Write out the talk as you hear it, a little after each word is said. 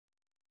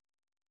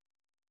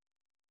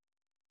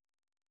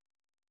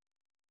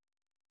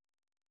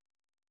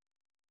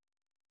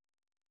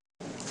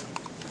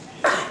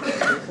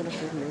Media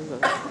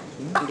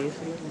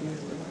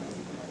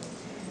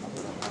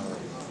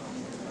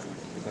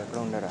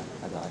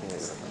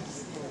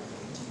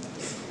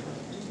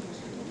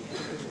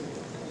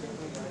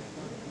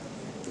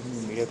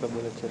Club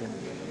lecture.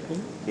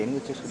 Then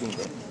which is shooting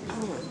there.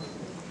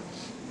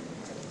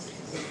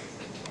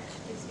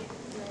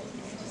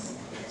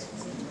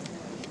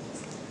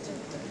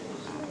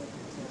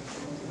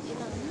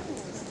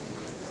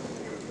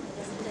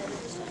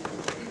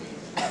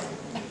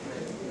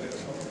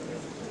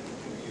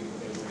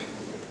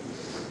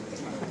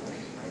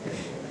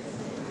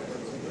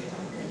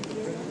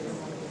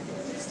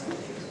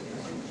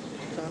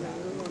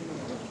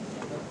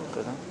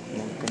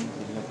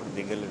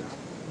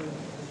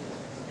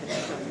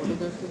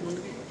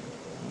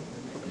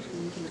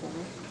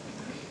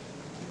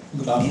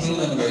 Good afternoon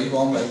and a very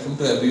warm welcome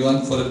to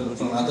everyone for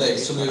another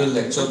extramural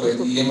lecture by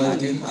the EML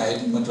team,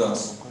 IIT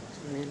Madras.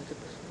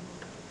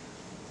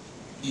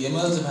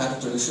 EMLs have had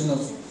a tradition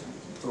of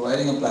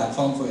providing a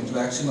platform for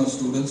interaction of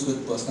students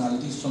with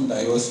personalities from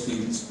diverse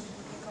fields.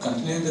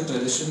 Continuing the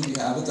tradition, we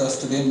have with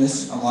us today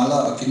Miss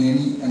Amala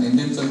Akkineni, an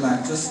Indian film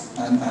actress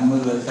and animal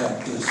welfare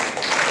activist.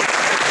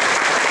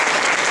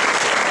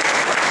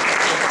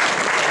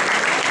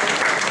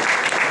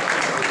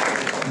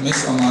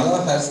 Miss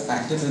Amala has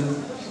acted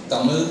in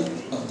Tamil,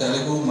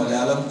 Telugu,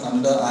 Malayalam,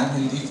 Kannada and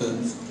Hindi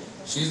films.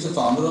 She is the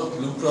founder of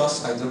Blue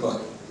Cross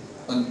Hyderabad,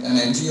 an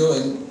NGO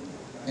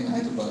in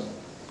Hyderabad.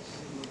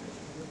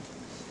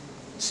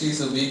 She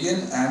is a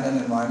vegan and an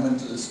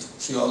environmentalist.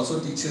 She also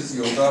teaches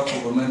yoga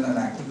for women and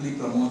actively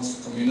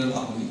promotes communal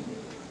harmony.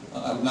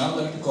 I would now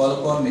like to call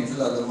upon Nikhil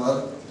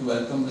Agarwal to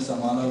welcome Ms.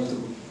 Amala with a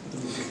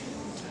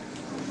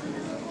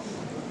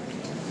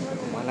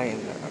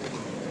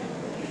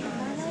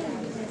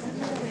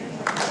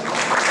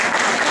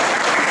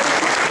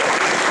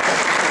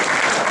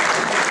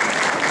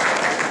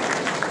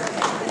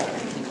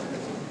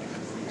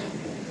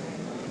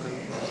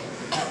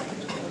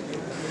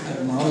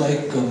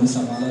Ms.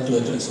 Amala to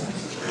address us.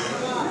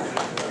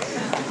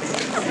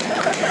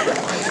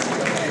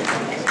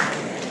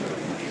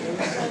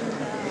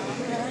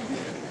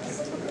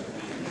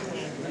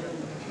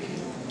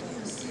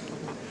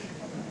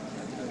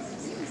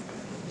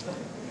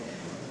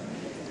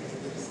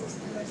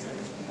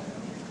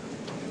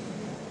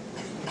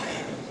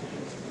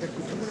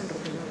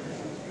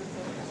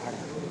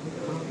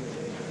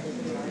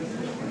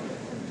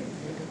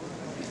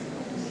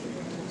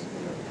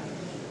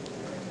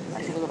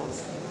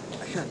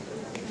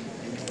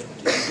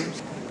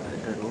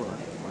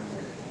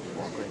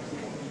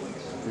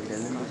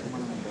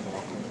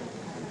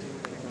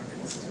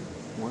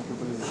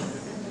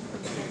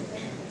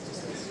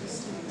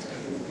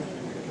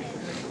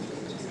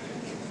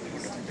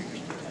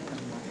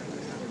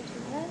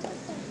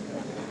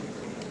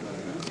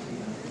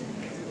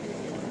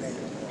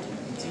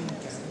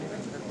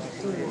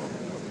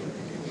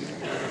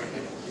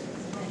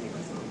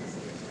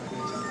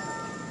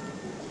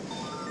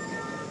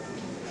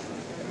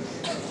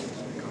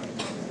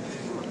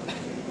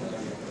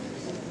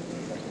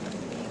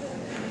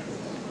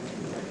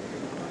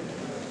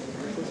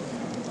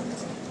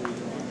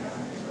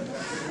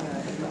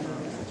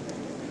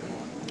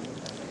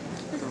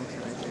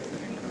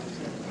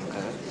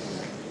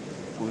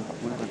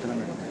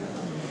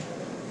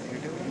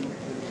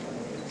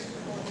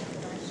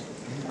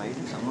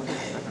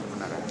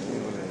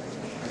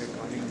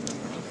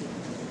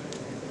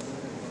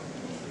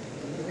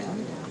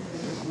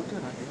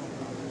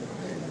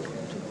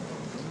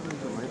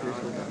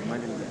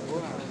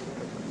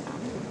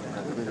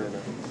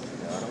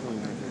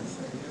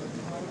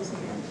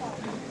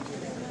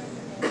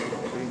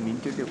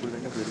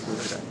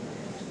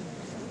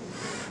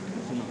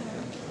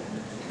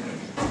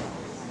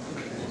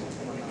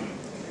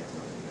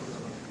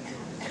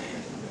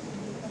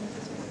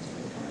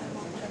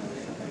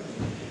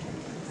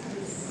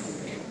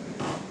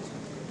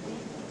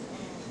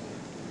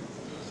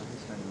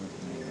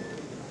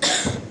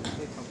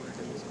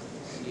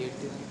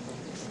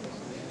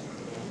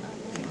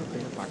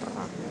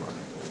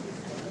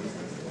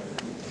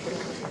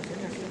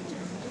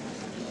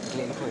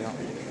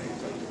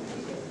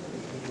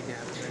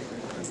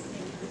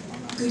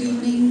 Good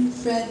evening,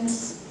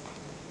 friends.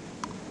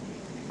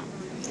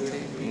 Good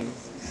evening.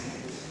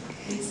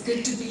 It's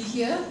good to be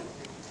here.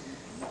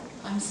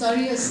 I'm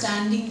sorry you're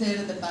standing there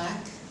at the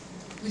back.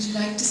 Would you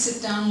like to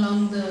sit down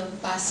along the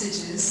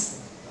passages?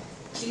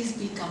 Please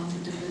be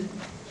comfortable.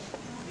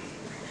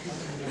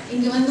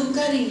 Inga vandu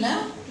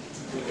ukkaringla?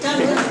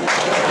 Come.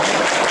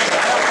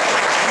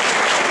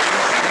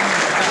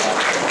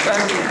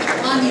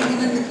 Vaanga inga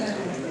vandu ukkaru.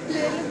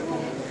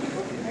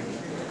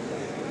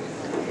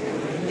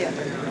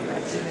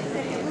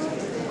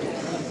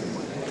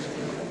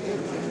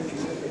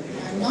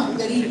 I'm not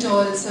very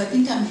tall, so I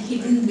think I'm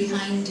hidden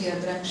behind here,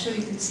 but I'm sure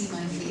you can see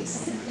my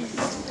face.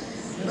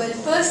 Well,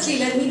 firstly,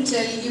 let me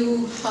tell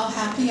you how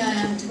happy I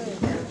am to be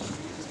here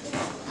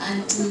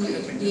and to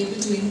be able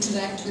to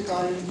interact with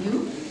all of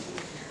you.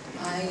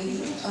 I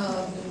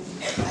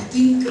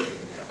think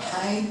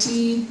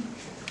IIT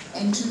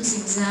entrance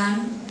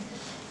exam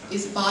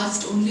is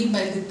passed only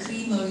by the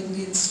cream of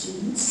Indian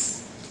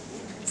students.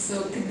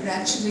 So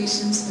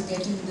congratulations for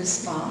getting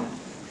this far.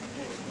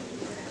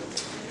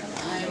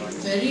 I'm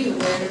very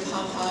aware of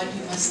how hard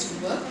you must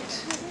have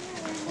worked,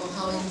 or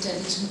how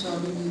intelligent all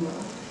of you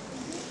are.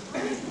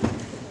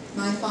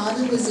 My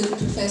father was a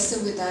professor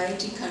with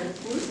IIT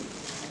Kharagpur.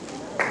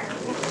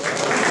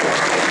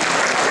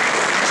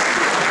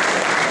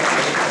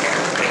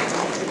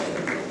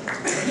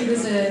 He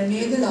was a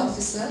naval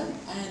officer,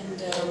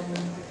 and I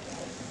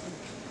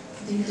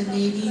think the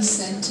Navy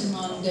sent him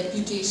on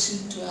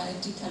deputation to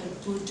IIT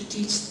Kharagpur to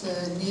teach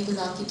the naval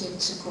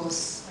architecture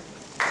course.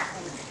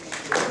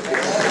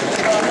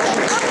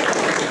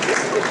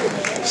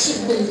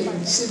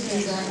 Shipbuilding, ship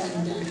design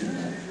and building.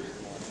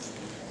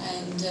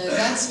 And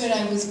that's where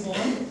I was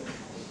born.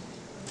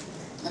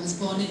 I was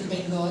born in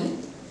Bengal.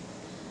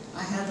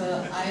 I have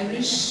an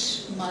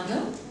Irish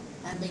mother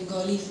and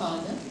Bengali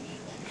father.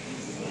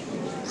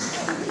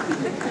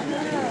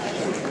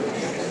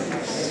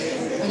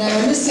 But I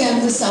always say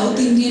I'm the South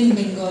Indian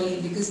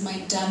Bengali because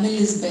my Tamil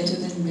is better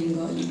than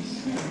Bengali.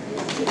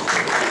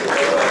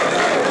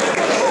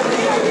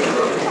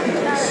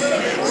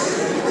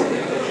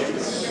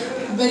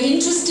 But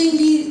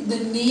interestingly, the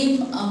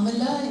name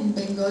Amala in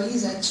Bengali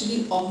is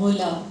actually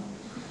Amola.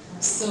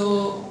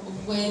 So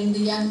when the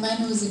young man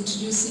who was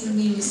introducing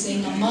me was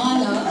saying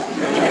Amala,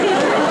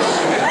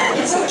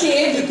 it's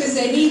okay because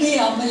anyway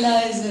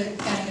Amala is a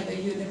kind of a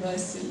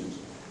universal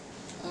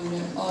or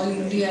all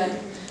India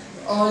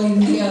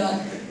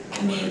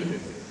name.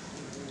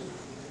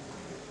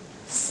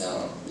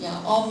 So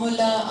yeah,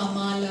 Amala,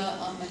 Amala,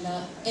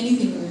 Amala,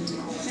 anything will do.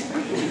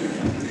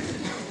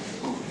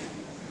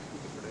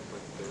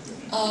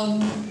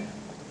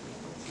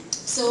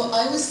 So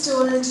I was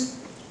told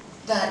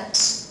that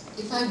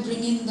if I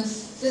bring in the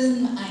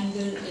film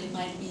angle, it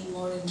might be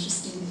more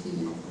interesting for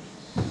you.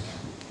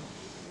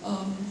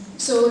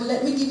 So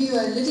let me give you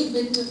a little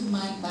bit of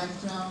my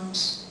background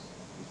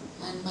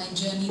and my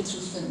journey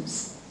through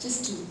films,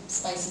 just to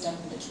spice it up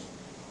a little.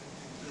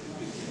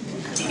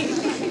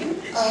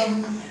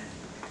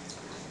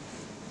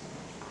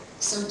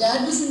 So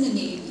Dad was in the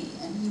Navy,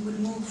 and he would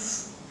move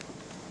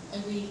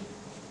every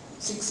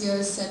 6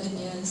 years, 7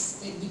 years.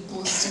 They'd be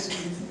posted in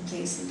different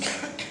places.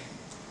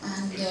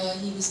 And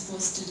he was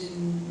posted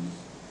in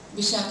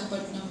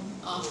Visakhapatnam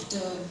after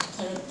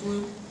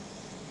Kharagpur,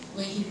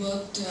 where he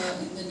worked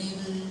in the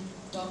naval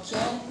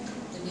dockyard,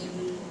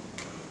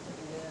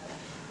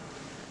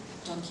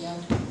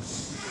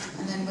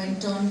 and then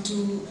went on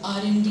to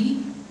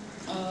R&D,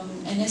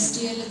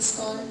 NSTL it's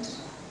called.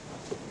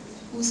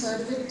 Who's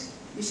heard of it?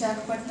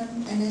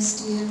 Visakhapatnam,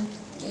 NSTL,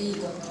 there you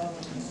go.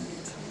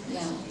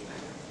 Yeah.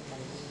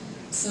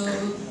 So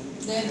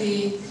there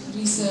the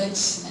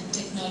research and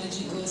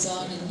technology goes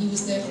on, and he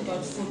was there for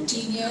about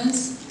 14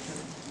 years,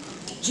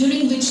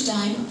 during which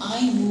time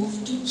I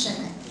moved to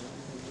Chennai.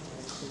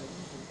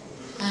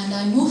 And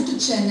I moved to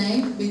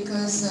Chennai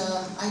because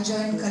I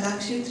joined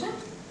Kalakshetra.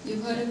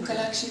 You've heard of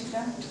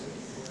Kalakshetra?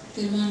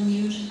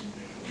 Tirumur.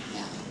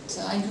 Yeah,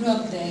 so I grew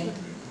up there.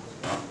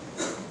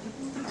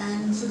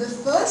 And for the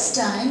first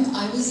time,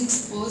 I was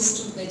exposed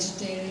to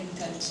vegetarian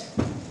culture.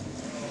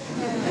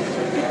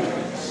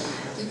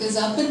 Because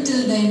up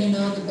until then, you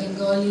know, the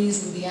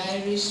Bengalis and the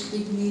Irish,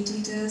 big meat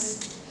eaters,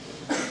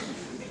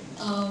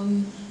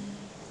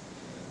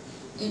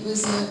 it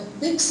was a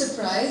big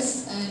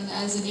surprise, and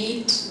as an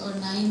 8 or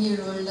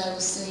 9-year-old, I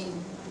was saying,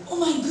 oh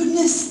my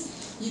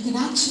goodness, you can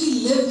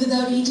actually live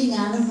without eating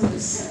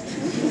animals.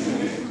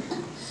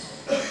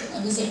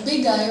 It was a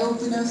big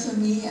eye-opener for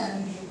me,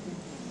 and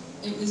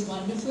it was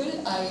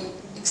wonderful. I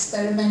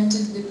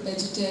experimented with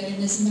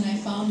vegetarianism, and I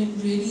found it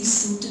really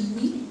suited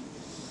me,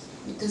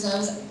 because I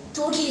was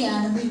totally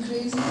animal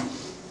crazy.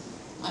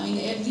 I mean,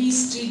 every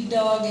street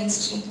dog and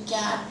street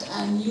cat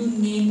and you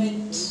name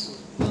it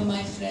were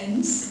my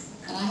friends,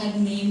 and I had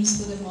names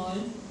for them all.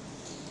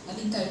 I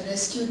think I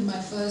rescued my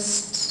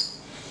first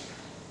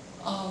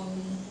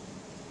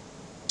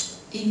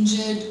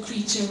injured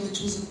creature,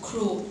 which was a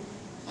crow.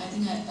 I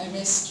think I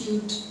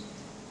rescued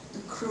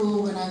the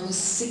crow when I was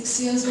 6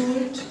 years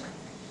old.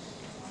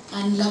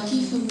 And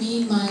lucky for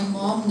me, my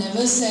mom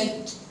never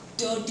said,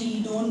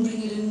 dirty, don't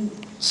bring it in.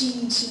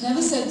 She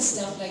never said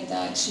stuff like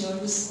that. She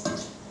always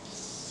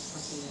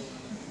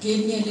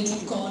gave me a little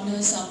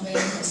corner somewhere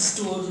in the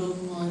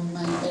storeroom or in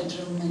my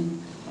bedroom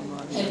and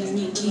helped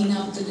me clean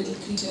up the little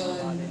creature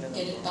and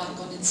get it back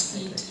on its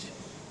feet.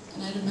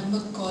 And I remember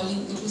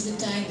calling, it was the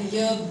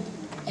year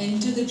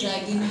Enter the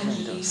Dragon had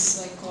released,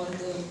 so I called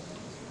the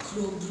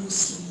crow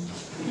Bruce Lee.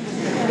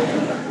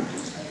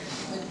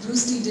 But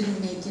Bruce Lee didn't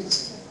make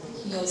it.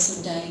 He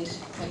also died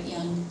quite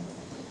young.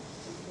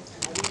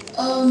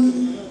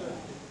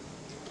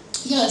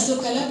 Yeah,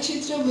 so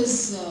Kalakshetra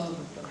was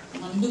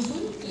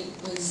wonderful. It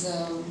was,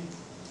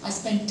 I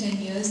spent 10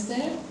 years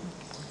there.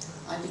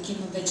 I became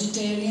a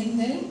vegetarian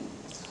there,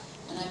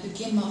 and I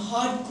became a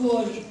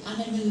hardcore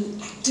animal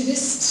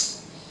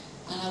activist,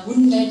 and I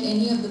wouldn't let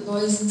any of the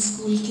boys in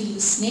school kill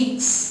the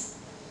snakes,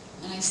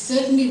 and I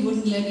certainly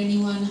wouldn't let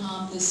anyone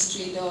harm the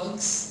stray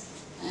dogs,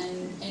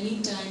 and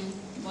anytime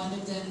one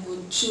of them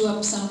would chew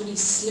up somebody's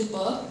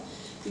slipper,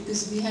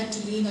 because we had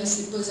to leave our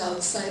slippers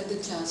outside the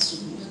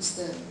classroom. It's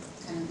the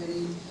kind of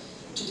very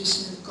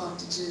traditional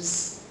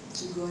cottages,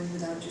 you go in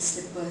without your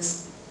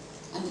slippers.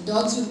 And the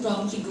dogs would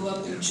promptly go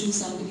up and chew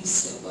somebody's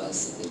slippers,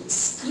 so they would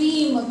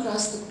scream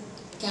across the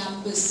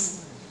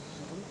campus,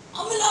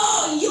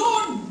 "Amala,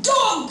 your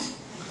dog!"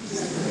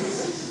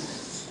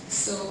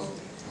 So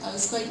I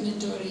was quite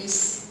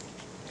notorious.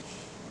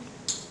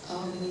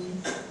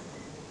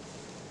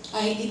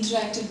 I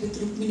interacted with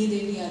Rukmini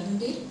Devi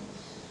Arunde.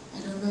 I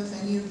don't know if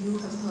any of you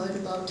have heard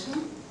about her.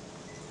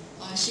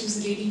 She was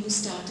the lady who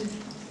started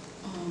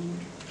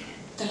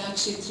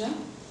Kalakshetra.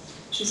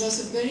 She was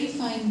also a very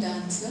fine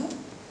dancer,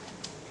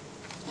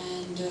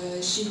 and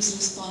she was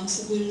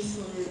responsible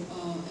for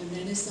a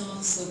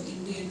renaissance of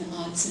Indian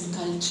arts and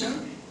culture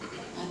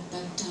at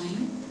that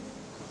time,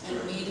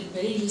 and made it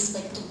very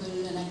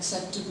respectable and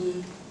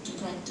acceptable to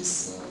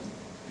practice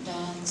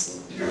dance or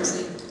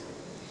music.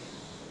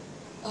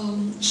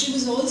 She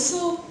was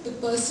also the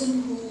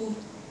person who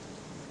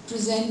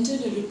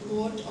presented a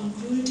report on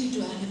cruelty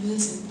to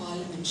animals in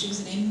Parliament. She was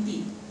an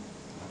MP,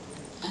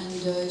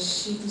 and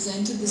she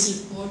presented this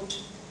report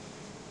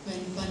when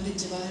Pandit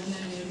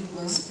Jawaharlal Nehru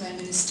was Prime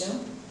Minister,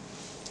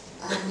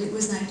 and it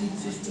was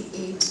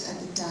 1958 at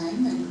the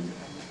time, and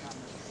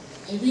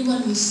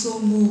everyone was so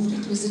moved.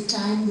 It was a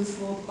time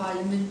before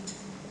Parliament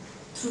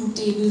threw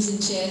tables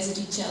and chairs at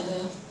each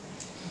other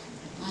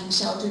and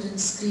shouted and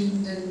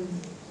screamed and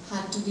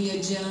had to be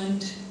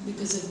adjourned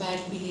because of bad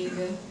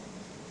behavior.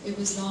 It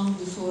was long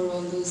before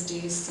all those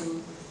days, so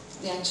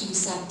they actually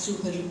sat through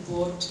her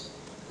report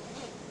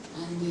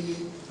and they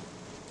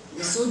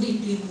were so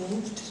deeply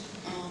moved.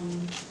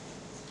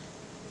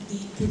 The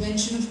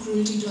Prevention of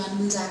Cruelty to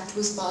Animals Act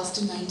was passed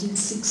in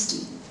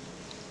 1960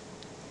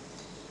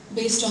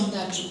 based on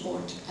that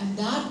report, and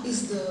that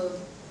is the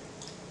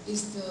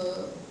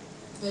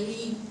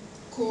very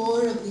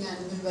core of the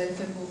animal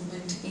welfare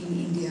movement in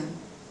India.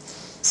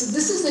 So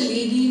this is a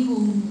lady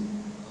whom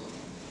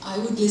I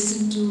would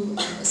listen to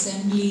at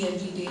assembly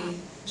every day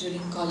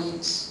during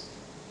college,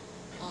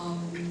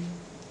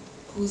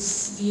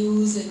 whose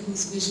views and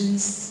whose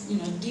visions,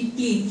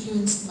 deeply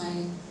influenced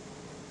my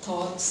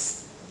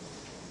thoughts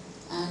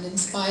and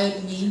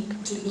inspired me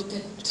to look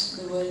at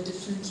the world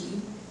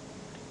differently.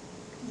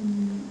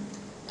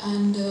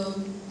 And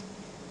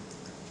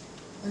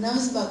when I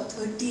was about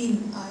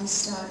 13, I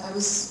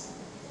was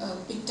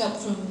picked up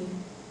from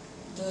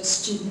the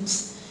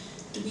students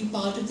to be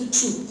part of the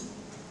troupe,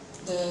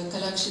 the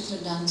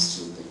Kalakshetra dance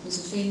troupe. It was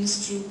a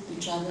famous troupe. We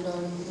travelled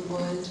all over the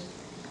world.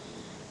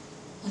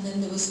 And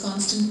then there was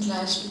constant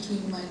clash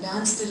between my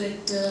dance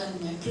director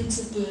and my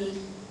principal,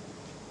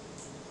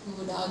 who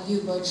would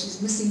argue about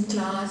she's missing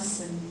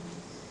class, and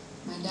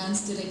my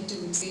dance director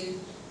would say,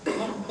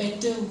 what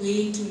better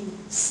way to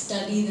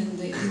study than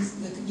the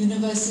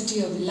University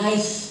of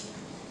Life?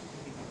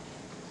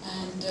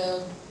 And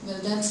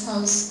well, that's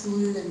how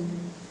school and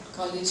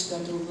college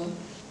got over.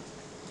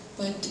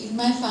 But in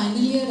my final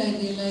year, I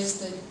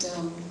realized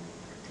that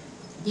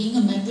being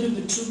a member of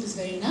a troupe is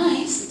very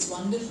nice. It's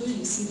wonderful.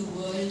 You see the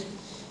world.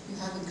 You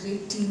have a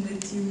great team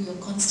with you.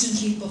 You're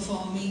constantly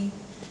performing.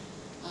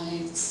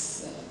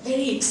 It's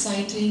very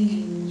exciting,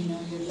 and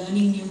you're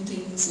learning new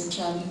things. You're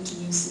traveling to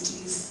new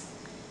cities,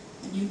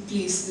 new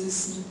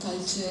places, new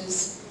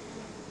cultures.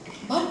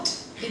 But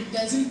it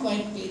doesn't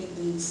quite pay the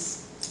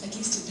bills. At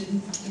least it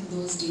didn't in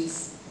those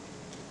days.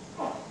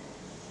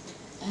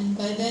 And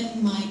by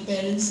then my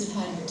parents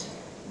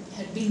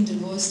had been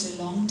divorced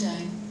a long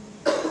time,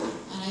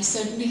 and I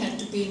certainly had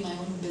to pay my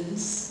own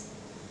bills.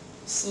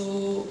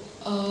 So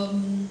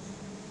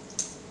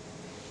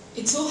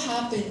it so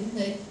happened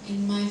that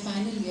in my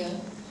final year,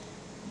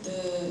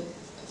 the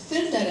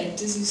film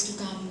directors used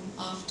to come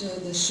after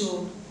the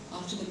show,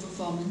 after the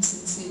performance,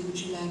 and say, would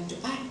you like to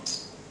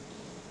act?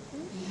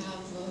 We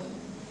have a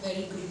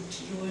very good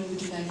role,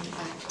 would you like to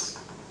act?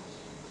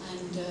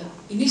 And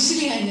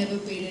initially I never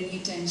paid any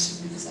attention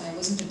because I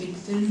wasn't a big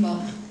film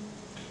buff.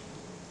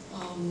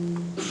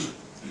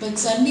 But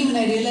suddenly when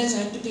I realized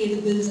I had to pay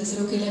the bills, I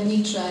said, okay, let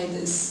me try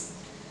this.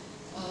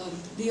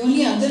 The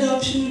only other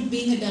option with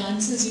being a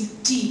dancer is you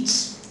teach,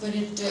 but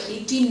at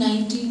 18,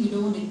 19 you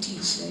don't want to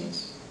teach, right?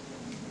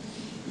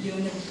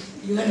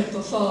 You want to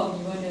perform,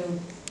 you want to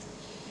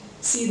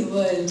see the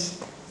world.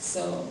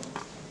 So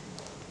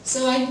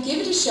I gave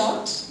it a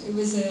shot. It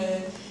was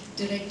a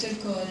director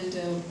called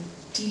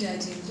T.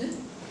 Rajendran.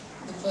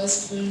 The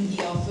first film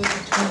he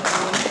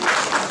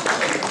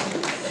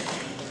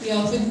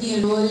offered me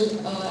a role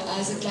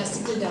as a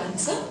classical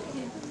dancer.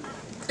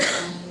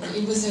 And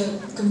it was a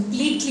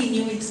completely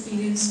new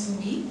experience for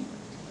me.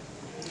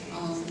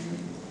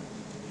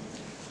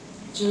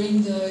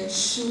 During the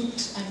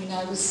shoot,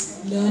 I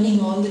was learning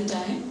all the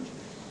time,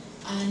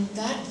 and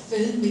that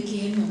film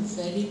became a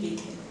very big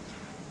hit.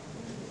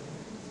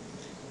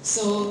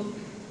 So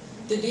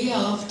the day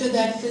after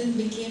that film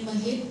became a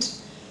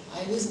hit,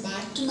 I was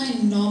back to my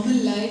normal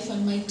life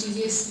on my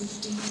TVS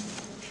 50,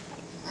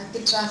 at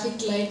the traffic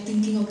light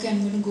thinking, okay, I'm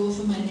going to go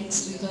for my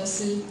next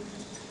rehearsal.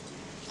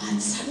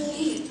 And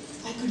suddenly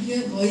I could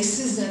hear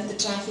voices at the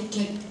traffic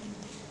light.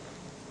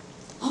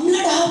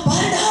 Amlada,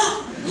 Parada!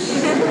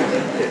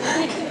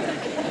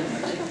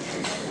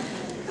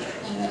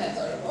 And I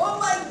thought, oh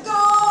my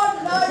God,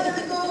 now I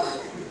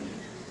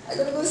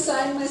gotta go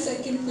sign my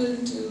second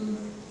film to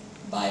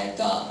buy a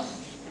car.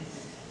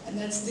 And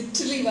that's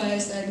literally why I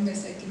signed my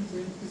second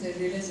film, because I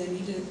realized I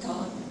needed a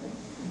car.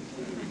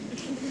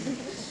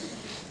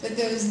 But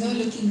there was no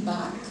looking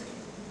back.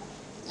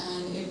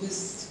 And it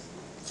was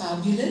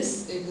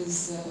fabulous. It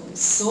was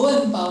so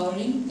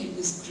empowering. It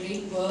was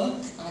great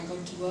work. I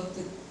got to work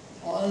with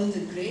all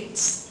the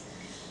greats.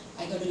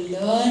 I got to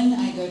learn.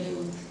 I got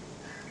to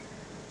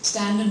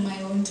stand on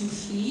my own 2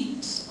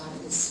 feet.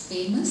 I was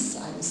famous.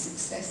 I was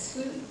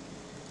successful.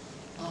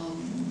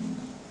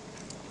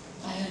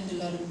 I earned a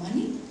lot of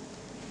money.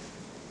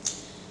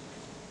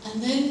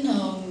 And then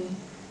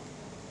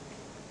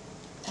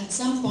at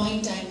some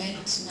point I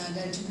met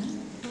Nagarjuna.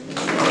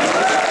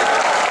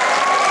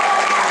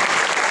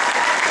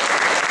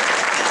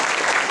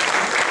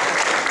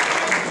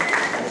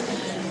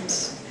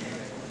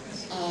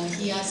 And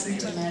he asked me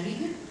to marry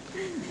him.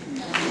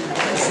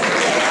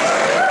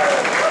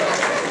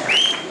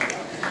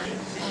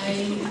 I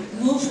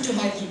moved to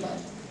Hyderabad.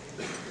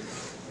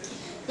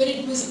 But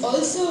it was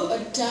also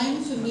a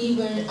time for me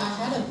where I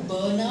had a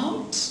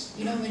burnout.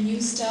 You know, when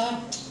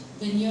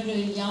you're a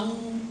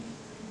young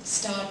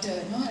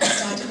starter, no? I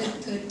started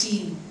at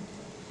 13.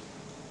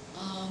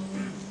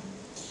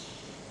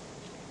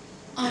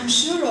 I'm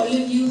sure all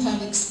of you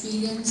have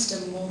experienced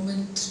a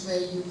moment where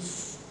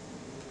you've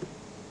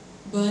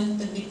burnt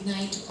the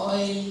midnight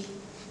oil,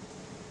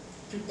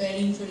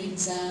 preparing for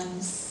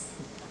exams,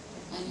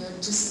 and you're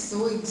just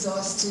so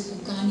exhausted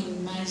you can't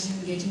imagine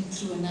getting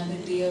through another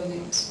day of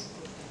it.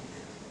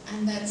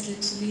 And that's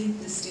literally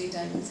the state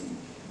I was in.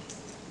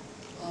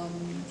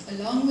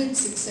 Along with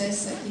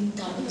success, I think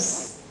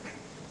comes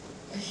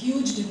a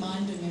huge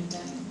demand on your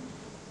time.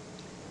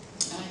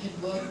 I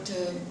had worked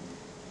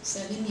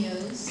 7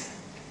 years,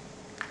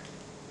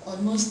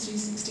 almost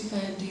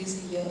 365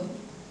 days a year,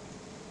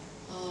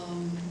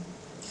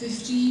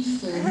 50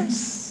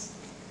 films,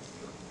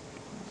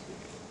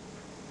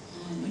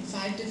 and in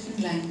 5 different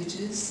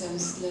languages. I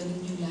was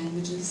learning new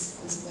languages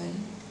as well.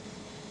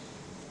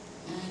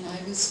 And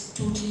I was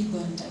totally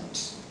burnt out.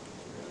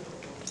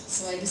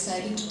 So I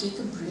decided to take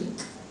a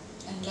break.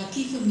 And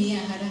lucky for me, I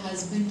had a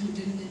husband who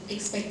didn't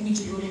expect me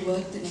to go to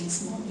work the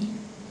next morning.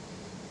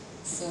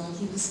 So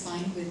he was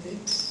fine with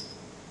it.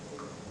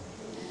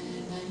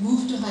 And I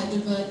moved to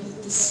Hyderabad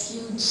with this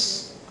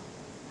huge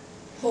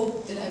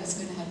hope that I was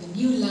going to have a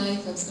new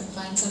life, I was going to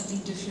find something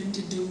different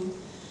to do,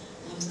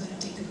 I was going to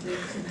take a break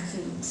from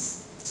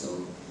films.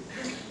 So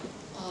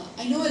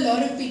I know a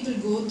lot of people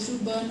go through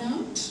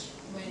burnout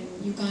when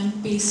you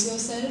can't pace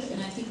yourself,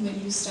 and I think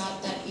when you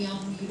start that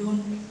young, you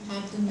don't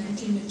have the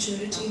mental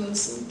maturity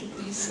also to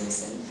pace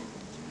yourself.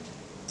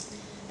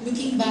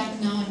 Looking back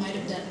now, I might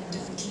have done it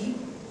differently,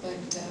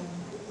 but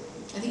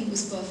I think it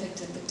was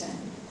perfect at the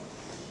time.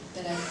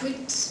 That I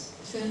quit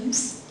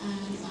films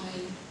and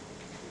I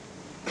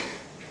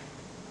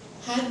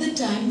had the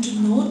time to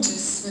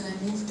notice when I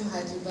moved to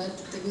Hyderabad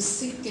that there were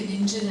sick and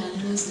injured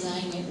animals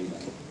lying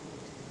everywhere.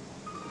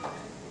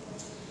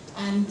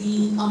 And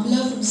the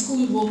Amala from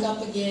school woke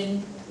up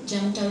again,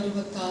 jumped out of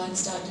her car and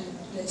started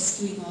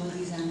rescuing all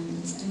these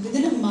animals. And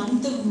within a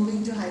month of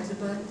moving to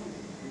Hyderabad,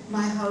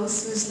 my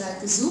house was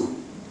like a zoo.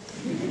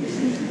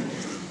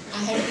 I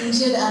had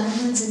injured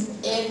animals in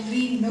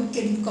every nook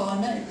and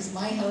corner. It was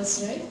my house,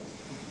 right?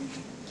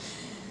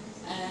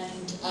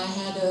 And I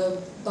had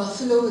a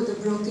buffalo with a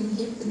broken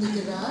hip in the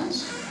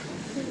garage.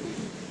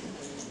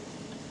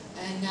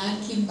 And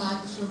Dad came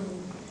back from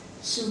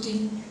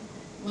shooting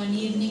one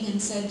evening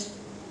and said,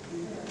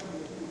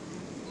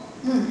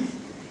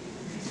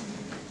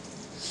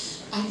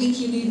 I think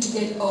you need to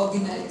get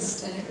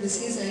organized. And it was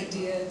his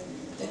idea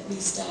that we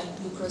start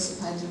Blue Cross of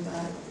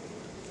Hyderabad,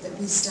 that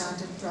we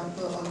start a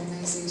proper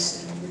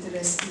organization with a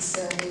rescue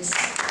service.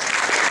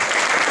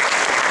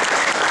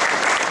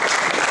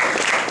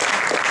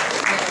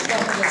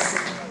 God bless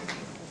him.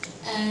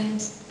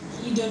 And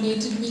he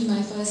donated me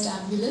my first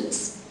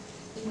ambulance.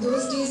 In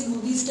those days,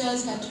 movie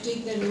stars had to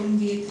take their own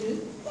vehicle.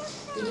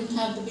 They didn't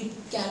have the big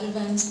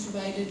caravans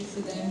provided for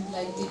them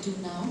like they do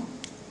now.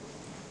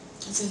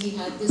 So he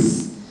had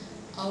this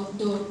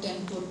outdoor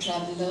tempo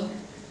traveler,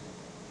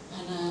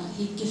 and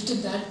he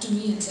gifted that to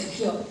me and said,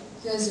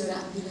 here's your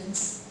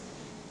ambulance.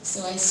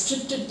 So I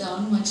stripped it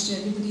down, much to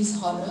everybody's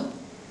horror.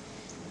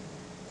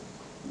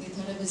 They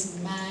thought I was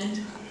mad.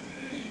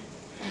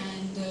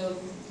 And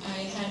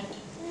I had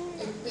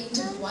it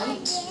painted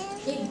white,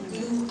 big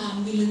blue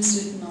ambulance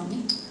written on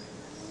it.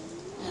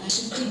 And I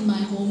shifted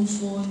my home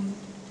phone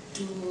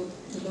to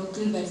the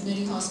local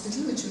veterinary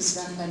hospital, which was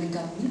run by the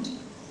government.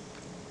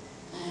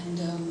 And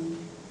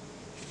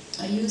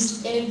I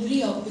used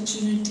every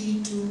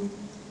opportunity to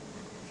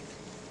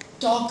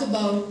talk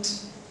about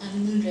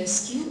animal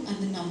rescue and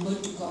the number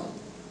to call.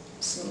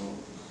 So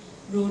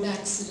road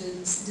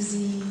accidents,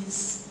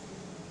 disease,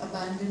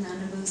 abandoned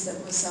animals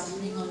that were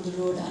suffering on the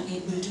road,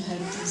 unable to help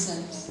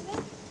themselves,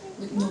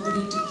 with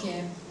nobody to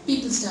care.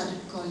 People started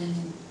calling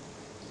in.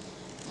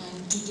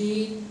 And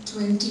today,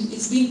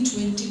 it's been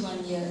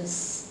 21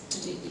 years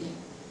today.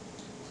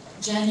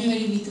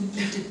 January we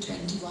completed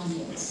 21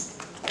 years.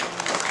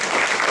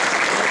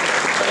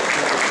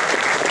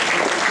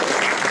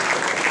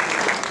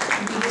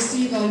 We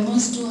receive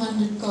almost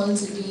 200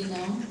 calls a day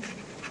now,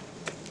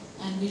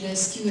 and we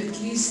rescue at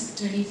least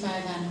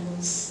 25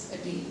 animals a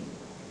day.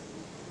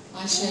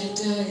 Our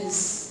shelter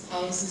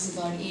houses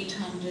about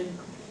 800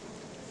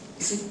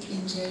 sick,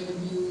 injured,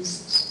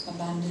 abused,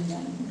 abandoned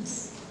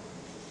animals.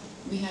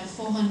 We have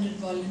 400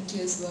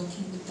 volunteers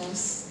working with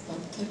us,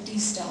 about 30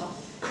 staff,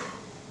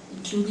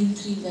 including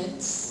 3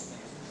 vets.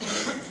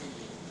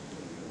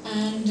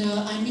 And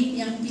I meet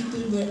young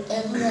people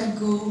wherever I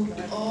go,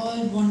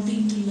 all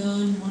wanting to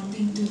learn,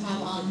 wanting to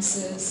have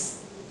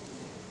answers.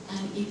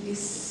 And it is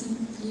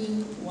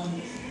simply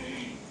wonderful.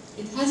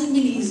 It hasn't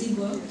been easy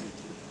work.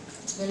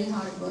 It's very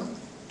hard work,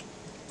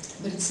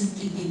 but it's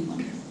simply been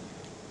wonderful.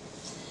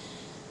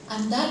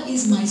 And that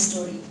is my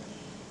story.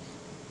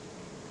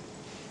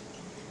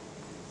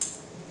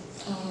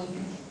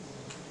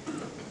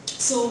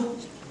 So,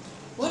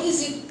 what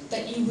is it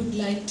that you would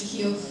like to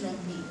hear from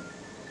me?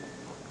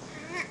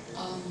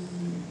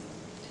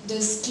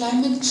 Does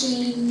climate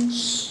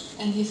change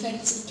and the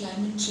effects of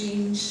climate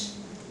change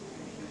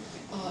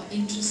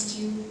interest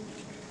you?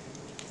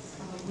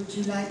 Would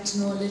you like to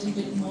know a little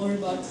bit more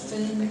about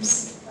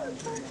films?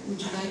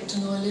 Would you like to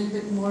know a little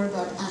bit more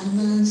about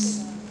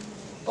animals?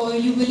 Or are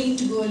you willing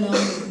to go along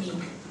with me?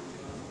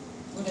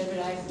 Whatever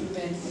I've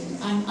prepared for you.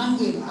 I'm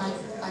game.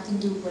 I can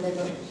do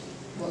whatever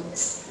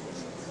works.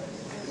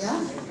 Yeah?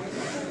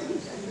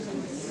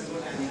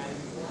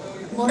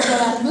 More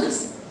about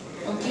animals?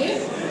 Okay.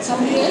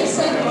 Somebody else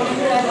said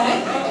whatever I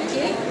like?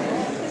 Okay.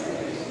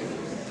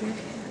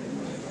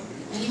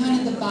 Anyone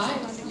in the back?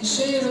 You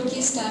sure you're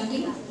okay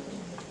standing?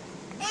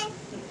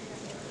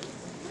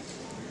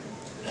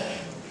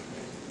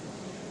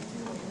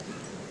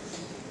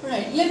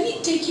 Alright, let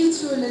me take you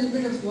through a little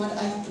bit of what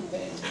I've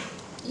prepared.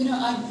 You know,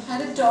 I've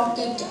had a talk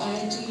at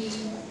IIT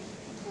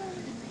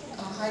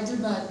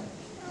Hyderabad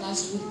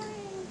last week.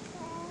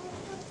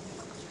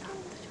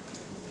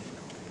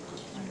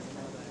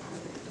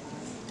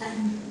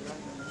 And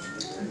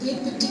they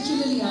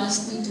particularly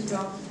asked me to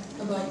talk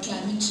about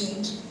climate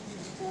change,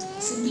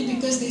 simply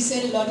because they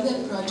said a lot of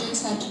their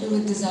projects had to do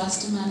with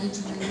disaster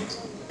management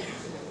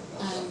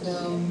and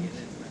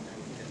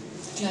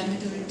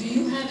climate. Do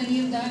you have any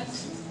of that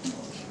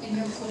in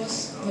your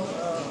course? No.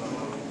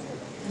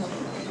 No.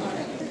 All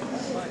right.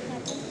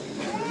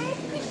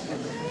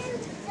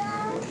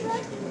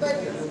 But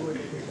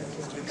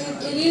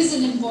it is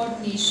an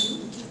important issue,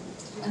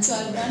 and so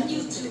I'll run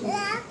you through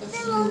a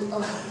few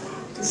of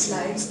the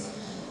slides.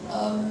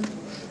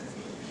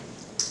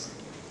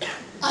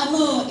 I'm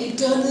an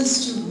eternal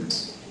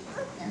student.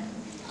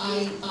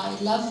 I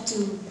love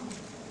to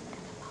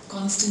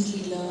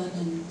constantly learn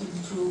and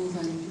improve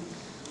and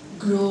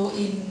grow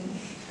in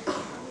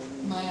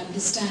my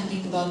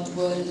understanding about the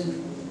world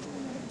and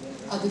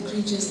other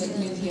creatures that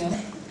live here.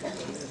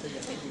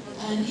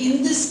 And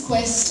in this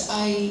quest,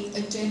 I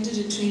attended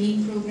a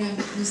training program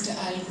with Mr.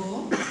 Al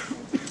Gore.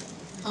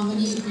 How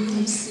many of you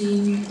have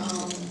seen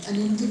An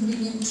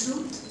Inconvenient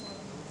Truth?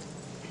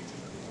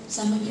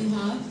 Some of you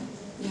have?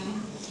 Yeah.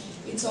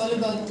 It's all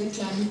about the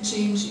climate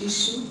change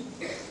issue.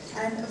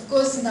 And of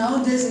course,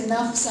 now there's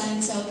enough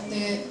science out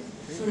there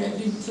for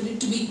it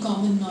to be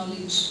common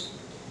knowledge.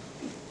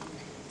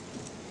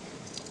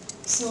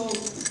 So,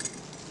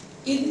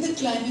 in the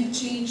climate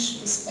change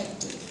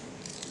perspective,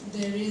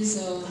 there is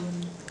a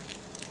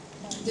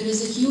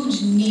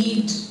huge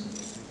need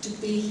to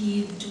pay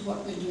heed to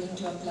what we're doing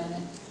to our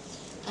planet.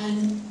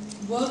 And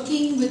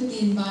working with the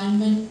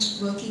environment,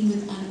 working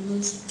with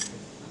animals,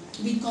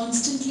 we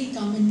constantly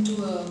come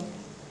into a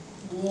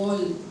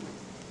wall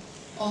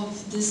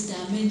of this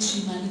damage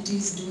humanity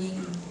is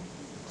doing,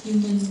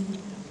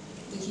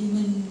 the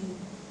human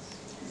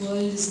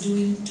world is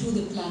doing to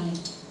the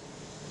planet.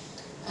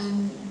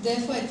 And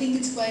therefore I think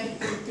it's quite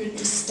appropriate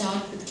to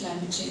start with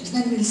climate change.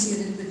 Then we'll see a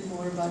little bit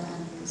more about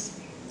animals.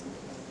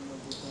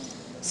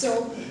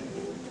 So,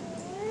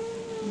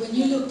 when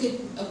you look at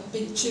a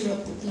picture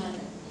of the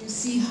planet, you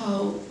see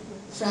how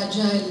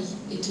fragile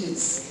it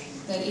is.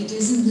 That it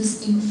isn't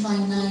this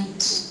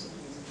infinite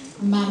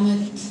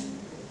mammoth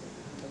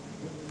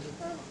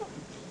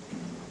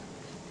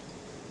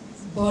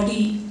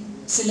body,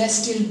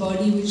 celestial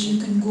body, which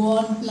you can go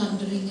on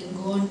plundering and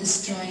go on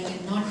destroying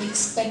and not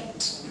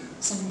expect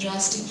some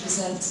drastic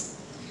results.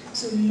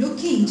 So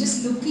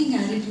just looking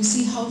at it, you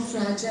see how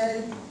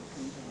fragile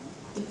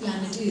the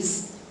planet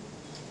is.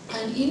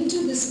 And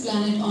into this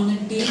planet on a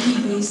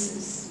daily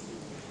basis,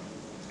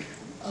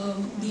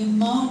 the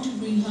amount of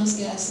greenhouse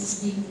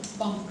gases being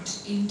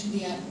pumped into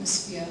the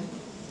atmosphere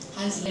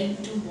has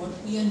led to what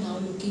we are now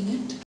looking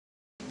at,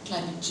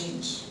 climate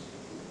change.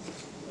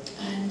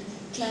 And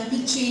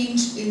climate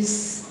change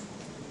is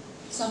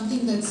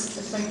something that's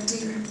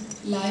affecting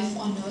life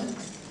on Earth,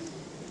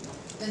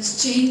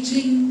 that's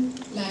changing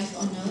life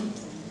on Earth,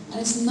 and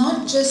it's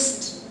not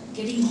just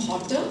getting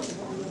hotter,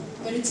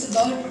 but it's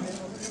about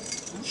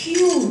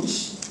huge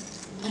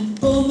and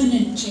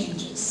permanent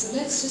changes. So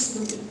let's just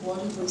look at what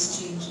are those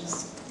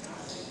changes.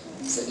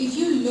 So if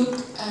you look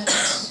at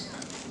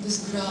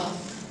this graph,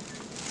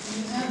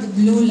 you have the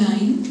blue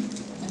line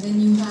and then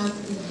you have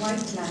the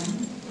white line.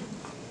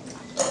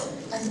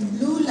 And the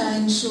blue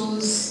line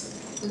shows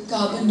the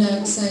carbon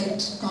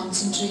dioxide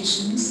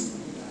concentrations,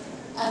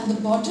 and the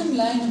bottom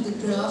line of the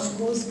graph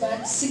goes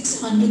back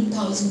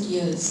 600,000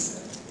 years.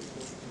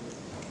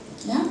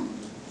 Yeah?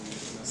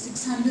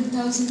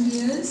 600,000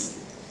 years.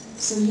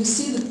 So you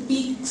see the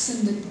peaks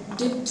and the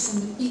dips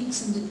and the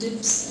peaks and the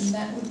dips, and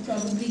that would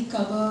probably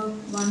cover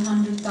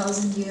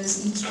 100,000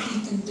 years each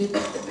peak and dip.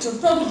 So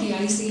probably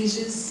ice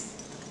ages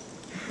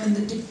when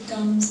the dip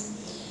comes.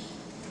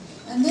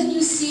 And then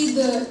you see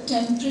the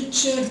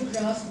temperature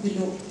graph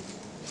below.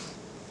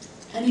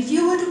 And if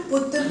you were to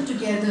put them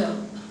together,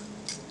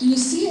 do you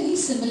see any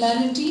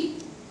similarity?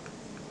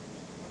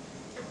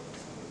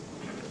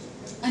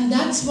 And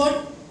that's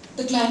what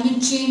the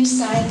climate change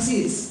science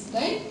is,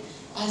 right?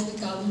 As the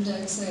carbon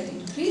dioxide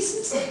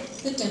increases,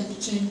 the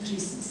temperature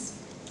increases,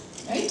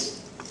 right?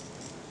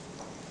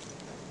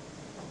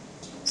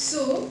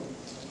 So,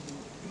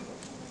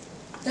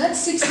 that's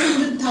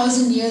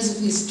 600,000 years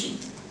of history.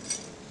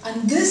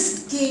 And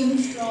this came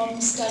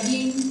from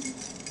studying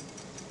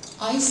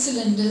ice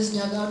cylinders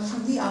dug out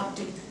from the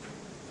Arctic.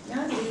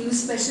 Yeah, they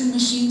used special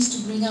machines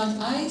to bring out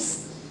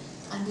ice,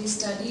 and they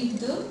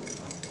studied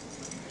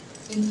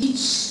in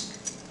each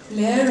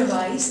layer of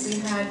ice they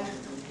had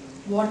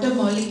water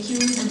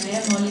molecules and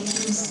air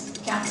molecules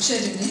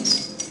captured in it,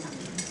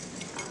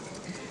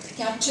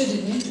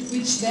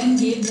 which then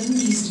gave them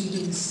these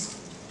readings.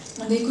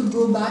 And they could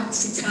go back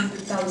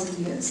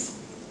 600,000 years.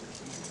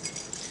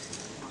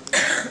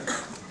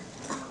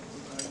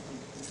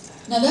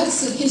 Now that's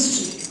the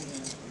history.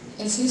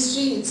 It's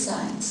history, it's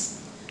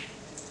science.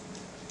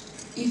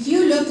 If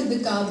you look at the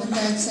carbon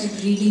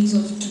dioxide readings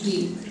of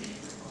today,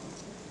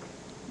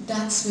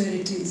 that's where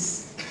it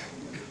is.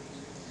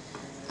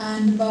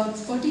 And about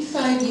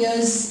 45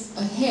 years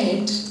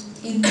ahead,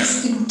 in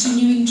this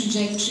continuing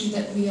trajectory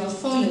that we are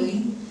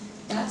following,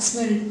 that's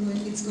where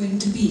it's going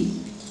to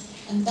be.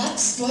 And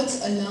that's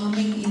what's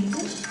alarming in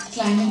the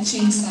climate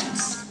change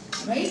science,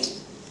 right?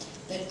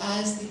 That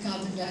as the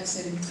carbon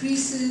dioxide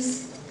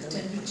increases, the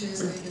temperature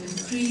is going to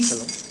increase,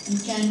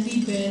 and can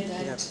we bear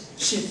that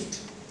shift?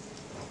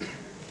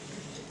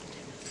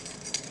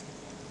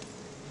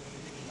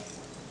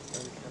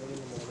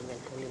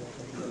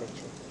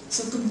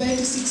 So compared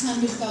to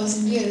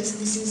 600,000 years,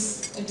 this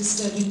is a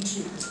disturbing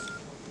truth.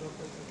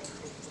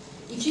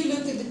 If you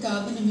look at the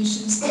carbon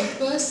emissions per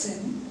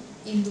person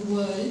in the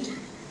world,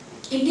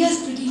 India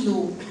is pretty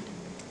low.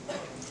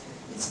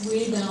 It's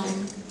way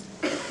down.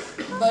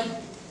 But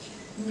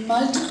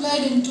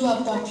multiplied into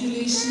our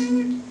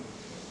population,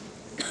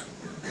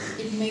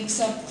 it makes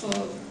up for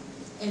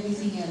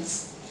everything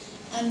else.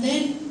 And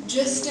then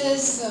just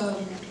as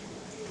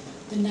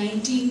the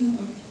 19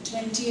 or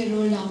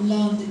 20-year-old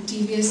Amala on the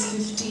TVS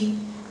 50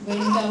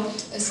 went out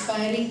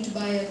aspiring to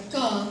buy a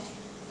car,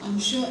 I'm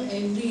sure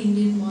every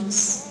Indian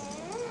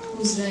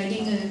who's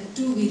riding a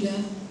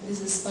two-wheeler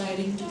is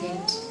aspiring to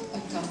get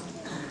a car.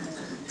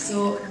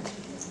 So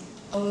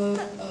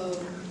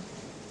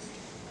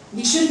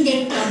we shouldn't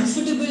get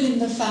comfortable in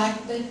the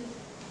fact that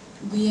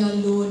we are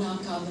low in our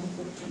carbon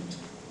footprint.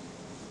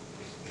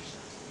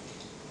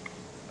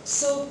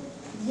 So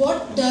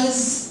what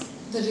does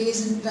the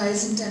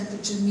rise in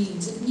temperature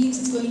means? It means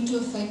it's going to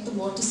affect the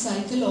water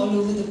cycle all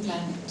over the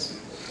planet,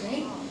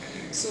 right?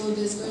 So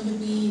there's going to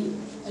be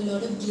a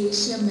lot of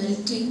glacier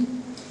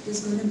melting.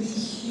 There's going to be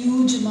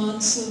huge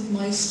amounts of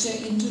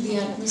moisture into the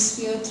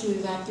atmosphere through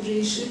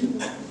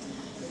evaporation.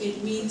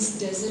 It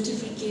means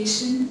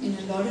desertification in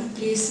a lot of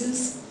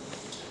places.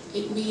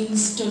 It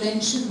means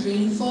torrential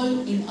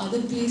rainfall in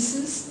other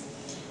places.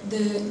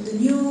 The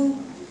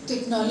new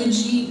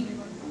technology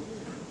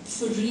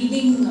for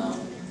reading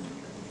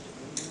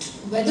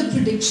weather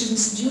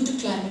predictions due to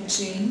climate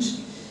change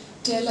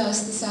tell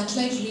us, the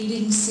satellite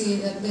readings say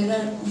that there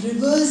are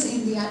rivers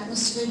in the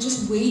atmosphere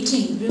just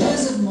waiting,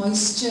 rivers of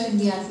moisture in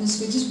the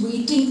atmosphere just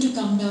waiting to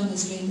come down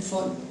as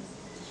rainfall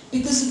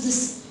because of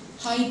this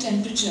high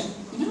temperature,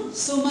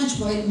 so much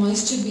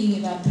moisture being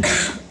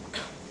evaporated.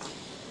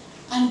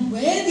 And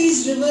where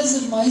these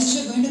rivers of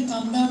moisture are going to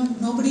come down,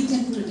 nobody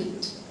can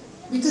predict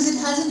because it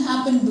hasn't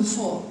happened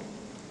before.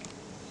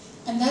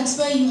 And that's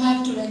why you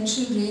have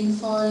torrential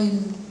rainfall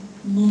in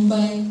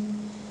Mumbai,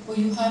 or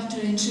you have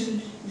torrential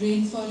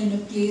rainfall in a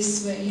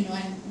place where,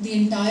 and the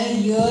entire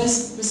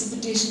year's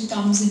precipitation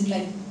comes in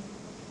like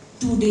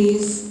 2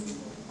 days.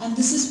 And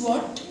this is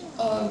what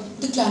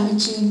the climate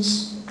change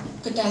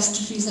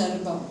catastrophes are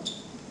about.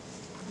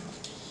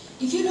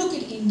 If you look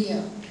at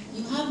India,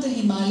 you have the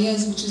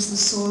Himalayas, which is the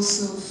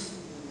source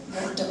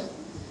of water.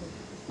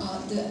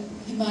 The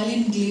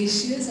Himalayan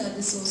glaciers are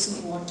the source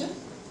of water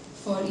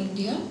for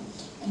India.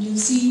 And you'll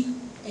see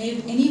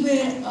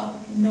anywhere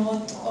up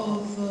north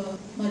of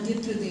Madhya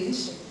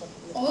Pradesh,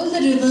 all the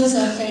rivers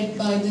are fed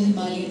by the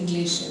Himalayan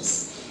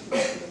glaciers.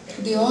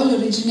 They all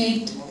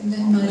originate in the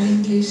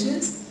Himalayan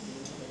glaciers.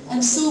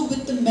 And so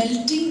with the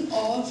melting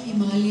of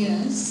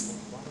Himalayas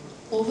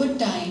over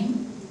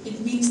time, it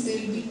means there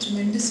will be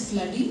tremendous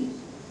flooding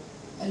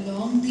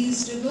along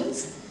these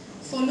rivers,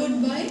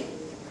 followed by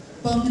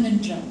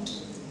permanent drought.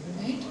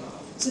 Right?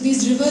 So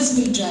these rivers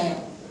will dry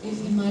up.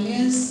 If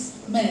Himalayas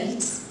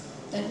melts,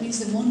 that means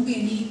there won't be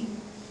any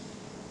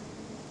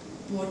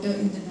water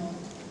in the north.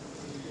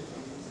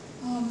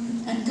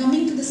 And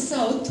coming to the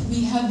south,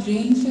 we have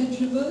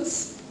rain-fed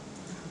rivers.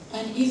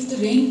 And if the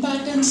rain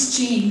patterns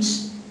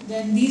change,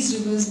 then these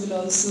rivers will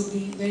also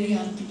be very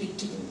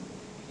unpredictable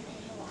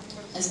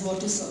as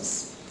water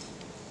source.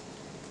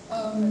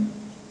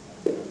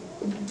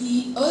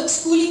 The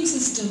Earth's cooling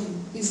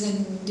system is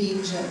in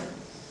danger.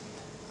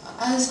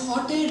 As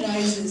hot air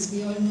rises,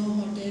 we all know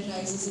hot air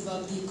rises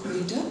above the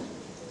equator,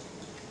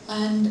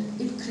 and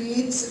it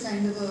creates a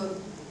kind of a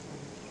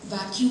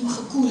vacuum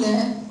for cool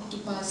air to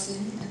pass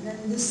in, and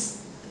then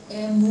this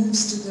air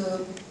moves to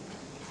the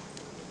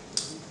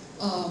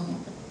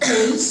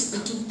poles, the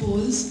two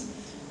poles,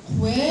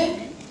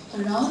 where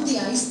around the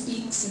ice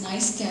peaks and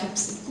ice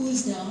caps it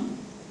cools down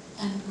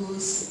and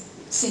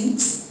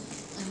sinks,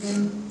 and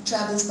then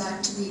travels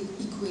back to the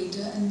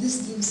equator, and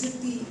this gives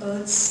it the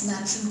Earth's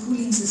natural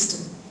cooling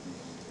system.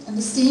 And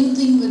the same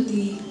thing with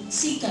the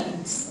sea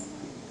currents.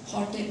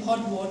 Hot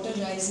water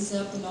rises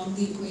up along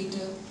the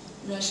equator,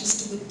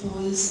 rushes to the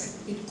poles,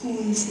 it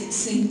cools, it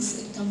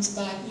sinks, it comes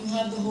back. You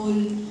have the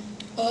whole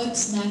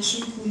Earth's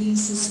natural cooling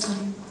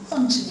system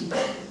functioning.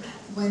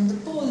 When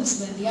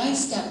the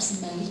ice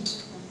caps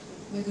melt,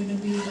 we're going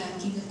to be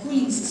lacking a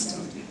cooling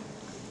system.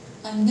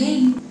 And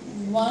then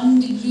 1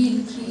 degree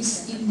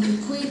increase in the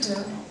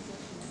equator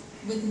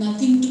with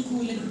nothing to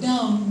cool it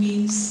down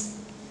means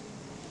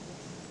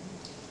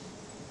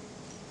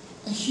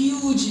a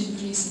huge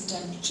increase in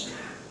temperature,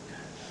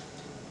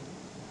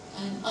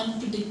 and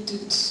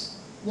unpredicted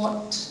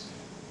what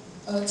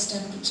Earth's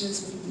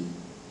temperatures will be.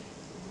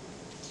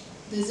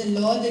 There's a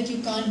law that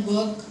you can't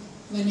work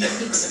when it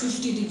hits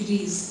 50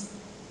 degrees.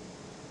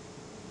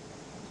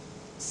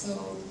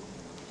 So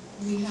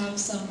we have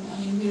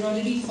we're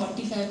already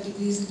 45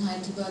 degrees in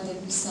Hyderabad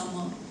every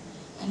summer,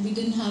 and we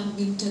didn't have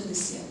winter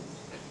this year.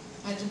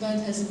 Hyderabad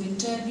has a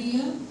winter every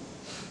year.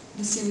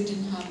 This year we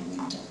didn't have a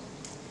winter.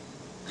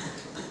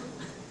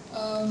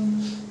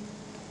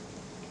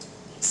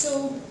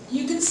 So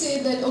you can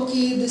say that,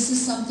 okay, this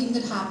is something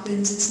that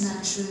happens, it's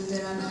natural,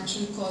 there are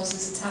natural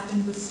causes, it's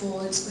happened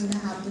before, it's going to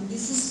happen.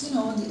 This is,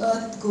 the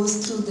Earth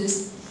goes through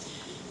this.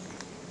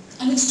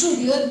 And it's true,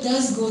 the Earth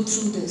does go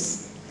through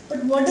this.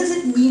 But what does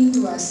it mean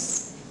to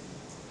us?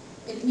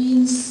 It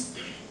means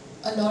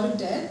a lot of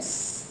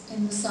deaths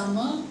in the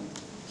summer,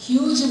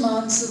 huge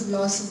amounts of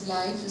loss of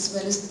life as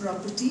well as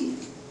property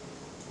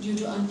due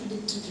to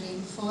unpredicted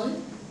rainfall.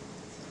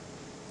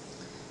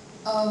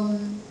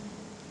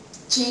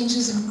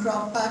 Changes in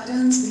crop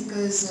patterns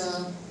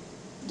because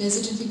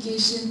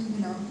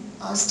desertification,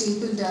 our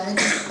staple diet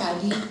is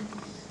paddy,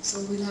 so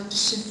we'll have to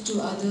shift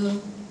to other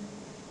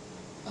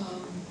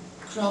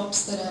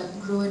crops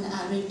that grow in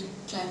arid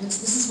climates.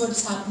 This is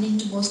what's happening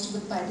to most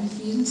of the paddy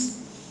fields.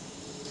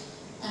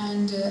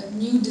 And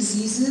new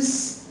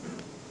diseases,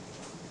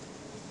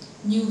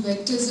 new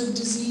vectors of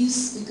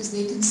disease because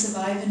they can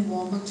survive in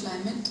warmer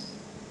climate.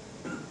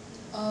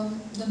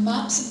 The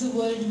maps of the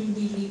world will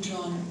be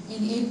redrawn.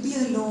 In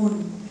AP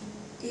alone,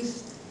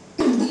 if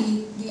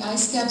the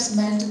ice caps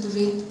melt at the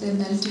rate they're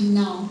melting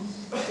now,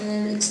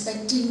 they're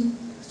expecting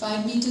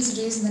 5 meters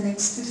raise in the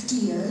next 50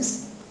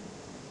 years.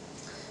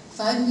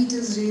 5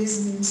 meters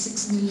raise means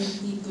 6 million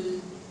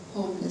people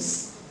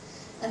homeless.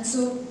 And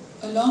so,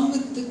 along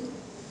with the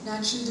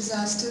natural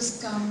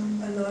disasters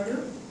come a lot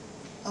of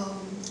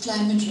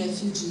climate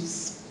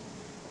refugees.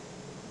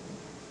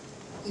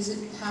 Is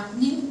it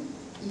happening?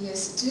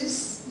 Yes, it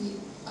is. The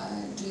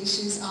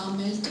glaciers are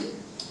melting.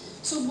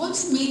 So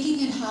what's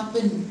making it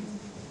happen,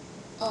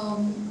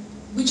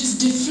 which is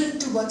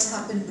different to what's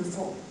happened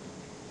before?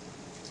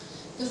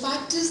 The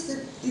fact is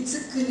that it's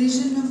a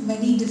collision of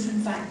many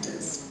different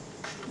factors.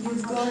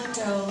 You've got,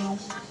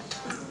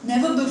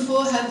 never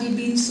before have we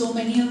been so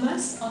many of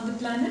us on the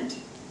planet.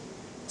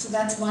 So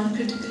that's one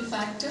critical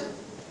factor.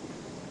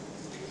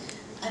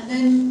 And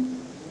then,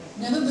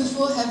 never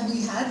before have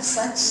we had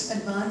such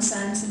advanced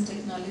science and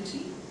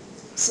technology.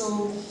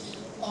 So,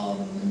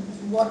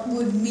 what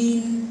would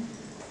mean,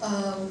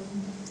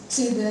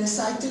 say the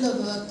cycle of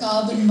a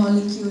carbon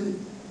molecule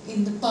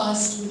in the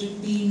past would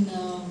have been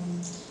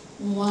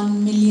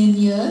 1 million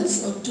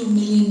years or 2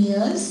 million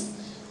years,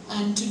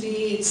 and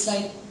today it's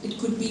like it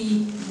could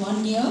be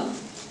 1 year,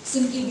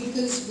 simply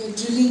because we're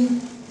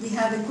drilling, we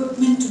have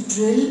equipment to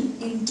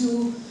drill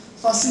into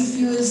fossil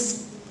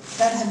fuels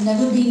that have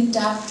never been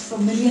tapped for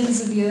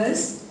millions of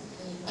years,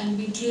 and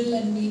we drill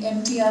and we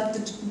empty out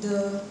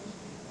the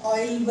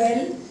oil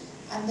well,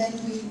 and then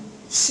we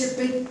ship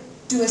it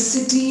to a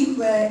city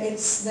where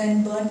it's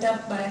then burnt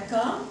up by a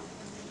car,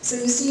 So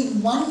you see,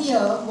 in 1 year,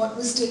 what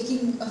was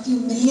taking a few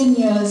million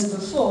years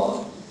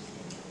before,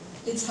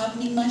 it's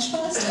happening much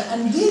faster.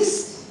 And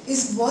this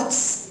is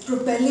what's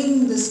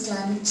propelling this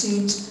climate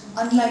change,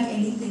 unlike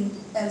anything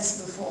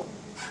else before.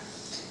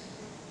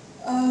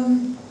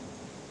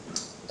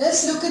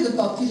 Let's look at the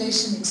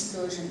population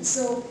explosion.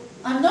 So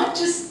I'm not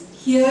just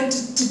here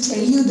to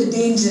tell you the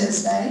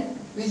dangers, right?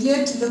 We're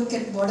here to look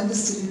at what are the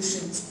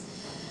solutions.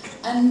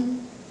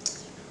 And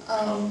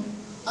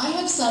I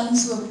have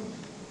sons who are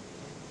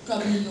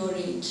probably your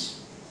age.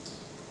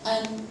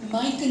 And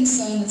my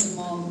concern as a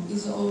mom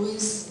is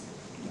always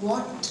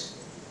what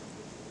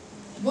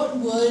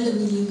world are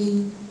we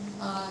leaving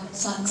our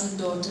sons and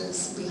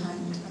daughters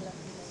behind?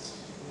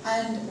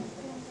 And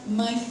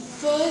my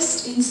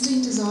first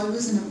instinct is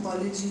always an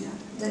apology,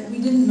 that we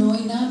didn't know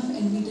enough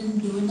and we didn't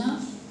do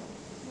enough.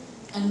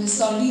 And we're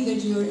sorry that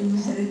you're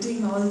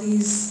inheriting all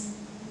these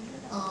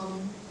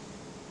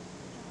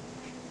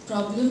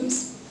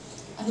problems.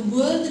 And the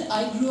world that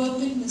I grew up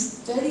in is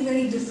very,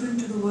 very different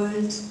to the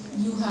world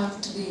you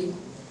have today.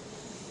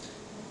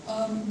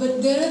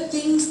 But there are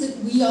things that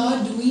we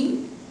are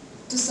doing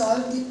to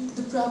solve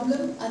the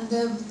problem, and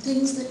there are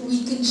things that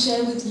we can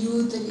share with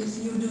you that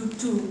if you do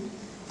too,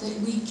 that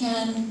we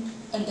can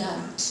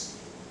adapt.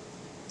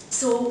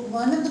 So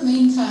one of the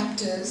main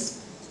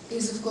factors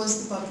is, of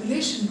course, the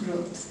population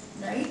growth,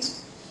 right?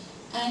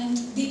 And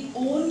the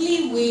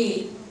only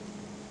way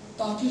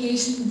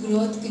population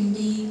growth can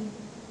be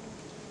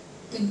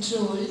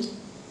controlled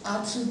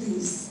are through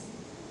these: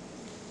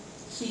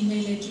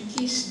 female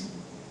education.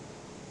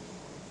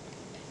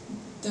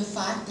 The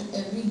fact that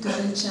every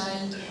girl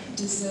child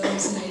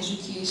deserves an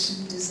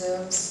education,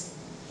 deserves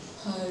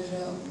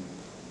her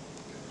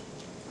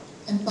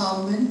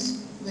empowerment,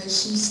 where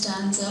she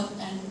stands up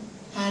and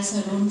has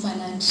her own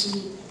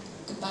financial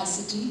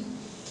capacity.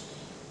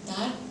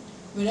 That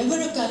wherever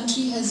a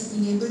country has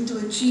been able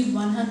to achieve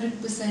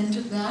 100%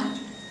 of that,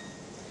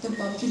 the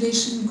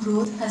population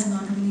growth has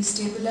not only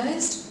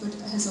stabilized but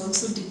has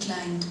also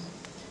declined,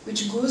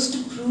 which goes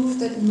to prove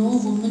that no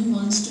woman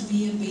wants to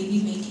be a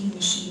baby-making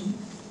machine.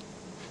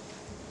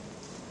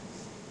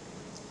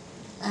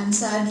 And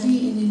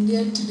sadly, in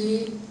India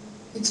today,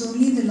 it's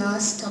only the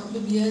last couple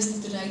of years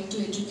that the right to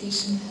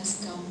education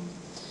has come.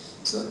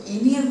 So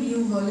any of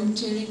you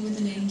volunteering with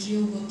an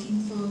NGO working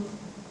for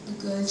the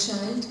girl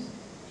child,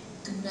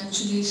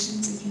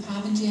 congratulations. If you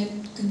haven't yet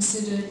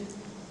considered,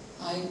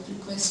 I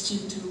request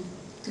you to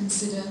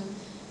consider,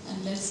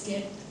 and let's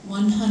get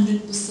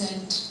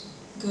 100%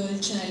 girl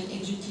child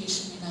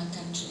education in our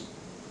country.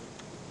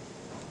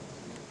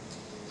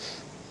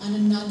 And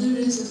another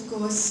is, of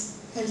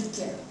course,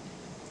 healthcare.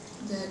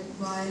 That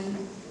while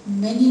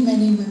many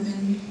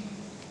women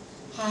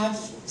have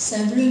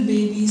several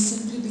babies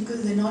simply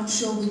because they're not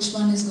sure which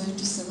one is going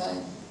to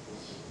survive.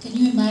 Can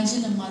you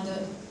imagine a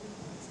mother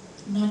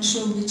not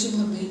sure which of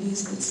her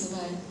babies will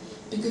survive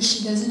because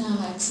she doesn't have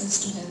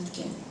access to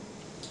healthcare?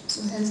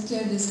 So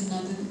healthcare is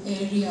another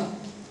area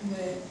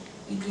where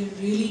India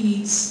really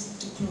needs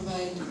to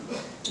provide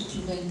to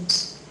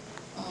prevent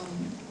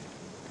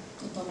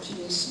the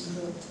population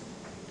growth.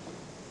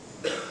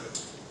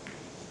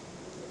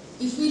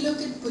 If we look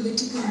at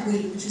political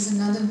will, which is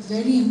another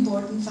very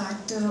important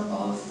factor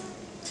of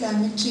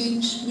climate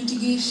change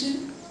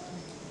mitigation,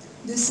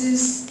 this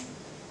is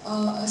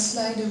a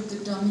slide of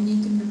the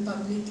Dominican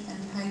Republic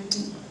and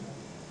Haiti.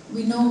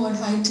 We know what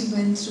Haiti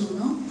went through,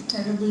 no?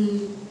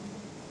 Terrible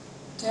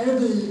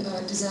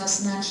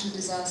natural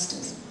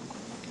disasters.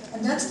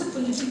 And that's the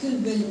political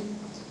will.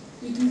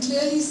 You can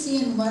clearly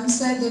see on one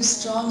side they have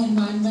strong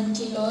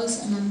environmental laws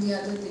and on the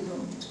other they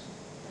don't.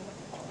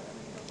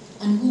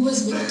 And who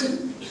was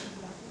victim?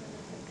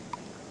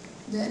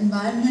 The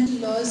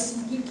environmental laws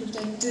simply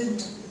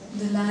protected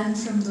the land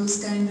from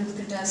those kind of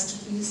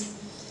catastrophes.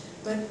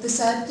 But the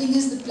sad thing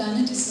is the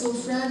planet is so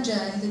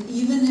fragile that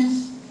even if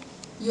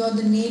you're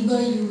the neighbor,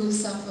 you will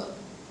suffer,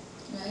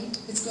 right?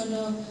 It's going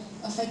to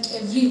affect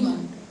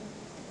everyone.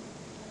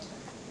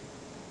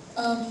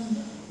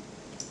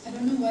 I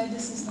don't know why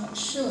this is not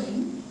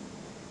showing,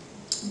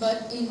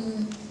 but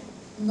in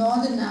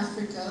northern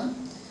Africa,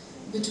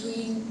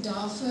 between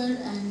Darfur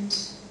and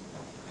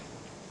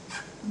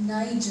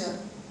Niger,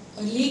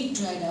 a lake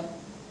dried up.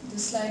 The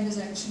slide was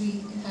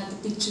actually, it had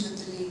the picture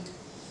of the lake.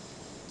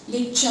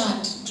 Lake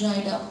Chad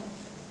dried up.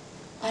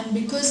 And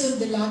because of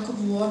the lack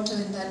of water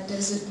in that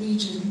desert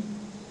region,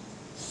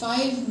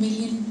 5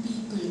 million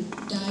people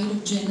died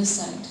of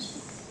genocide.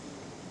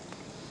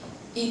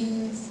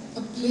 In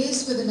a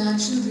place where the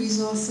natural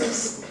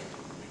resources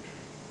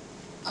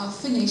are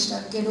finished,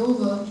 are get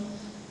over,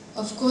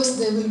 of course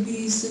there will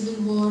be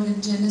civil war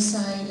and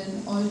genocide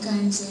and all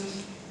kinds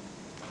of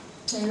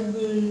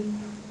terrible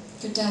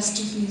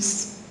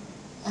catastrophes,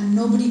 and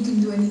nobody can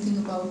do anything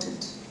about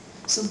it.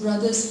 So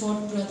brothers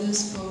fought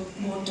brothers for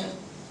water,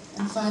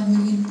 and 5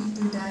 million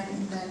people died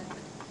in that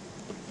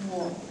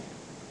war.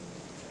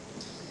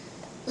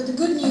 But the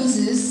good news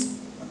is,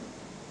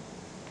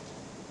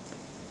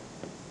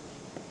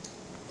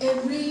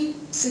 every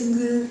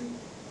single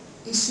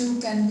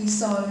issue can be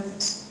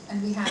solved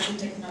and we have the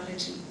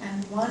technology.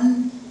 And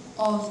one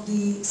of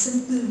the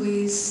simple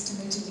ways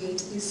to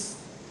mitigate is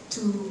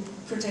to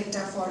protect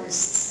our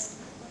forests.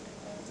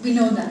 We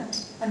know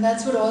that, and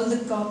that's what all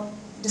the COP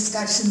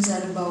discussions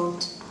are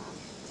about.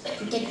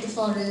 Protect the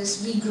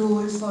forest, regrow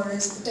old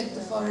forest, protect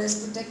the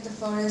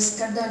forest,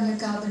 cut down your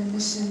carbon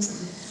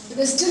emissions. But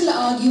they're still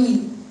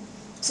arguing.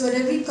 So at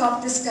every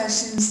COP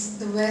discussions,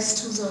 the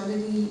West, who's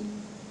already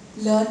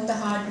learned the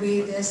hard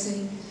way, they're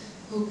saying,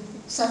 who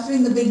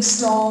suffering the big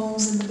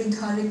storms and the big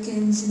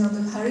hurricanes, the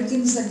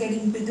hurricanes are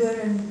getting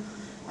bigger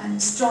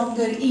and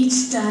stronger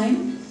each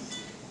time.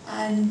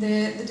 And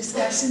the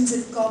discussions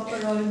at COP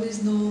are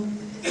always, no,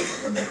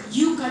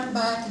 you cut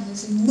back, and they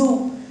say,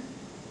 no,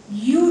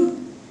 you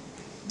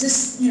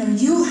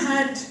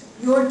had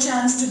your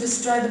chance to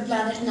destroy the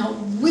planet, now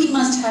we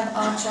must have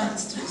our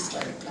chance to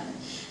destroy the planet.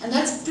 And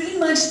that's pretty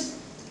much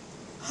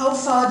how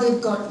far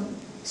they've gotten.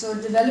 So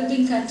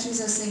developing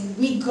countries are saying,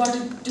 we got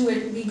to do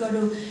it, we got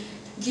to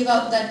give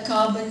up that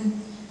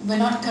carbon, we're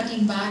not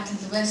cutting back, and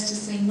the West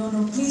is saying, no,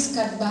 please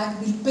cut back,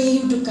 we'll pay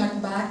you to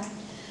cut back.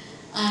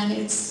 And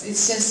it's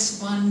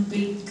just one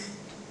big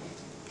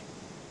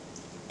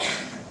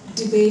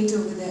debate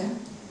over there,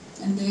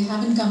 and they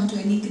haven't come to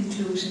any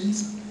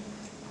conclusions.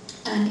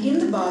 And in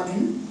the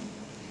bargain,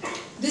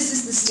 this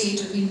is the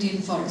state of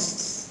Indian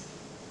forests.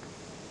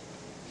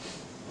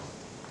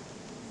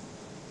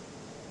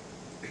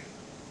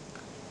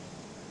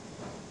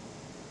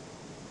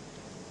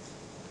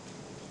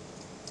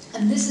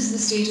 And this is the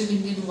state of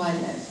Indian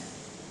wildlife.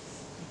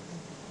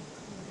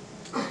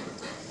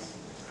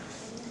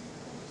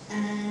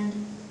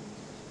 And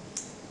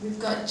we've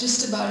got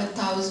just about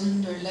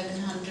 1,000 or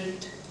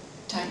 1,100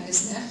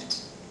 tigers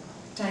left.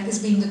 Tigers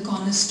being the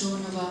cornerstone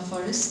of our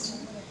forest.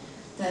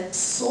 That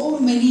so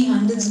many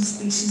hundreds of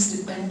species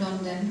depend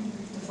on them.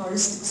 The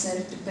forest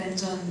itself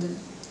depends on the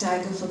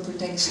tiger for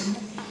protection.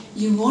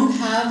 You won't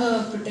have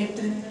a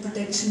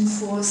protection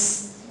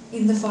force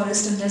in the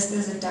forest unless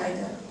there's a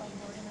tiger.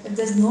 If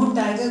there's no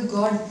tiger,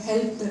 God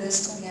help the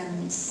rest of the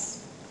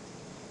animals.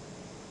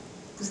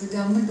 Because the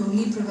government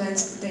only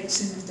provides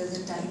protection if there's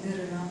a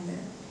tiger around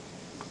there.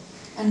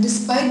 And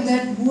despite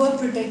that, who are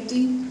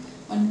protecting?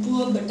 One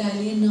poor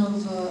battalion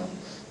of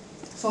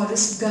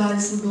forest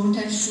guards who don't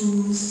have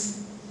shoes,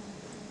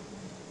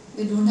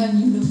 they don't have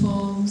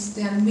uniforms,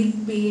 they haven't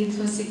been paid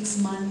for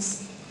 6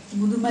 months.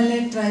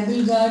 Mudumalai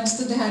tribal guards,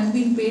 so they hadn't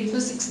been paid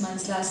for 6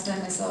 months last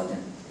time I saw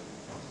them.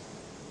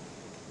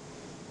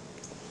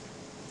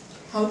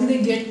 How do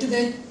they get to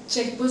their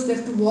checkpost? They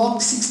have to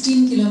walk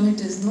 16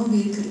 kilometers, no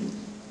vehicle.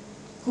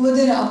 Who are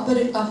they up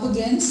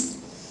against?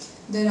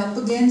 They're up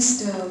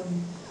against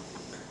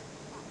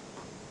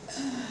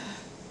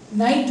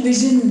night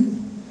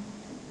vision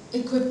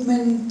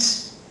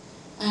equipment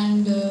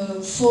and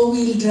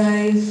four-wheel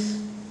drive,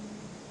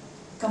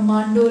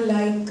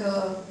 commando-like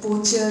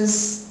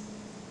poachers.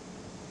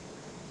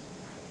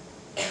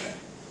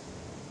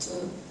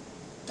 So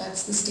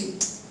that's the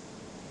state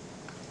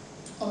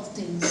of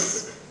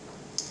things.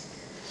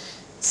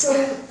 So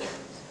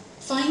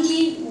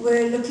finally,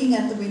 we're looking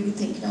at the way we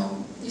think. Now,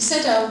 you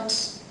set out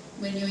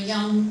when you're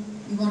young,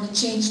 you want to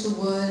change the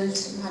world,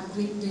 you have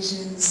great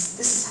visions,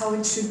 this is how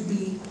it should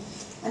be.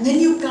 And then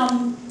you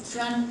come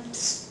front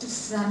to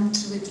front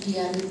with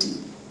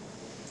reality.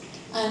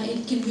 And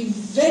it can be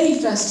very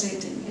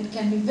frustrating, it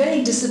can be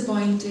very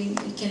disappointing,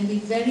 it can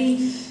be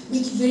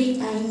make you very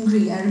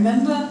angry. I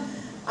remember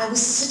I was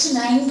such an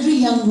angry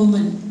young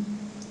woman.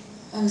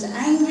 I was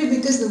angry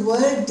because the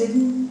world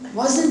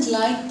wasn't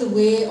like the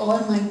way all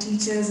my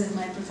teachers and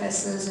my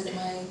professors and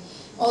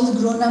all the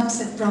grown-ups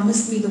had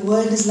promised me the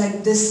world is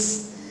like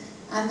this.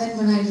 And then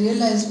when I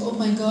realized, oh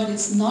my God,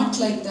 it's not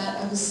like that,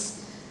 I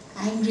was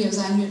angry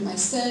at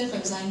myself, I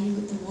was angry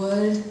with the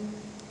world.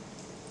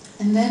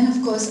 And then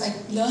of course I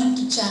learned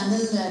to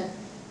channel that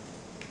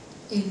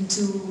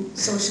into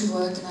social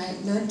work, and I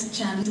learned to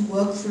channel to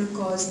work for a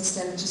cause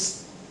instead of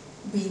just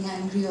being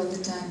angry all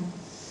the time.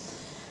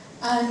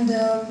 And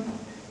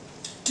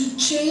to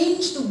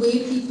change the way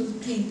people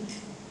think,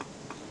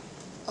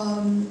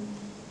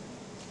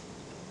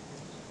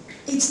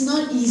 it's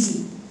not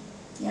easy,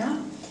 yeah?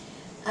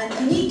 And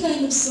any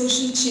kind of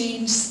social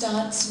change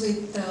starts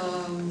with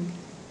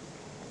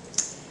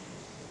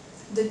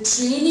the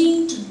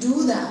training to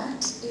do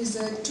that is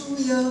a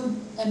 2-year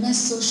MS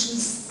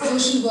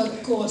social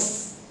work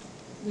course,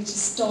 which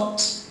is taught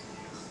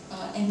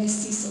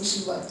MSc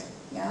social work,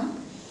 yeah?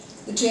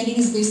 The training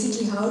is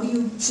basically how do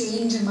you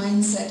change a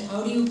mindset,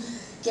 how do you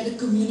get a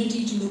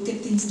community to look at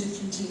things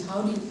differently,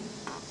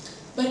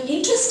 But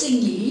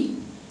interestingly,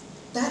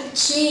 that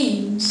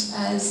change,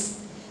 as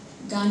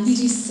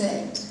Gandhiji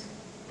said,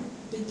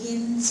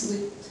 begins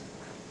with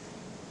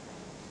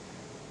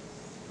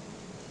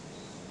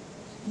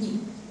me,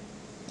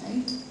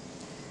 right?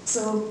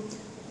 So,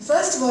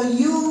 first of all,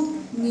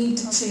 you need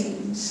to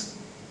change.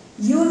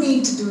 You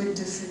need to do it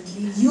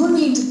differently. You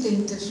need to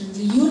think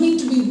differently. You need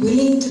to be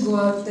willing to go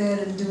out there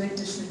and do it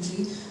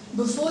differently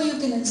before you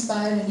can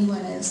inspire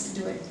anyone else to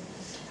do it.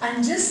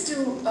 And just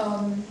to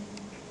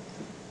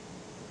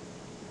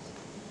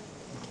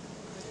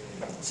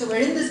So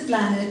we're in this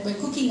planet, we're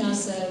cooking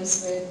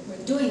ourselves,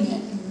 we're doing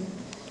it,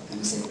 and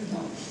we say,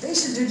 no, they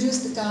should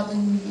reduce the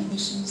carbon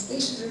emissions, they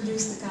should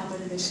reduce the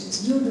carbon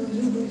emissions, you do,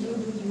 you do, you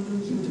do, you do,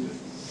 you do.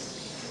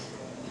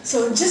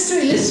 So just to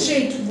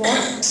illustrate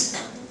what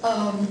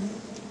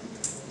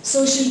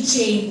social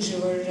change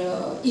or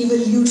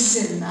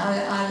evolution,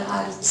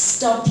 I'll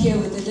stop here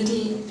with a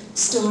little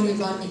story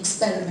about an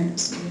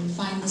experiment. You'll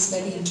find this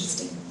very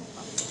interesting.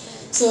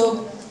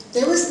 So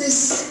there was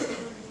this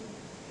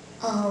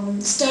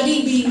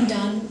study being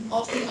done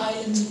of the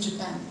islands of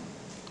Japan.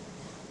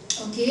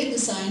 Okay, the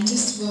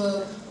scientists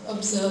were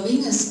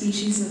observing a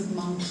species of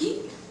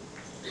monkey,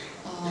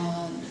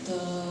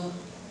 the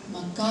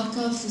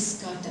Macaca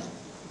fuscata,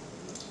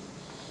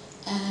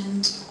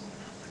 and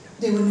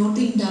they were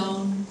noting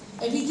down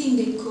everything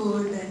they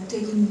could and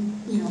taking,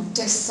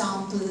 test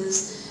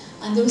samples.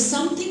 And there was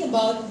something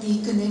about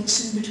the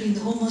connection between the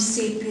Homo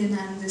sapien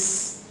and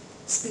this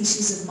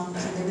species of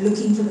monkey. They were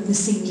looking for the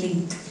missing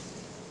link.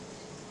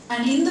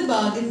 And in the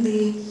bargain,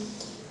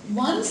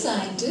 one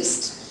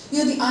scientist,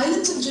 the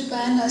islands of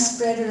Japan are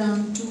spread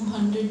around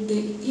 200,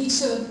 they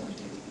each are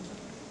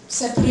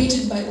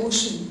separated by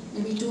ocean,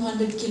 maybe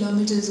 200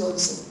 kilometers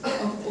also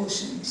of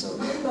ocean. So,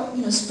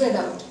 spread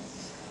out.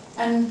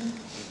 And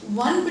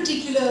one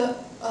particular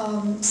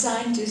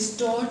scientist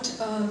taught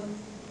a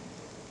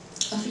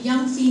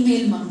young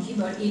female monkey,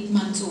 about 8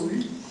 months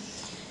old.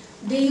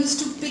 They used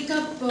to pick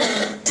up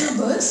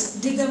tubers,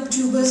 dig up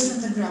tubers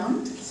from the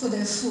ground for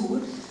their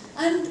food,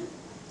 and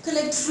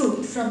collect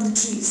fruit from the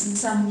trees and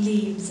some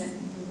leaves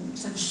and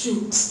some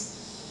shoots.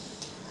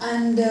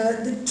 And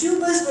the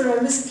tubers were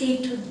always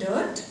caked with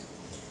dirt.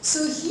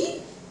 So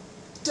he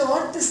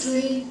taught this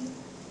little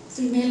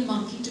female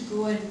monkey to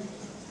go and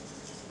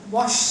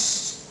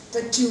wash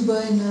the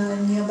tuber in a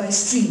nearby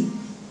stream.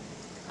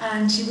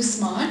 And she was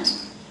smart.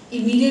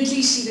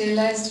 Immediately she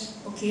realized,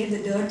 okay, the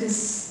dirt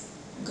is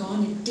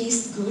gone, it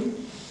tastes good.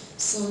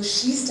 So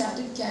she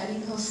started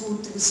carrying her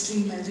food to the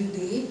stream every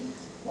day,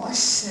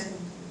 wash and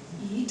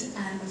eat.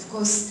 And of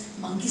course,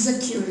 monkeys are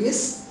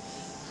curious.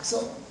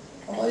 So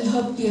all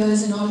her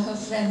peers and all her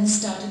friends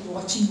started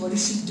watching what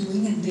is she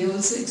doing, and they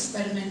also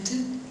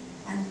experimented.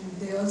 And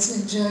they also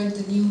enjoyed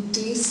the new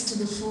taste to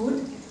the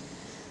food.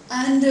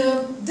 And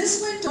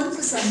this went on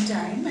for some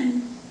time,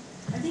 and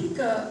I think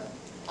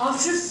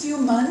after a few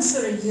months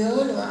or a year,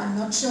 or I'm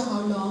not sure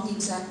how long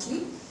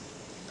exactly,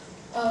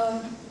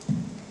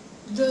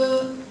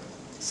 the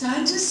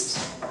scientists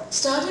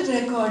started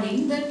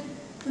recording that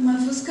the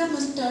Mafusca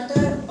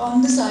mustata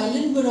on this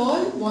island were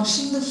all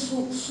washing the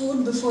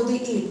food before they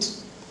ate.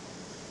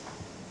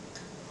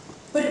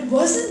 But it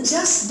wasn't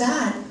just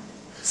that.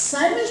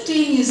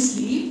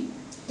 Simultaneously,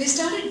 they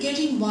started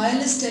getting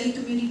wireless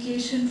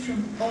telecommunication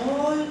from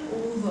all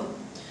over.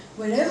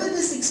 Wherever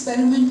this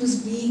experiment was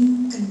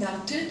being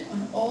conducted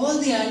on all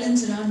the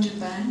islands around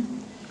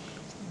Japan,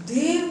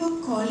 they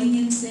were calling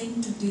in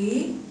saying,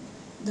 today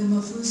the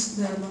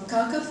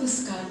Macaca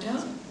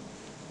fuscata,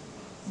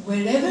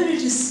 wherever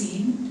it is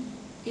seen,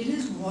 it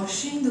is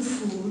washing the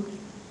food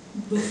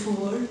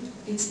before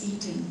it's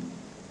eaten.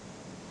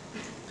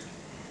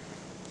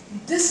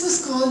 This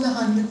was called the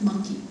 100th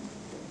monkey.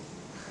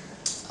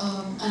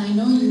 And I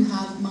know you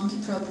have monkey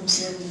problems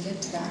here, we'll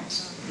get to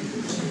that.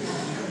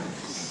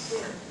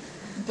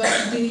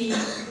 But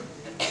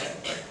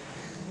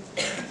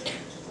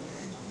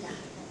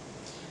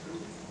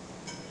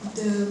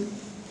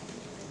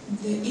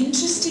the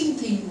interesting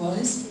thing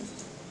was,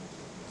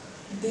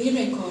 they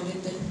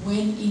recorded that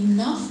when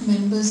enough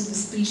members of the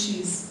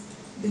species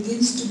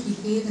begins to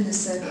behave in a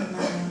certain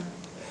manner,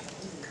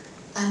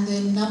 and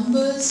their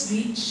numbers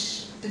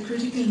reach the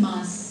critical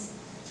mass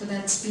for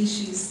that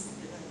species,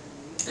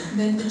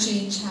 then the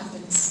change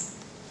happens.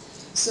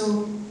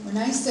 So when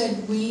I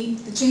said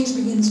the change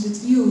begins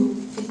with you,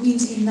 it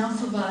means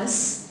enough of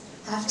us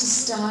have to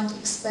start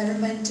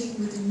experimenting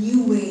with a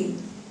new way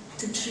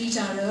to treat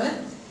our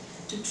earth,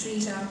 to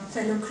treat our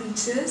fellow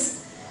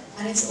creatures,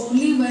 and it's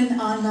only when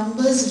our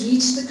numbers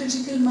reach the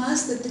critical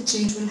mass that the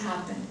change will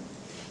happen.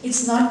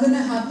 It's not going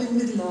to happen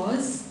with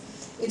laws,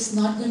 it's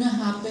not going to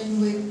happen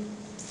with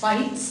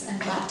fights and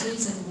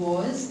battles and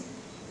wars.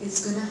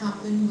 It's going to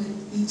happen with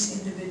each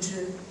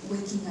individual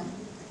waking up.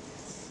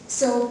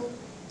 So,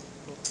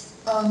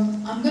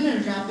 I'm going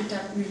to wrap it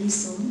up really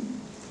soon.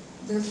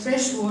 The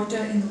fresh water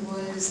in the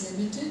world is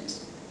limited.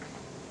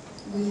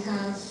 We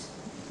have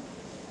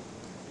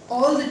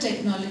all the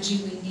technology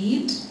we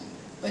need,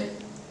 but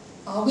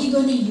are we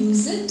going to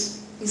use it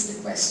is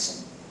the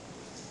question.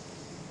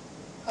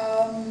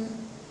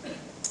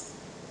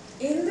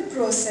 In the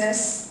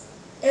process,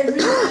 every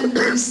kind of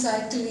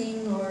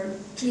recycling or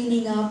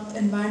cleaning up,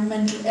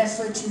 environmental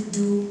effort you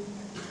do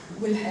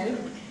will help.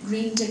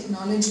 Green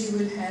technology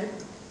will help.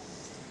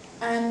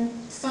 And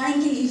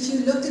finally, if you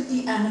look at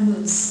the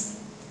animals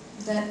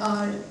that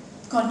are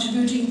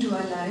contributing to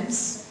our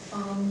lives,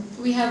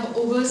 we have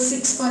over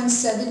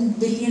 6.7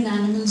 billion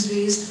animals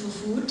raised for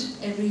food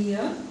every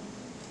year.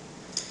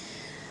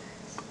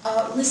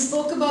 We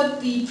spoke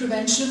about the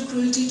Prevention of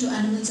Cruelty to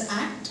Animals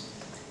Act.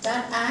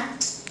 That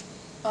act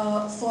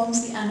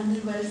forms the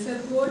Animal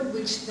Welfare Board,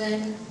 which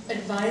then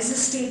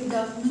advises state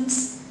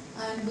governments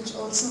and which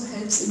also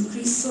helps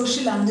increase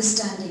social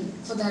understanding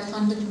for that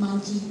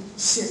 100-monkey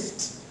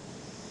shift.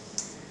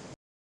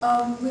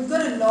 We've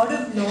got a lot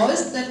of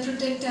laws that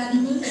protect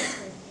animals,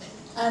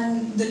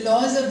 and the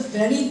laws are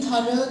very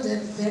thorough, they're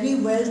very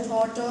well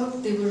thought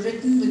of, they were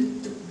written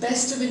with the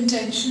best of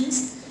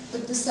intentions,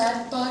 but the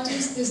sad part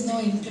is there's no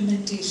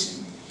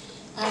implementation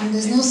and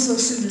there's no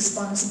social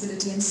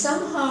responsibility. And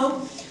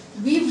somehow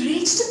we've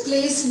reached a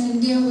place in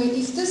India where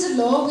if there's a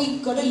law,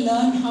 we've got to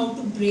learn how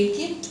to break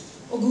it,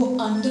 or go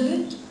under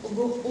it, or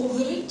go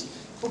over it,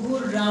 or go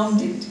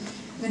around it.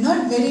 We're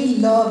not very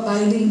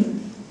law-abiding.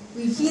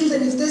 We feel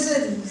that if there's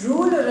a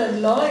rule or a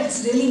law,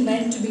 it's really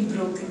meant to be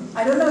broken.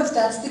 I don't know if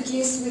that's the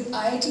case with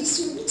IIT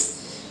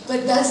students,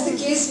 but that's the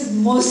case with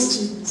most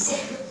students.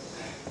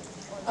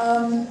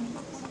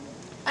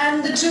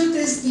 And the truth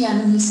is the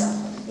animals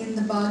suffer in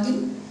the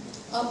bargain,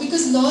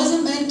 because laws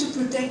are meant to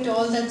protect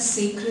all that's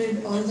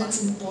sacred, all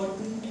that's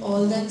important,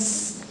 all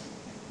that's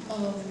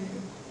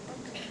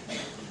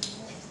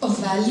of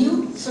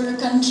value for a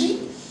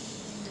country.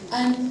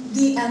 And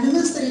the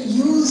animals that are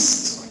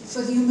used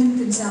for human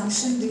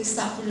consumption, they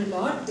suffer a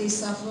lot. They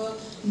suffer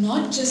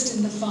not just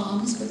in the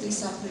farms, but they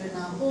suffer in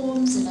our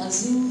homes, in our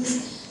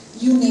zoos,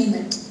 you name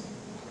it.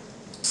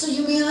 So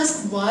you may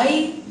ask,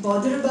 why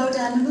bother about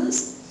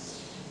animals?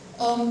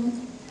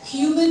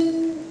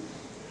 Human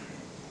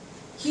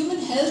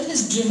health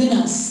has driven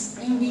us.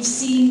 We've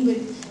seen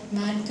with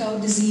mad cow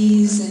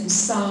disease and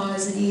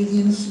SARS and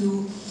avian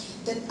flu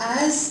that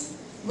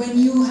when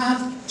you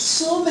have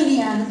so many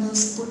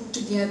animals put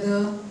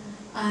together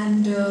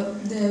and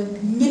their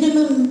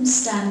minimum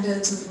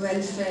standards of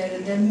welfare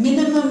and their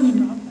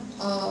minimum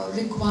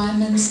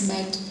requirements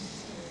met,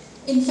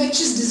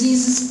 infectious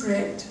diseases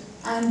spread.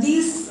 And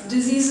these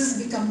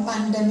diseases become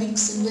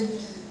pandemics, and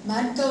with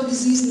mad cow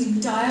disease, the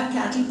entire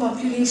cattle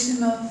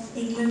population of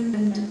England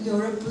and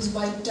Europe was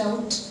wiped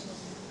out.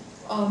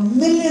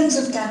 Millions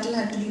of cattle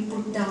had to be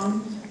put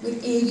down.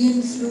 With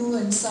avian flu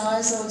and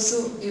SARS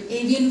also,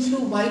 avian flu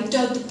wiped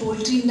out the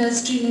poultry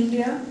industry in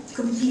India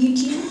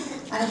completely,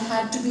 and it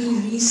had to be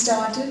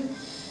restarted.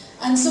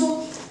 And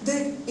so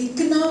the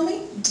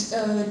economic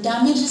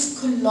damage is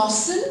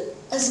colossal,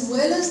 as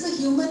well as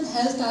the human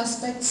health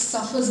aspect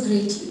suffers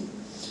greatly.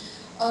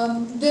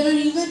 There are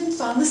even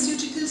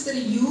pharmaceuticals that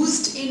are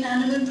used in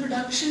animal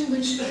production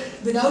which,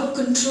 without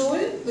control,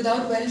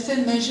 without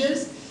welfare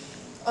measures,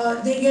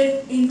 they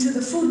get into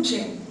the food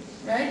chain.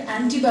 Right?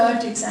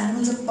 Antibiotics,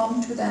 animals are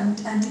pumped with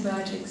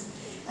antibiotics.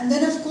 And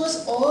then of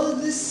course all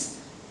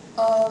this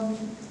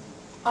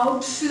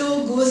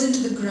outflow goes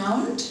into the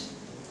ground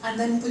and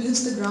then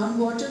pollutes the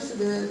groundwater for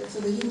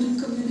the human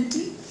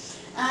community.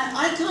 And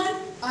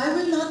I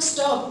will not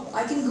stop.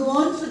 I can go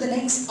on for the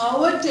next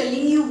hour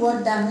telling you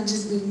what damage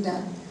is being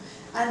done.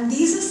 And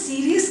these are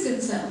serious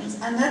concerns,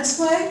 and that's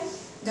why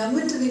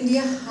Government of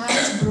India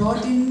has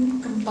brought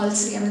in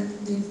compulsory,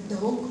 the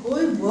whole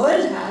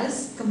world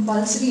has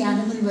compulsory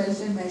animal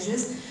welfare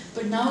measures,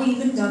 but now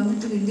even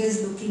Government of India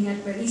is looking at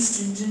very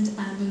stringent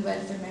animal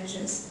welfare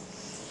measures.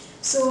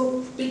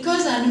 So,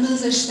 because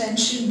animals are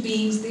sentient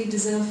beings, they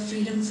deserve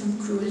freedom from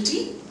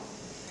cruelty,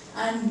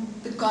 and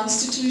the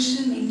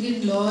Constitution,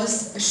 Indian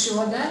laws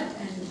assure that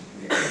and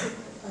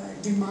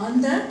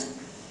demand that,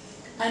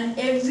 and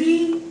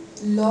every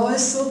law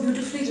is so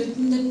beautifully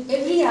written that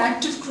every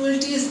act of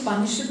cruelty is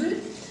punishable,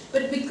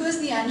 but because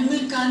the animal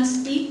can't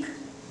speak,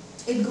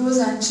 it goes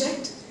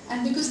unchecked,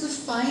 and because the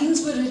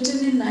fines were written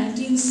in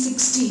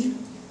 1960,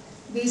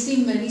 they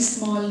seem very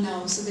small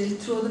now, so they'll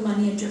throw the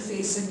money at your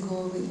face and go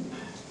away.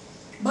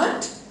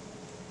 But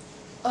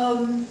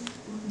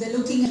they're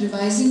looking at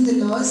revising the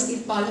laws.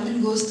 If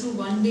Parliament goes through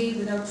one day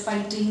without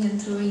fighting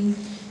and throwing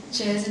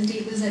chairs and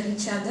tables at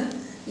each other,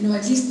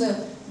 at least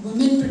the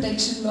women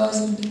protection laws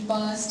will be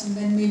passed, and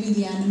then maybe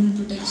the animal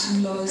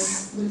protection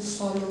laws will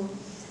follow.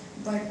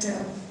 But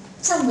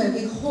somewhere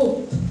we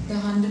hope the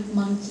 100th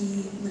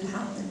monkey will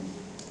happen.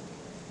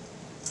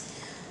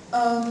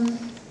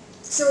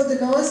 So the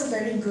laws are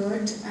very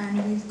good,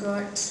 and we've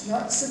got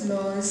lots of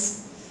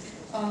laws.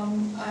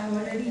 I've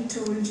already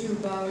told you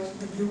about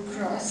the Blue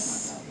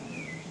Cross.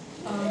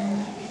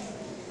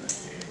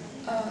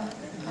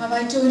 Have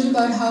I told you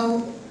about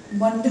how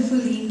wonderful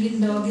the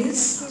Indian dog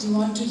is? Do you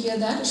want to hear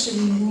that, or should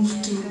we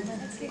move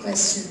to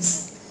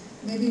questions?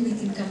 Maybe we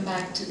can come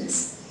back to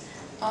this.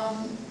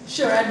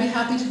 Sure, I'd be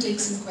happy to take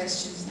some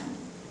questions now.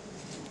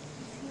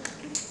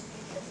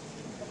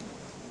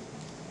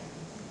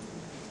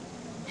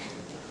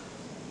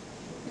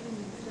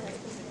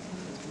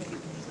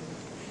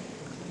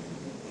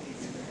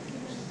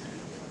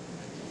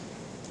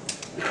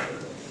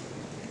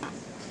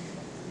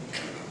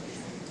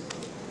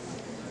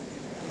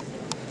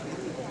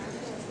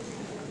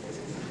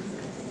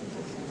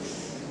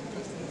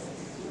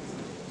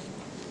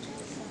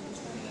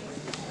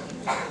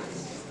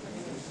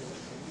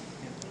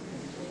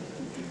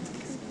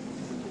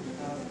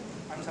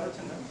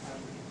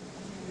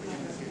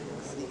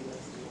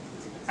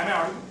 Am I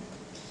audible?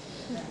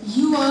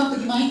 You are,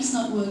 but mic's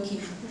not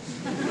working.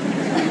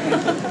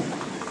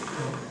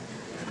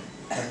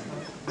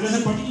 There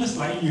is a particular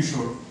slide you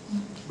showed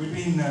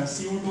between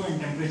CO2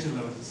 and temperature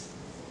levels.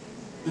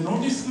 The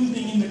noticeable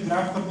thing in the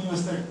graph for me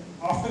was that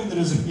after there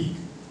is a peak,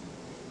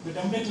 the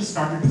temperature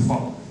started to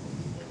fall.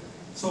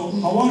 So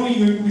how are we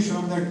going to be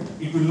sure that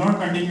it will not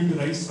continue to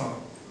rise or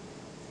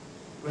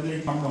whether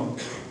it come down?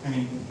 I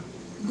mean,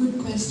 good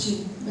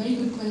question, very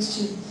good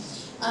question.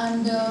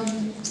 And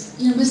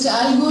Mr.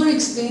 Al Gore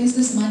explains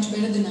this much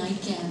better than I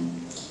can.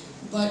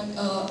 But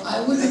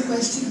I would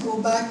request you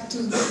go back to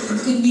The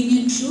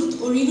Inconvenient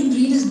Truth or even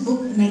read his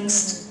book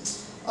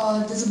next.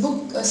 There's a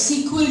book, a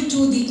sequel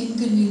to The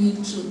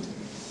Inconvenient Truth.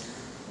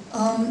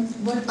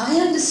 What I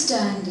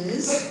understand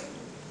is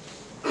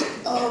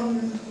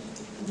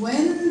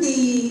when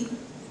the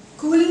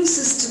cooling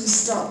system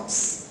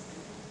stops,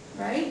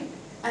 right,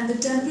 and the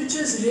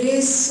temperatures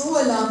raise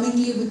so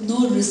alarmingly with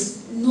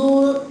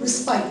no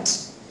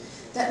respite,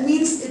 that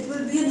means it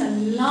will be an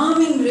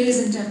alarming raise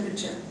in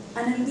temperature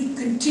and it will be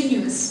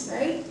continuous,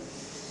 right?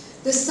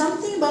 There's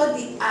something about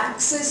the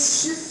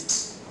axis shift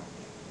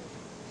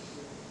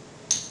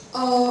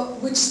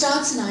which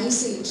starts an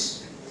ice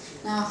age.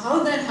 Now,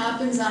 how that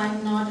happens,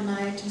 I'm not an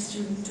IIT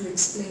student to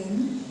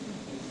explain,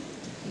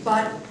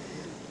 but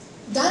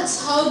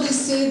that's how they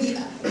say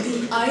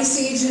the ice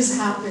ages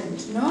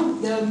happened. You know,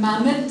 the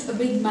mammoth, a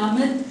big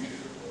mammoth,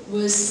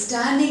 was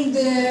standing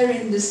there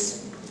in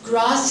this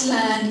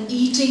grassland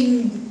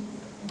eating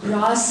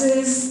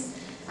grasses,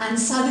 and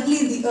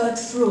suddenly the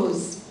earth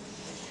froze.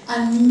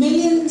 And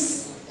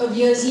millions of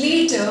years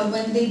later,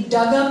 when they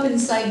dug up in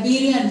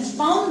Siberia and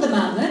found the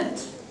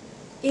mammoth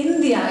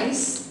in the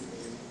ice,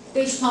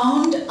 they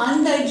found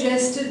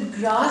undigested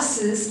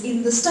grasses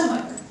in the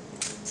stomach,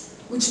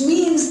 which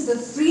means the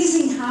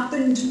freezing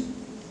happened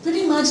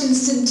pretty much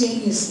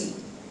instantaneously.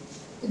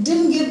 It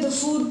didn't give the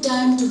food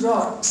time to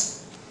rot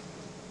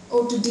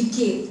or to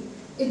decay.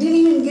 It didn't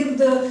even give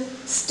the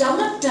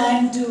stomach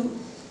time to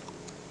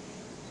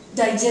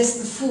digest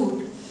the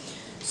food.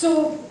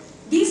 So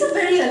these are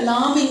very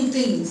alarming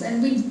things,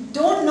 and we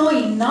don't know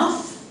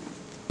enough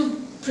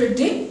to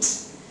predict.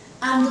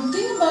 And the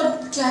thing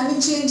about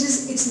climate change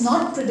is it's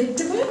not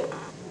predictable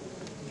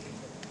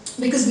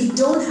because we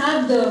don't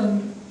have the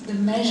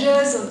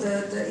measures or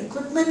the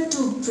equipment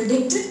to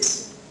predict it.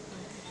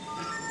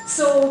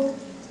 So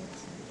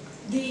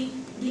the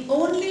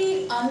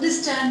only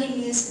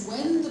understanding is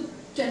when the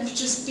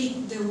temperatures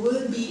peak, there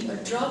will be a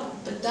drop,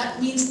 but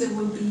that means there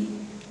will be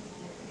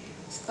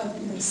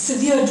a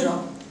severe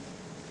drop.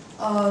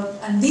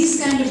 And these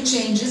kind of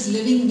changes,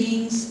 living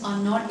beings are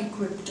not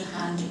equipped to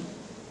handle.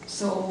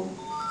 So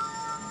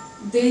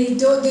they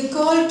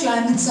call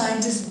climate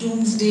scientists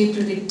doomsday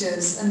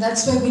predictors, and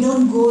that's why we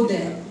don't go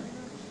there.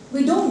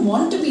 We don't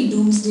want to be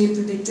doomsday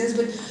predictors,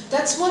 but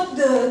that's what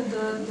the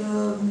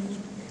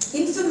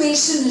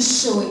information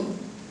is showing.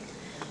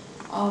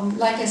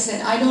 Like I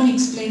said, I don't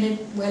explain it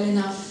well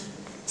enough,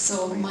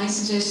 so my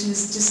suggestion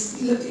is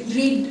just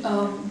read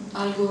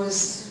Al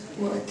Gore's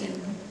work and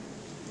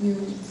you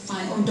will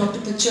find, or Dr.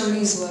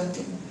 Pachauri's work,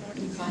 and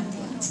you'll find the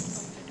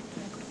answers.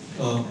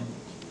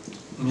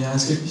 May I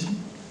ask a question?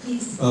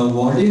 Please.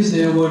 What do you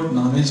say about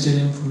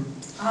non-vegetarian food?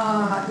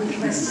 Good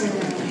question.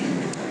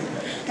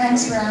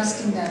 Thanks for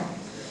asking that.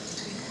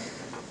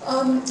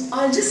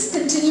 I'll just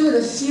continue with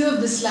a few of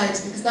the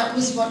slides because that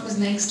was what was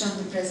next on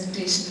the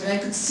presentation, but I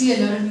could see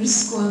a lot of you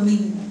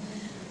squirming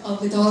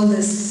with all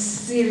this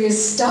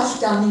serious stuff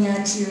coming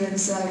at you, and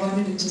so I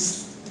wanted to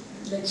just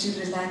let you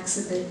relax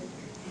a bit.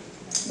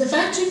 The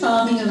factory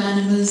farming of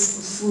animals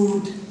for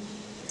food.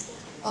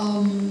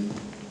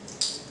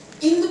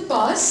 In the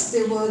past,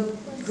 there were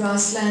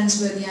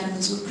grasslands where the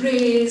animals were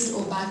grazed,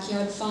 or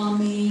backyard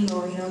farming,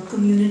 or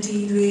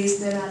community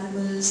raised their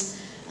animals,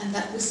 and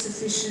that was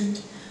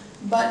sufficient.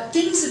 But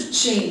things have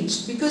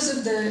changed because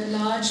of the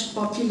large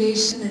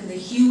population and the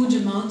huge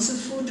amounts of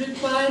food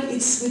required.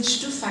 It's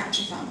switched to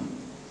factory farming,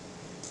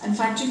 and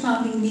factory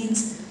farming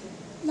means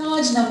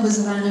large numbers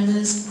of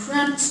animals,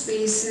 cramped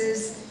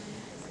spaces,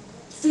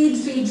 feed,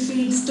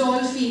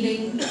 stall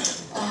feeding,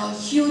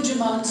 huge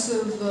amounts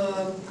of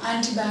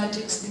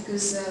antibiotics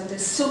because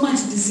there's so much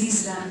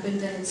disease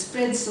rampant and it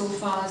spreads so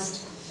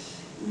fast.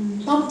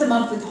 Pump them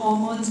up with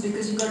hormones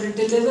because you've got to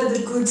deliver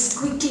the goods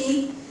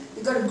quickly,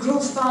 you've got to grow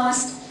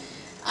fast.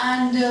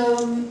 And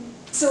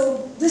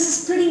so this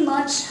is pretty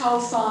much how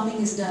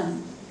farming is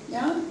done.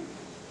 Yeah?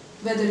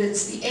 Whether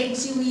it's the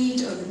eggs you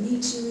eat, or the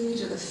meat you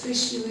eat, or the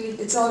fish you eat,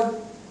 it's all,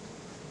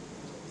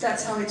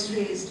 that's how it's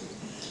raised.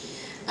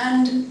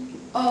 And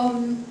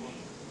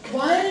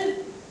while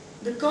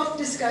the COP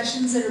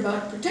discussions are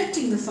about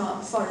protecting the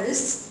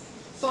forests,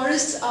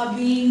 forests are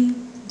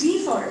being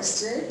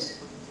deforested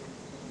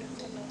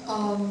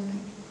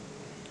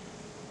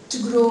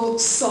to grow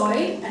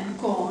soy and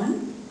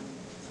corn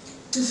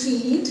to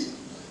feed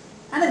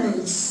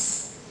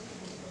animals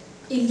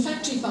in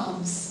factory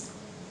farms.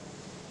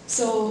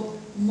 So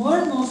more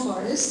and more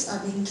forests are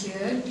being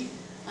cleared,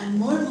 and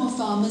more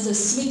farmers are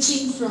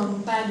switching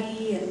from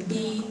paddy and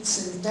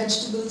beets and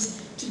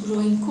vegetables to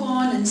growing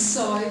corn and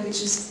soy,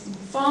 which is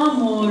far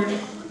more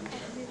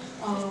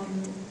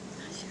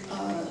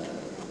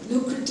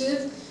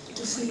lucrative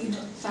to feed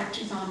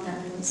factory farmed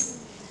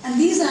animals. And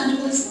these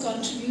animals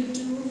contribute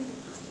to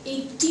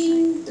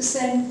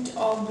 18%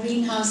 of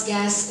greenhouse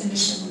gas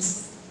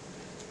emissions,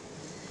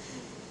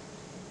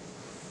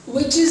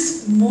 which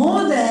is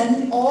more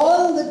than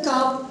all the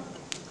car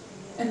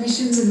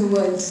emissions in the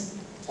world.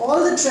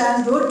 All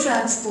the road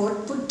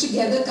transport put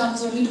together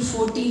comes only to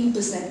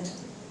 14%.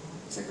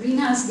 So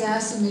greenhouse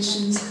gas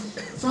emissions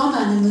from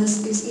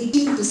animals is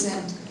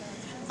 18%.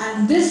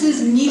 And this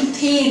is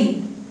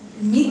methane.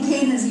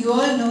 Methane, as you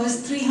all know,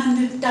 is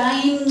 300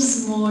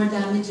 times more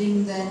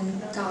damaging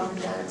than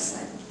carbon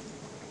dioxide.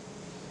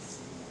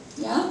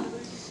 Yeah?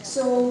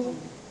 So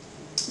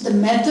the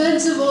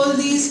methods of all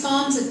these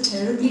farms are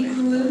terribly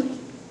cruel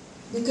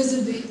because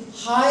of the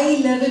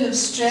high level of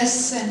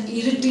stress and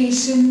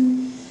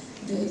irritation.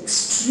 They're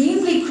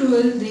extremely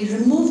cruel. They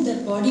remove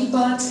their body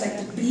parts like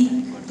the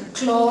beak, the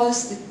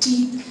claws, the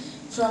teeth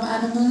from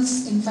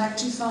animals in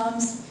factory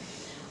farms.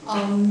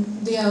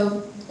 They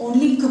are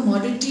only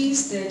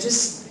commodities. They're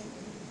just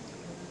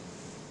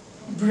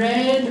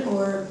bred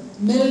or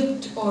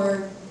milked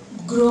or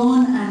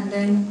grown and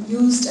then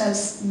used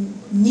as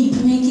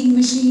meat-making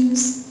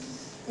machines,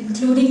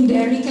 including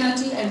dairy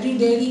cattle. Every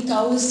dairy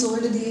cow is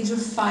sold at the age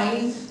of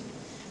 5.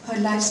 Her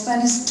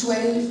lifespan is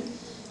 12.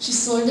 She's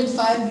sold at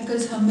 5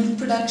 because her milk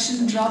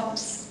production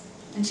drops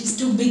and she's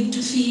too big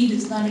to feed.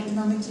 It's not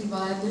economically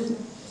viable.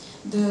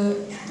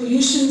 The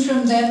pollution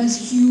from them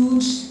is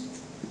huge.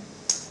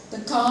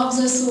 The calves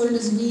are sold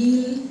as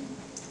veal.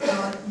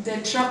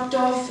 They're trucked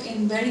off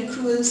in very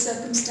cruel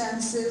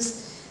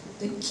circumstances.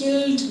 They're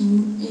killed,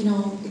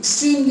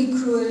 extremely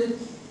cruel.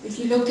 If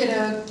you look at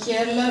a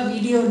Kerala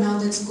video now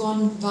that's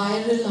gone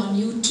viral on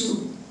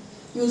YouTube,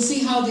 you'll see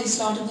how they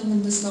slaughter them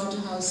in the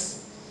slaughterhouse.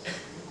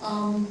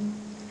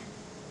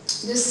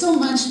 There's so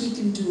much we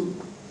can do,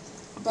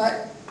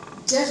 but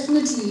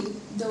definitely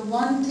the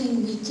one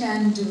thing we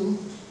can do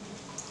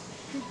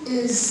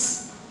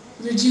is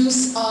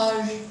reduce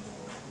our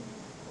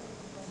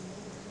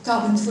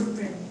carbon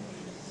footprint.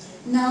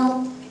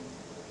 Now,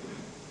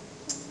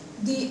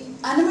 the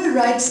animal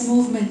rights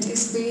movement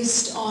is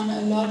based on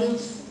a lot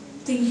of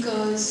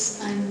thinkers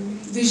and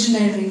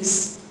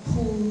visionaries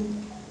who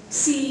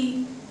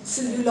see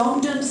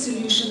long-term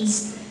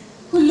solutions,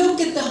 who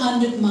look at the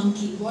 100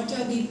 monkey. What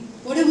are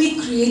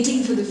we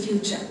creating for the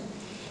future?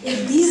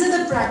 If these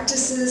are the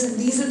practices and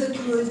these are the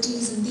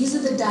cruelties and these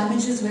are the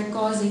damages we're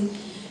causing,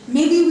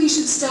 maybe we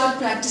should start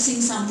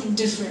practicing something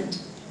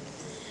different.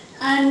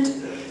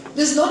 And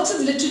there's lots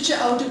of literature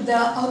out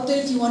there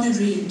if you want to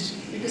read,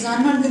 because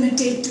I'm not going to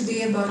take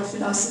today about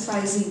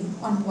philosophizing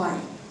on why.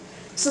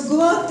 So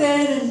go out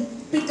there and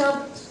pick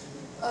up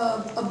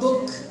a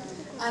book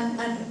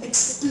and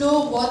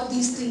explore what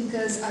these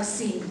thinkers are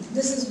seeing.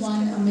 This is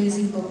one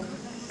amazing book.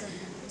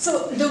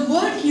 So the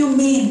word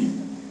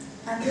humane,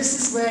 and this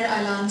is where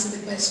I'll answer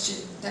the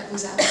question that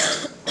was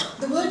asked.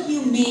 The word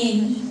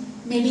humane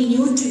may be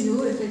new to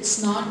you. If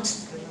it's not,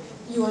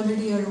 you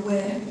already are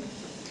aware.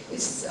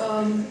 It's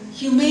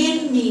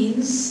humane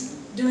means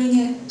doing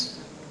it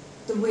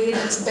the way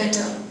that's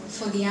better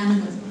for the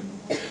animal.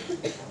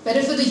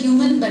 Better for the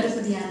human, better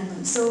for the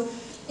animal. So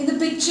in the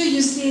picture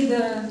you see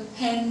the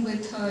hen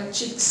with her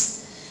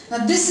chicks.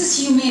 Now this is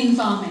humane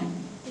farming.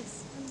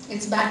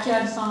 It's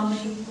backyard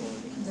farming.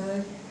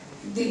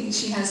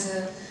 She has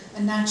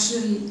a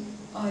natural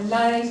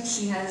life.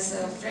 She has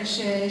fresh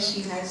air.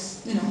 She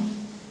has,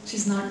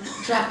 she's not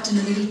trapped in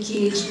a little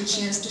cage which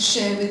she has to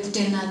share with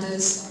 10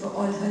 others for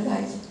all her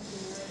life.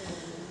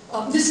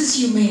 This is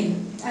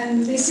humane,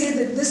 and they say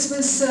that this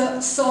will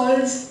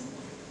solve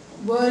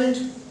world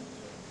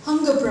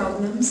hunger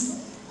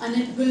problems and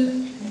it will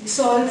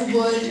solve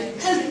world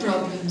health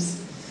problems,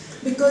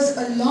 because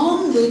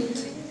along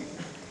with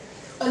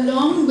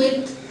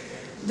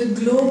the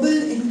global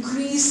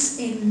increase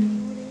in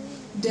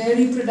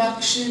dairy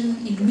production,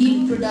 in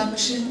meat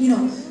production,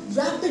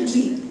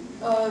 rapidly,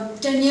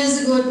 10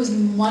 years ago it was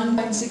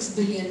 1.6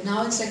 billion,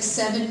 now it's like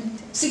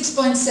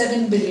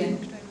 6.7 billion.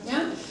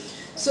 Yeah?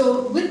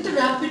 So with the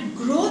rapid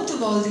growth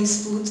of all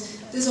these foods,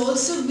 there's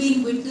also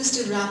been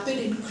witnessed a rapid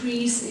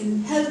increase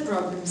in health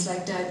problems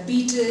like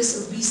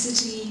diabetes,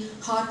 obesity,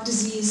 heart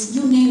disease,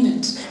 you name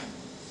it.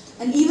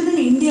 And even in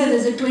India,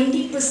 there's a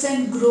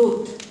 20%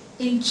 growth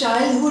in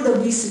childhood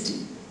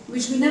obesity,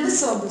 which we never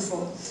saw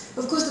before.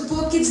 Of course, the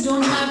poor kids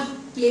don't have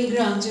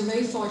playgrounds. You're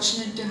very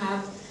fortunate to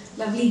have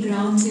lovely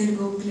grounds here to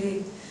go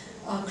play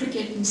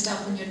cricket and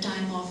stuff on your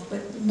time off,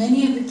 but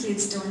many of the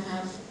kids don't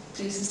have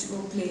places to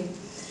go play.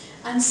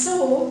 And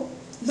so,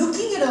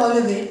 looking at all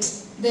of it,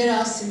 there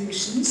are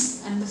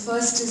solutions, and the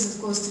first is,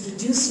 of course, to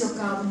reduce your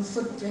carbon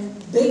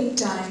footprint big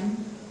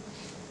time.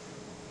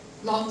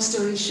 Long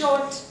story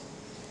short,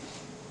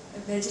 a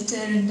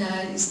vegetarian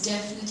diet is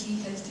definitely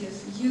healthier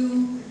for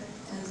you,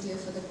 healthier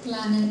for the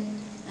planet,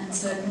 and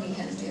certainly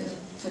healthier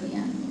for the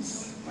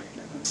animals.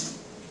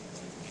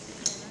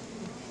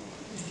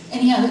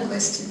 Any other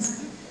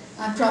questions?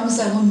 I promise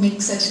I won't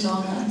make such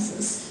long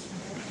answers.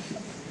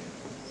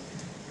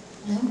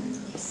 No?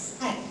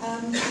 Hi,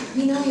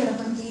 we know you're a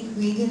complete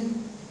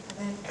vegan,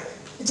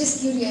 but just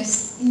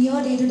curious, in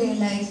your day-to-day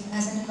life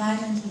as an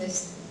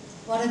environmentalist,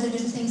 what are the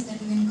little things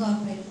that you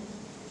incorporate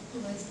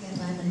towards the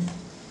environment?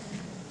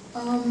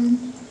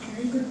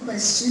 Very good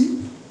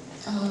question.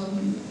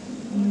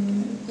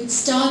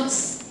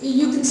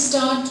 You can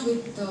start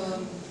with,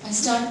 I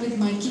start with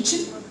my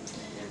kitchen.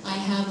 I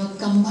have a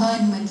kamba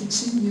in my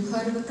kitchen. You've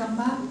heard of a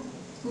kamba?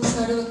 Who's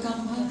heard of a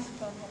kamba?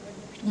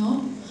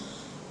 No?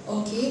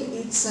 Okay,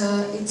 it's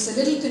a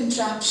little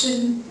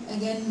contraption,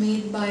 again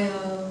made by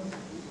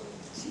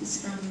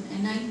she's from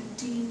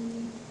IIT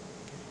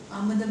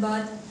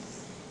Ahmedabad.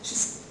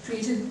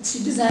 She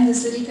designed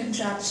this little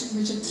contraption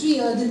which are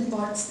 3 earthen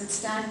pots that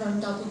stand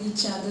on top of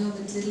each other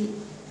with little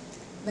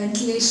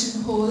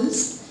ventilation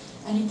holes,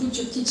 and you put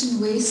your kitchen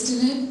waste in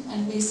it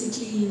and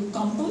basically you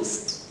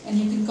compost, and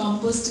you can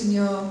compost in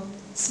your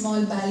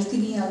small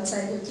balcony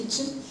outside your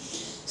kitchen.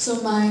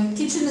 So my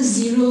kitchen is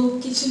zero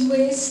kitchen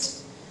waste.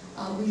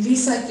 We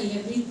recycle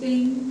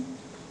everything.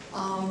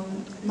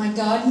 My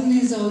garden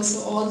is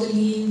also all the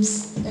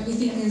leaves,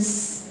 everything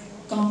is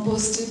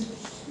composted.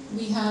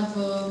 We have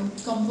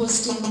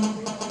composting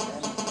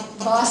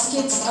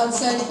baskets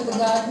outside for the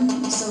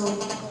garden, so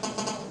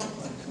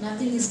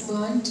nothing is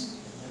burnt,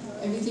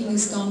 everything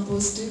is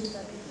composted.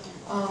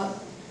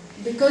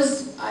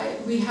 Because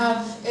we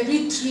have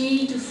every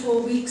 3 to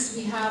 4 weeks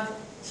we have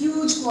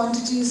huge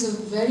quantities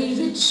of very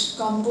rich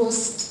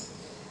compost.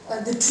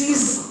 The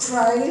trees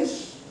thrive.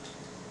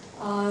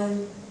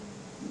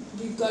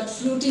 We've got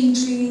fruiting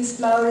trees,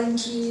 flowering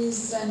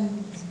trees,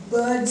 and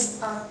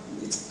birds.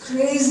 It's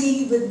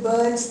crazy with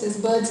birds. There's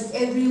birds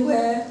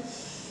everywhere.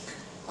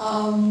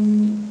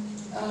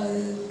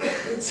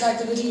 It's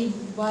like a little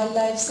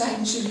wildlife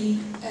sanctuary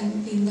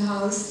in the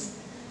house.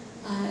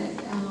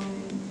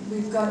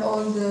 We've got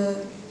all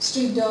the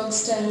street dogs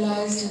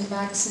sterilized and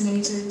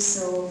vaccinated,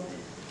 so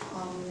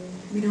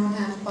we don't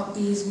have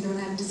puppies, we don't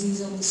have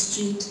disease on the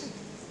street.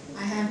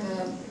 I have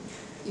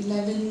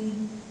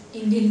 11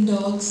 Indian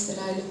dogs that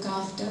I look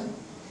after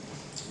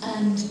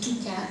and 2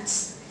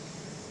 cats.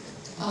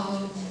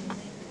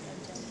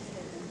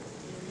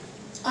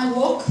 I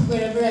walk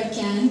wherever I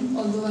can,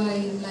 although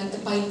I like the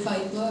Pied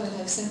Piper. I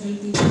have several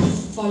people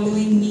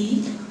following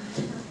me.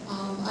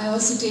 I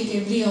also take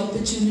every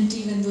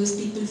opportunity when those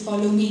people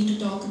follow me to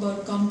talk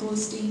about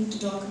composting, to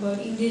talk about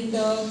Indian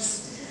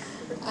dogs,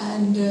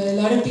 and a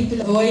lot of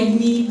people avoid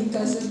me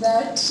because of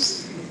that.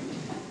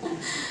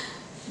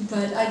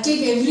 But I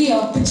take every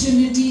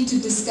opportunity to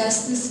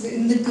discuss this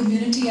in the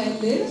community I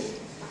live.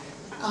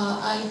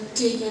 I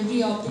take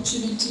every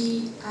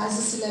opportunity as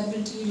a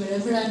celebrity,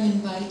 wherever I'm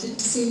invited,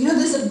 to say,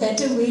 there's a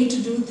better way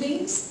to do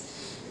things,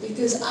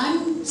 because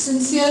I'm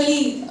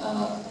sincerely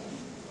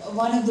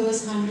one of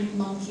those 100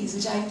 monkeys,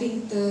 which I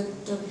think the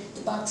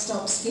buck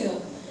stops here.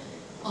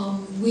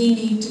 We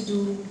need to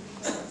do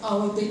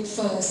our bit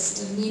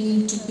first, and we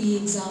need to be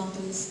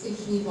examples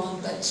if we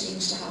want that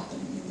change to happen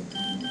in the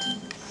community.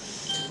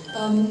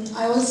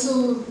 I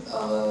also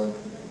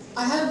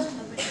I have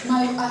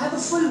a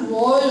full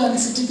wall on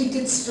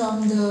certificates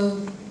from the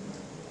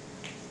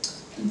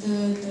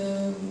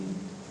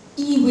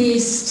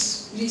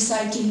e-waste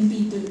recycling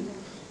people,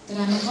 that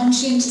I'm a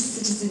conscientious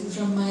citizen,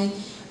 from my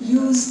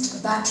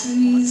used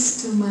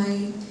batteries to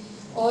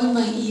all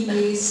my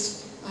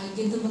e-waste. I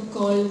give them a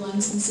call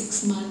once in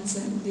 6 months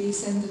and they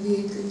send the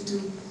vehicle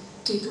to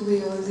take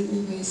away all the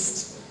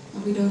e-waste,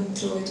 and we don't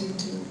throw it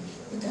into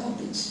the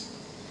garbage.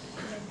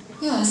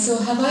 Yeah, so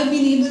have I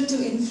been able to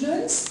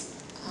influence?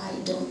 I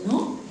don't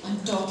know. I'm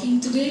talking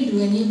today. Do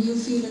any of you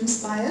feel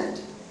inspired?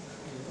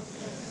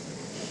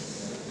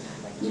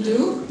 You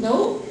do?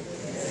 No?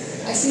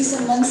 I see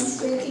someone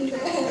shaking their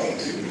head.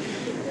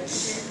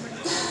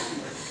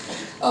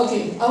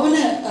 Okay, I want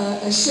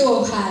a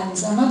show of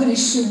hands. I'm not going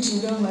to shoot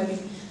you, don't worry.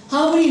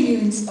 How many of you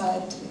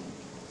inspired today?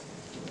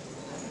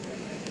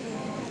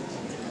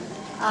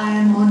 I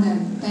am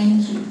honored.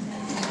 Thank you.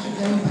 Thank you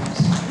very much.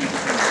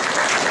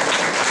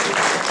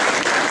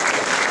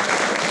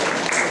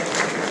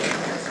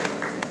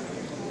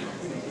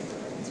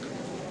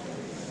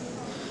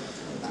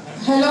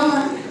 Hello,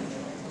 ma'am.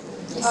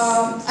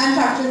 I'm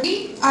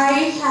Prakriti. I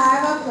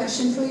have a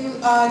question for you.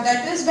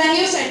 That is, when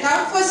you set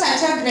out for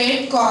such a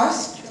great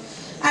cause,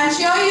 I'm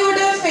sure you would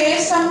have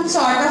faced some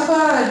sort of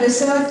a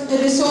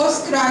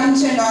resource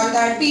crunch and all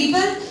that. People,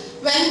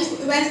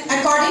 when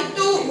according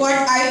to what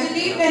I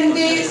believe, when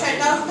they set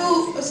out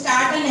to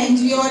start an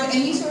NGO or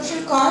any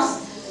social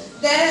cause,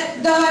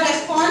 the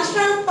response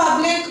from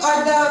public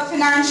or the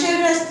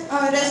financial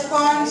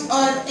response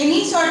or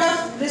any sort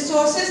of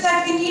resources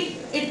that we need,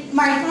 it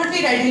might not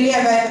be readily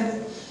available.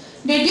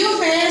 Did you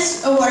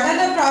face, what are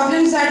the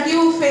problems that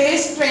you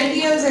faced 20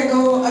 years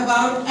ago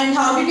about, and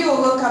how did you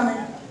overcome it?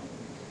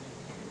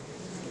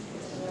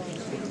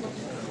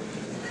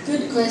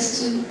 Good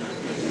question.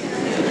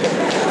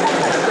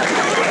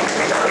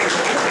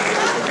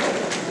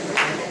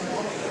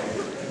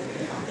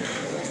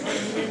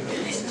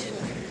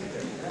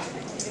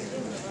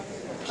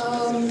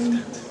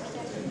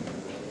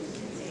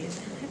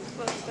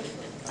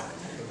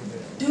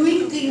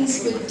 Doing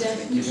things were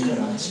definitely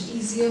much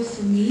easier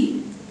for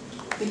me,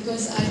 because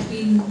because I've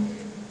been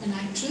an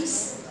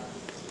actress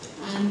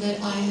and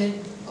that I had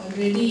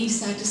already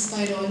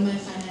satisfied all my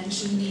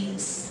financial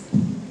needs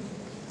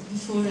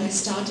before I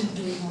started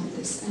doing all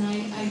this. And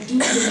I do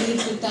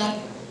believe that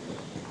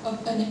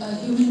a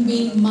human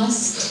being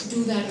must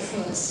do that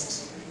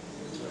first.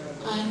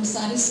 And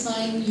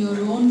satisfying your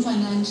own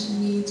financial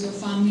needs, your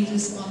family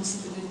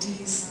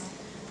responsibilities,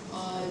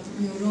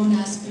 your own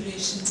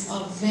aspirations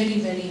are very,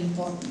 very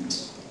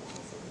important.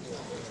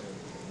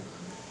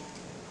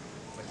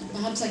 And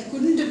perhaps I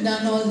couldn't have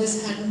done all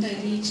this hadn't I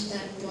reached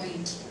that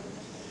point.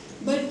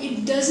 But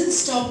it doesn't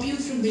stop you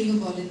from being a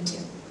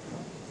volunteer,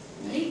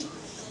 right?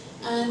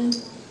 And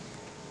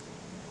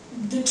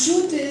the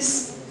truth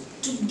is,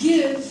 to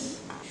give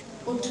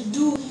or to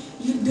do,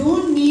 you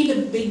don't need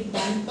a big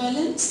bank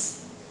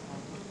balance,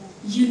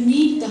 you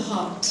need the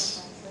heart.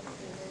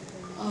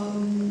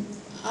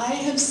 I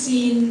have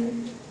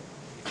seen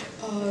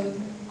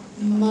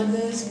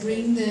mothers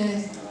bring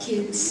their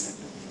kids.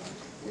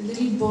 A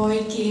little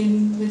boy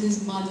came with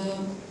his mother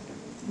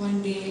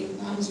one day.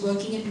 I was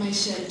working at my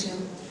shelter.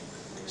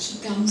 She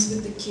comes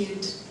with the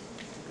kid.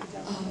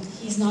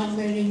 He's not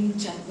wearing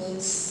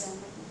chappals.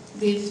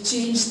 They've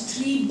changed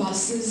 3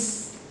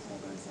 buses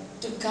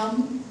to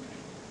come,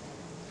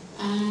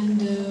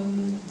 and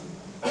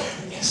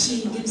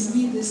she gives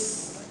me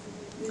this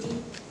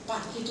little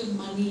packet of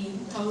money,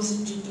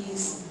 1,000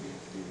 rupees,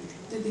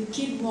 that the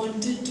kid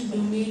wanted to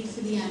donate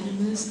for the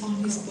animals on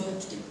his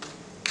birthday.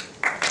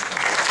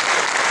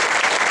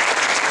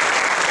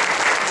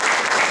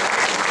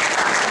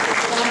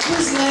 That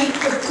was like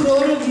 1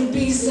 crore of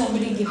rupees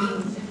somebody giving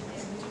me.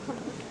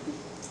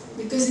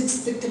 Because it's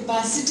the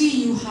capacity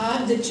you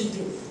have that you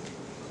give.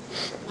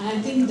 And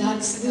I think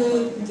that's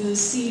the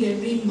seed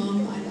every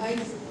mom,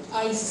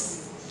 I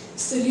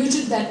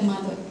saluted that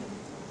mother.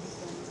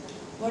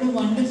 What a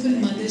wonderful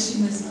mother she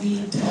must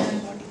be to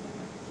have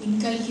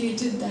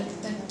inculcated that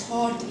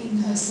thought in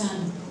her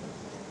son.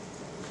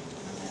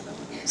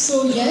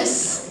 So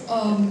yes,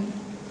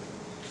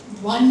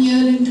 1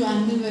 year into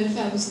animal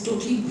welfare, I was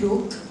totally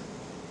broke.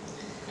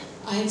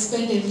 I had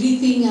spent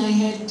everything I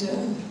had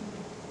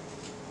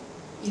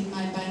in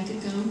my bank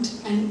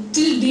account, and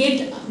till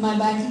date my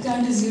bank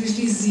account is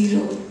usually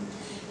 0.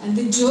 And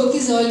the joke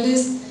is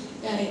always,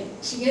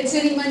 she gets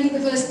any money, the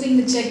first thing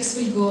the checks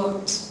will go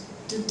out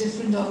to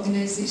different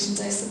organizations.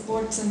 I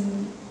support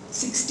some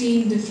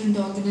 16 different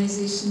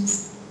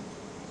organizations.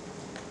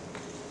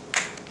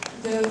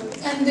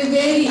 And they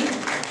vary,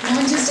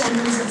 not just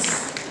animals.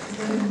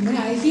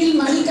 I feel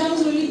money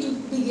comes only to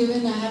be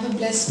given. I have a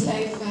blessed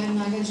life. I have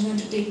Nagarjuna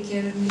to take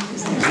care of me.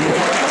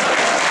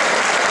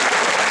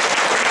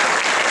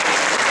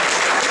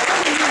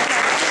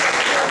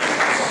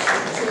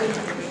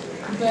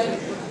 But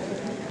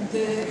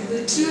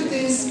the truth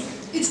is,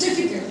 it's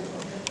difficult.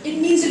 It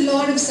means a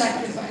lot of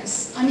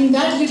sacrifice. I mean,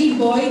 that little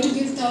boy to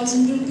give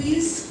 1,000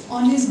 rupees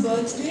on his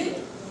birthday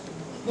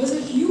was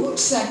a huge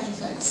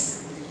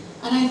sacrifice.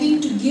 And I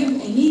think to give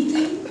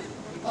anything,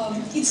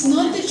 it's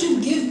not that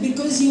you give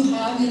because you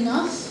have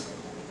enough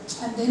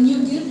and then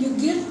you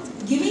give.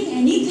 Giving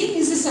anything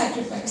is a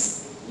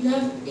sacrifice.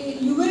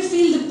 You will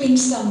feel the pinch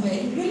somewhere.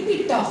 It will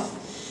be tough.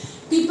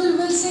 People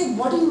will say,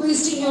 what are you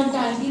wasting your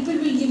time? People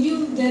will give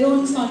you their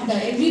own funda.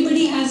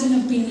 Everybody has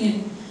an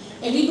opinion.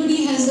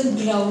 Everybody has a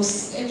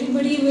grouse.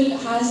 Everybody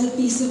has a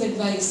piece of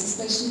advice,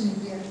 especially in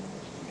India.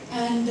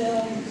 And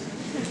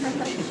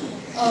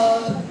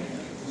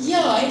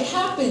yeah, it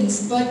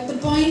happens. But the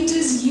point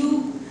is,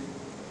 you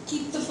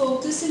keep the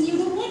focus and you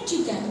do what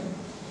you can.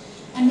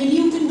 And when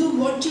you can do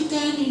what you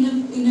can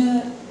in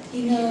a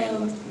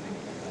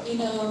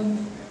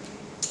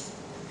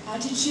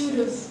attitude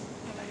of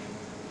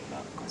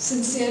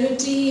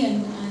sincerity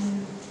and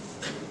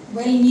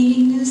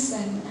well-meaningness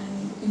and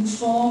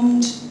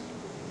informed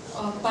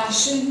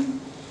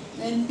passion,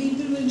 then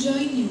people will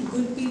join you.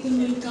 Good people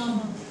will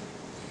come.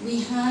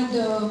 We had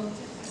a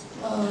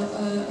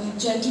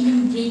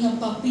gentleman bring a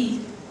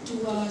puppy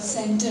to our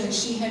center.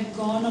 She had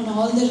gone on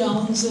all the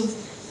rounds of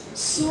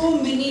so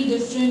many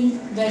different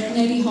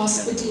veterinary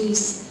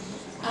hospitals,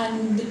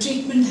 and the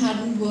treatment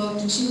hadn't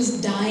worked, and she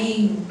was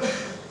dying.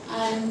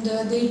 And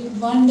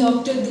one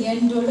doctor at the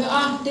end told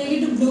her, take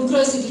it to Blue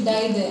Cross, it will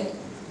die there.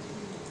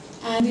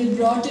 And they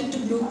brought it to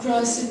Blue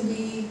Cross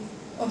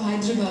of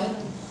Hyderabad,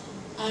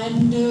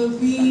 and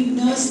we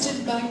nursed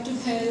it back to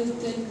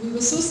health, and we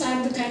were so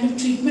sad the kind of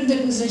treatment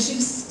that was there. She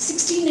was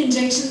 16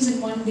 injections in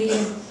one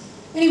day.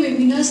 Anyway,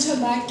 we nursed her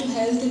back to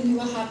health, and we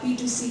were happy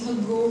to see her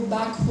go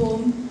back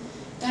home.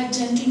 That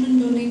gentleman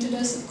donated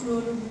us 1 crore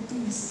of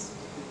rupees.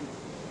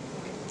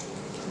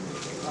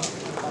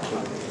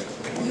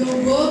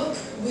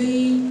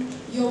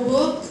 Your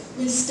work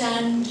will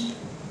stand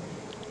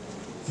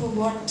for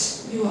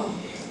what you are,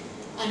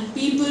 and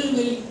people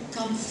will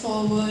come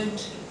forward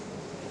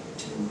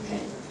to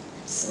help.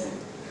 So,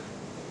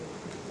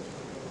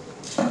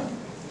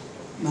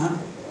 Ma'am?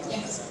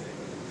 yes.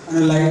 I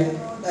would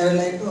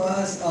like to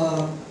ask,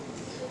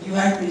 you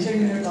had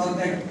mentioned in your talk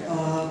that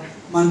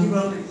monkey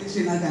problem exist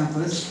in our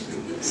campus.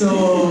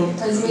 So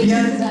we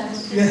are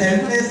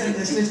helpless and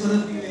restless for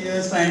a few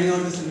years finding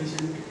out the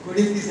solution. Could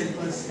you please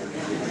help us?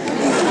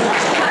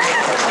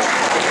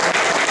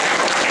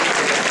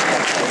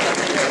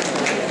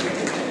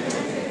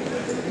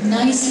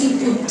 Nicely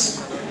put.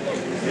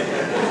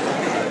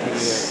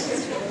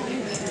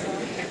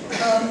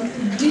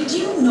 Did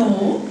you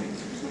know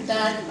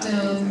that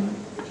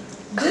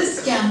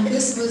this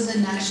campus was a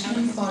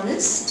national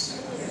forest?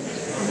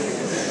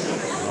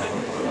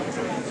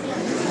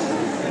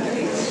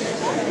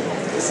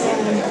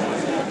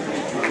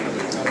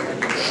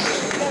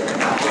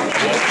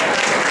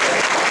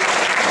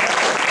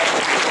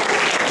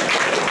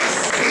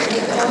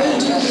 With all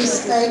due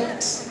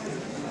respect,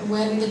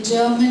 when the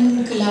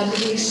German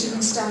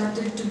collaboration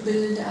started to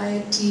build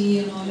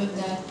IIT and all of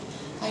that,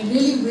 I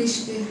really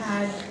wish they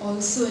had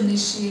also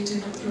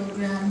initiated a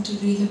program to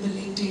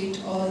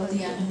rehabilitate all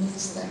the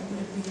animals that would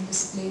have been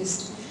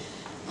displaced.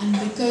 And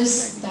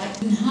because that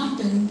didn't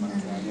happen,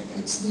 and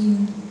it's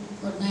been,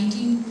 what,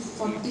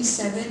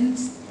 1947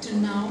 to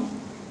now?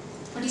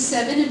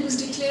 47 it was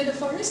declared a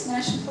forest,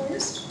 national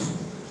forest?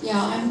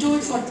 Yeah, I'm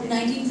told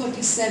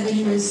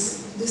 1947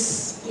 was,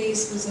 this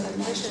place was a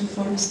national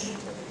forest.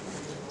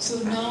 So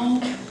now,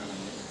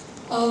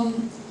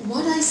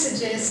 what I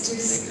suggest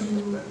is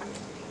you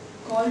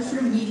call for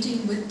a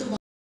meeting with the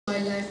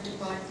wildlife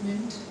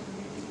department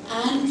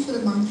and for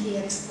the monkey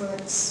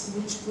experts,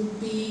 which would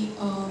be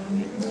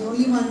the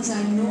only ones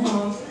I know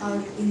of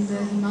are in the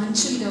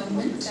Himachal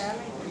government.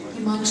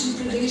 Himachal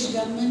Pradesh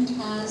government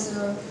has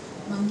a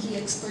monkey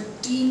expert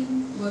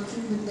team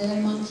working with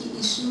their monkey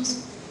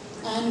issues,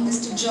 and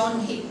Mr.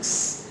 John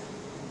Hicks,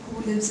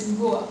 who lives in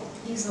Goa.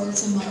 He's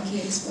also a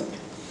monkey expert,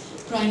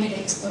 primate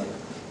expert.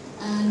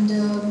 And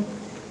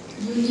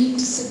you need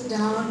to sit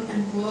down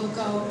and work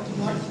out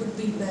what would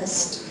be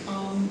best.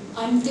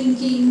 I'm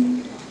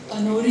thinking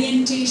an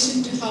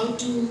orientation to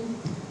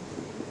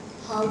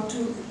how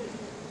to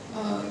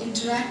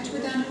interact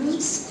with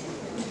animals.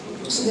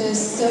 So there's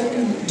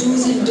certain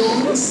do's and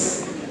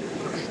don'ts.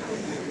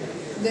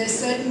 There's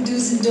certain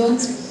do's and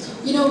don'ts.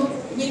 You know,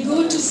 we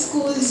go to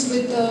schools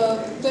with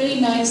a very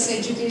nice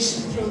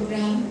education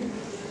program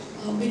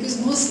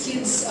because most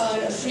kids are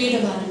afraid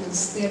of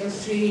animals. They're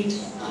afraid,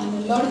 and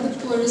a lot of the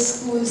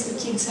poorest schools, the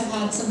kids have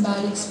had some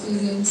bad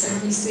experience,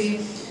 and we say,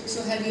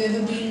 so have you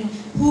ever been,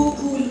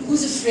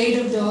 who's afraid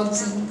of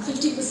dogs? And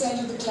 50%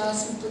 of the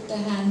class will put their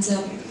hands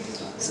up.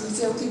 So we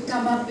say, okay,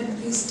 come up and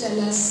please tell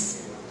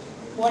us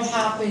what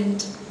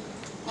happened.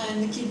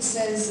 And the kid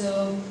says,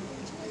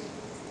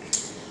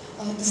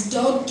 this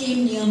dog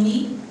came near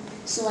me,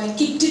 so I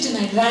kicked it and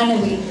I ran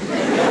away.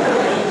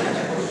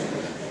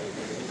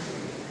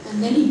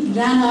 And then he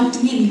ran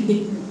after me and he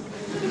bit me.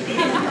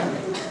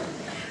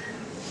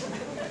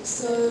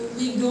 So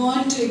we go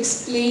on to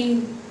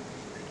explain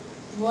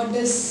when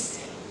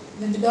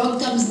the dog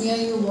comes near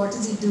you, what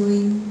is he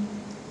doing?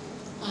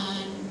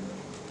 And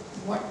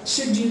what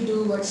should you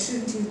do, what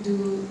shouldn't you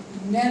do?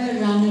 Never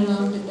run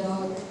around a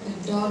dog.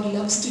 A dog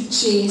loves to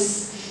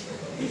chase.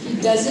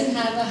 He doesn't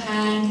have a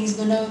hand, he's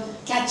going to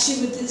catch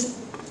you with his...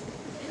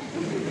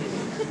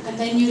 And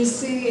then you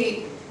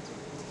say,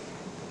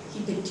 he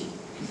bit you.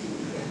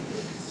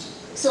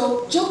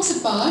 So, jokes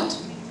apart,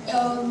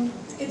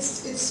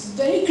 it's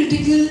very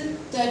critical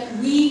that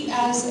we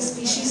as a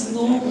species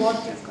know what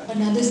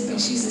another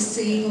species is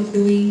saying or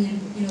doing,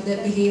 and their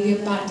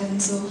behavior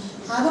patterns. So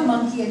have a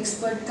monkey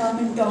expert come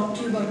and talk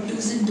to you about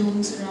do's and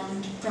don'ts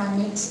around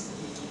primates.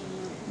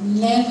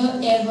 Never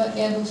ever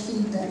ever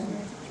feed them.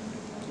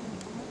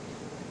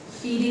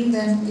 Feeding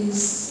them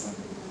is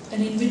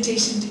an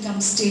invitation to come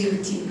stay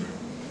with you.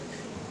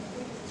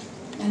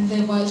 And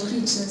they're wild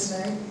creatures,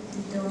 right?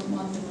 You don't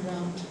want them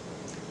around.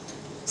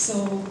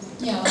 So,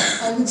 yeah,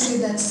 I would say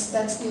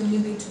that's the only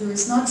way to do it.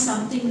 It's not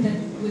something that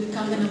will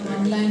come in a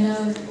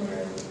one-liner or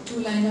a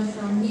two-liner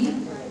from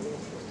me.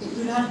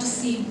 You'll have to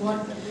see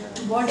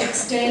to what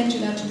extent.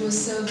 You'll have to do a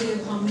survey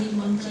of how many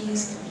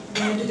monkeys,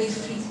 where do they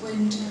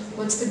frequent,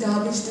 what's the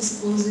garbage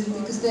disposal,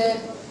 because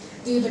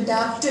they've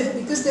adapted,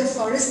 because their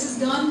forest is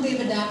gone,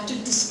 they've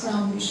adapted to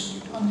scrounge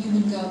on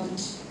human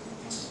garbage.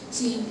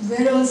 See,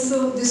 they're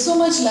so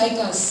much like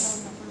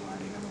us,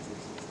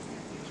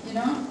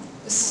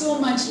 so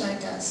much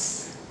like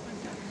us,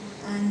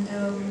 and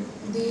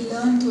they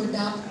learn to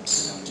adapt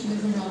to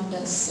live around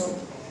us. So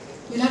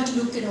you'll have to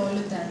look at all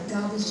of that: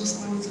 garbage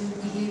disposal,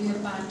 behavior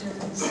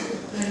patterns,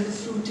 where are the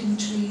fruiting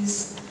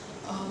trees,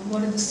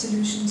 what are the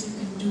solutions you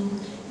can do,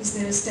 is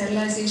there a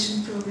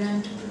sterilization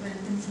program to prevent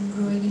them from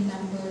growing in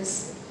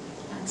numbers,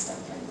 and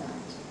stuff like that.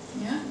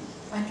 Yeah,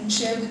 I can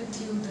share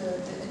with you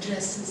the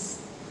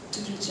addresses to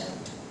reach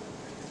out.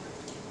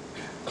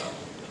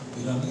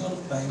 We're running out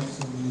of time,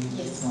 so we'll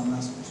take one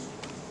last question.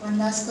 One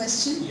last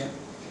question? Yeah.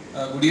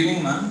 Good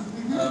evening, ma'am.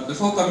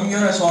 Before coming here,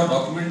 I saw a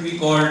documentary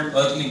called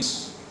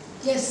Earthlings.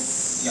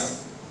 Yes. Yeah.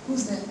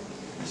 Who's there?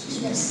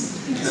 Yes.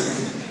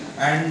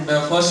 And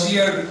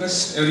firstly, I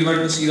request everyone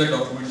to see the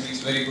documentary.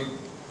 It's very good.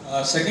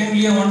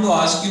 Secondly, I want to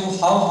ask you,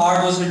 how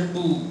hard was it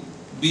to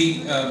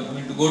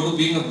to go to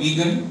being a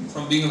vegan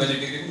from being a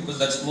vegetarian, because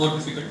that's more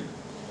difficult.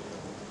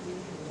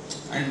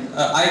 And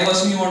I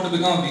personally want to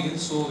become a vegan,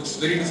 so it's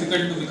very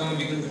difficult to become a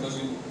vegan because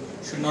you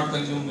should not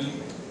consume milk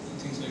and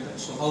things like that.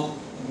 So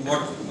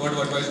what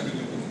advice would you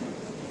give me?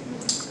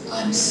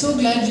 I'm so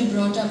glad you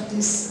brought up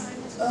this.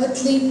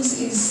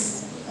 Earthlings is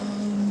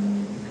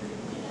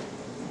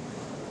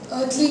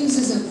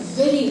a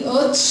very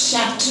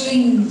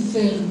earth-shattering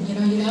film. You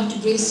know, you have to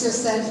brace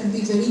yourself and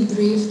be very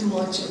brave to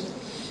watch it.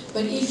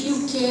 But if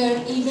you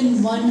care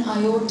even one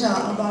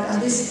iota about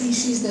other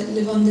species that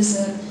live on this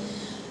earth,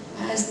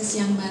 as this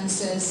young man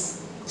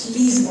says,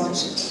 please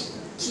watch it.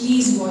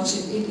 Please watch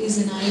it. It is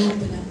an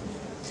eye-opener.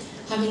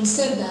 Having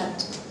said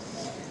that,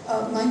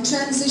 my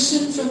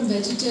transition from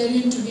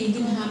vegetarian to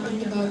vegan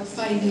happened about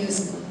 5 years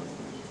ago.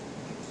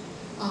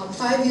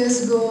 5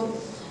 years ago,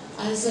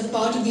 as a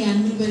part of the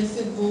Animal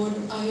Welfare Board,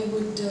 I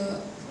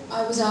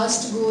was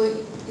asked to go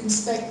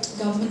inspect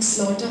government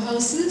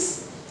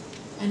slaughterhouses,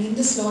 and in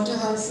the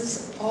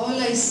slaughterhouses, all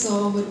I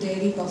saw were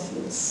dairy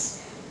buffaloes.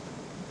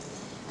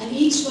 And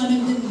each one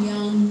of them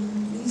young,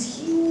 these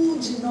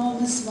huge,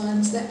 enormous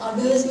ones, the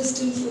others were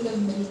still full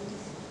of milk.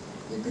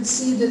 You could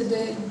see that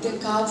their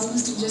calves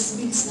must have just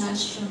been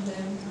snatched from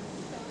them.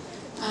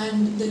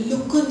 And the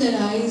look on their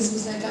eyes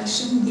was like, I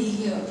shouldn't be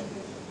here.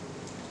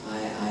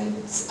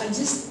 I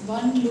just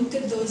one look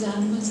at those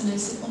animals and I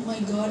said, oh my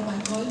God,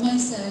 I call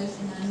myself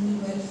an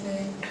animal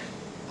welfare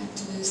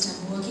activist.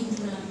 I'm working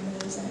for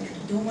animals. I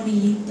don't want to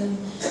eat them.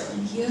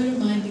 And here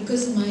am I,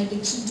 because of my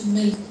addiction to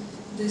milk,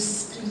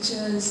 this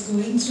creature is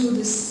going through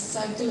this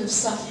cycle of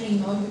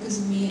suffering all because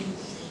of me.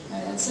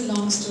 That's a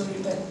long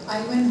story, but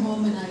I went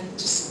home and I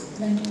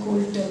just went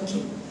cold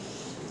turkey.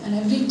 And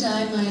every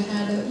time I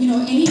had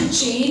any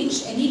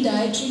change, any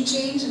dietary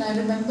change, and I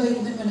remember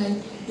even when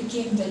I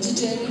became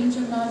vegetarian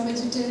from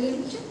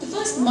non-vegetarian, the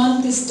first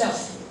month is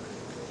tough.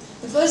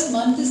 The first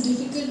month is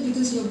difficult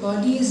because your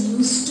body is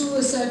used to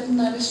a certain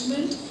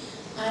nourishment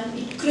and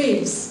it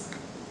craves.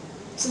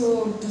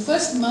 So the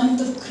first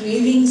month of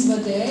cravings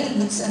were there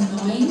and it's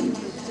annoying.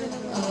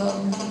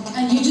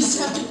 And you just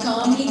have to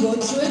calmly go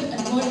through it.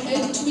 And what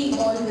helped me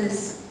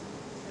always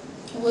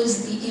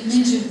was the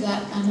image of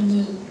that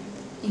animal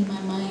in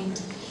my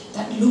mind.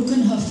 That look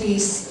on her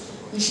face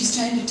where she's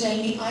trying to tell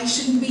me, I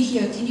shouldn't be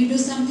here. Can you do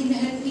something to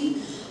help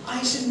me?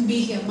 I shouldn't be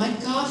here. My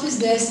calf is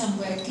there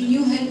somewhere. Can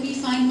you help me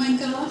find my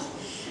calf?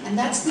 And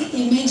that's the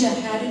image I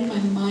had in my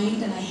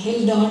mind, and I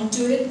held on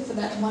to it for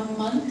that 1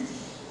 month.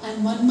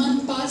 And 1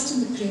 month passed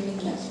and the craving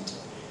left.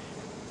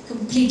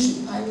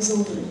 Completely. I was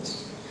over it.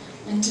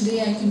 And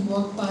today I can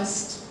walk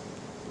past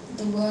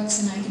the works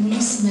and I can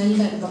only smell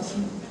that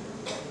buffalo.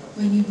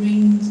 When you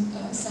bring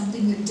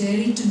something with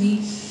dairy to me,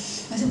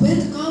 I said,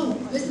 where's the cow?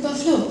 Where's the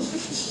buffalo?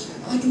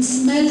 I can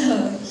smell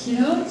her,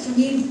 For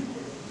me,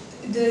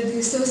 the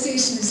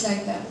association is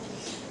like that.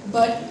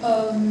 But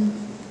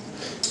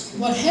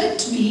what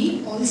helped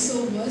me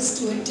also was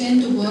to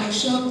attend a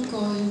workshop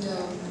called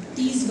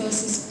Peas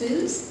versus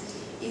Pills.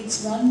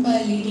 It's run by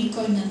a lady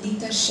called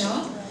Nandita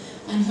Shah,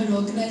 and her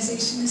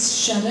organization is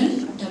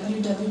Sharan,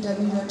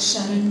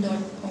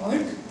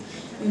 www.sharan.org.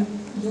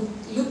 You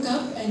look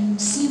up and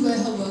see where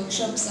her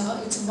workshops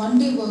are. It's a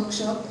one-day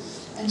workshop.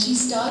 And she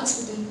starts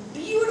with a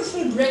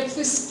beautiful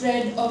breakfast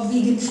spread of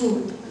vegan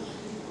food.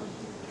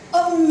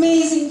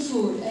 Amazing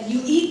food. And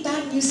you eat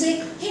that and you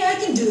say, hey, I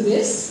can do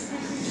this.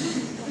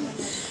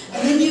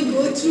 And then you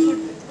go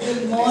through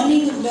the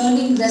morning of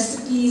learning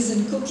recipes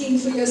and cooking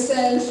for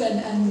yourself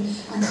and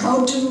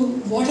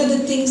what are the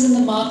things in the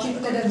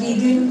market that are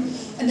vegan.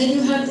 And then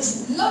you have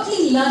this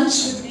lovely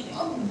lunch with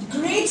a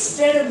great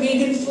spread of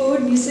vegan food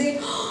and you say,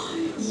 oh,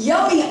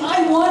 yummy,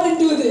 I want to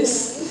do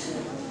this.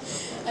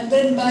 And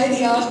then by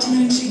the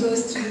afternoon she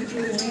goes through the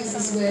cruelties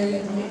as well,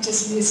 and it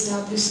just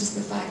reestablishes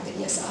the fact that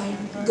yes, I'm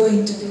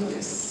going to do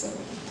this.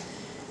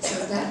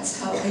 So that's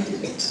how I do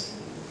it.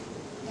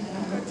 And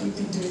I hope you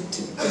can do it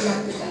too. Good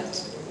luck with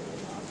that.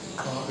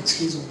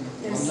 Excuse me,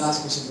 Yes. one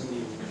last question for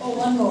you. Oh,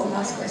 one more,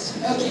 last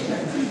question. Okay.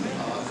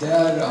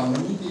 There are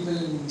many people in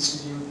the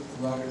institute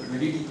who are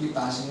very deeply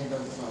passionate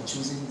of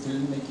choosing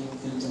filmmaking,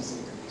 films as a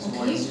career. So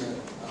what is your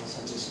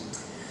suggestion?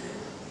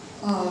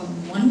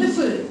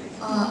 Wonderful.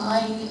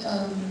 I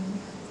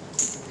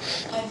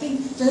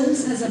think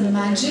films has a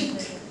magic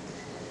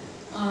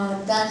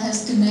that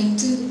has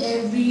connected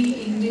every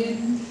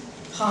Indian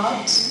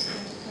heart,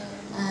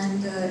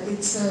 and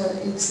it's a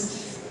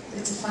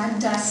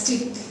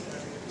fantastic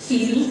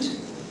field.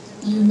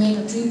 You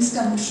make dreams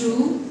come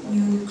true.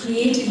 You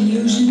create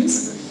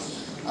illusions.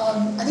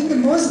 I think the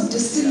most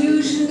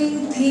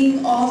disillusioning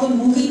thing of a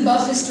movie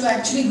buff is to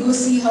actually go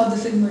see how the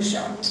film was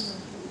shot.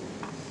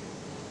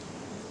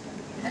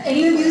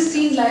 Any of you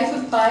seen Life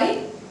of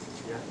Pi?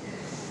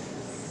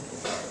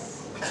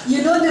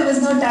 You know there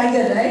was no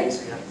tiger, right?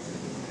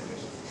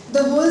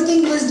 The whole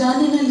thing was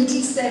done in a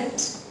little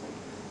set,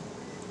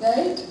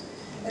 right?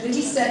 A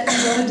little set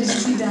was all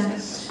digitally done.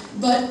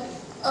 But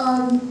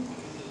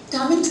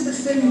coming to the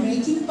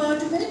filmmaking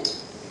part of it,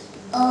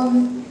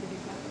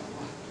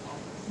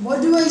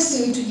 what do I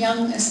say to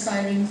young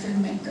aspiring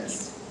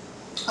filmmakers?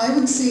 I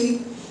would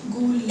say go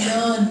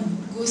learn,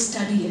 go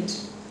study it.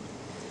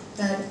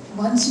 That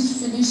once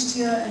you've finished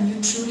here and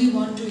you truly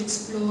want to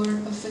explore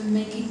a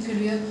filmmaking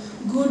career,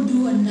 go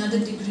do another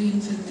degree in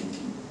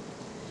filmmaking.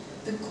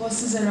 The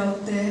courses are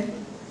out there.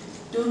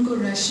 Don't go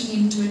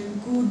rushing into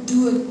it. Go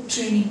do a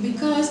training,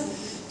 because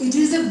it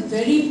is a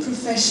very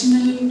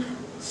professional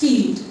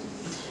field.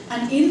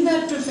 And in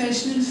that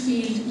professional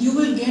field, you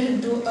will get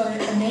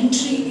an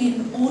entry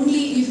in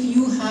only if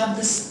you have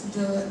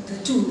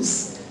the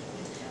tools.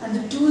 And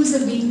the tools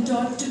are being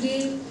taught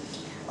today.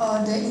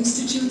 The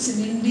institutes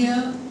in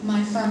India,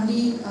 my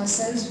family,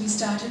 ourselves, we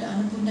started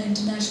Annapurna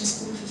International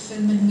School for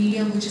Film and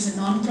Media, which is a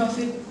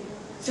non-profit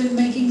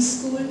filmmaking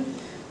school.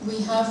 We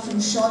have from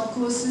short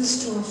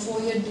courses to a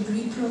 4-year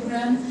degree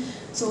program.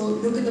 So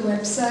look at the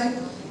website.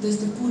 There's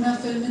the Pune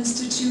Film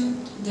Institute.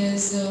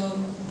 There's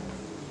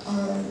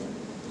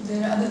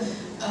there are other.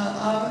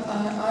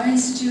 Our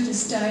institute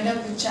is tied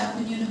up with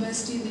Chapman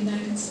University in the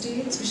United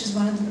States, which is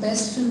one of the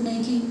best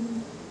filmmaking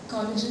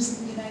colleges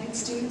in the United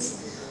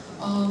States.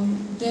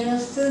 There are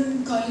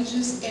film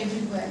colleges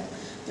everywhere.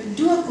 But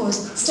do a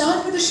course.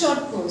 Start with a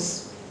short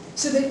course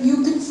so that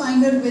you can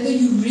find out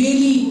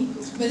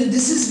whether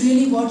this is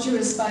really what you're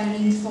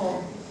aspiring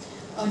for.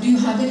 Do you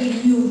have it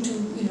in you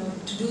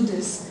to do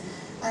this?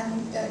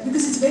 And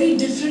because it's very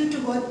different to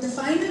what the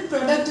final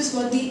product is,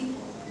 what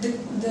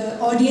the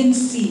audience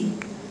see.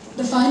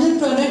 The final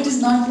product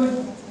is not what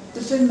the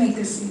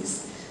filmmaker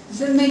sees.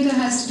 The filmmaker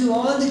has to do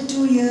all the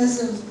 2 years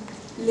of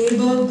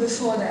labor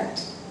before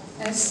that.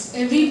 As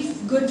every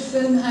good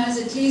film has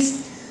at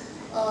least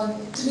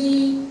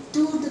 2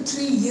 to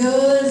 3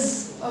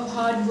 years of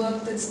hard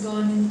work that's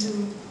gone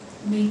into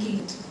making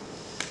it.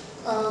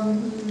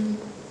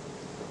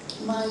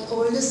 My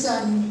older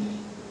son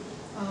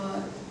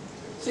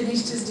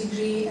finished his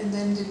degree and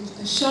then did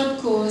a short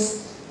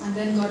course and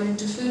then got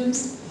into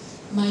films.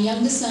 My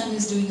younger son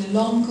is doing a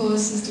long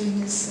course. He's doing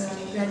his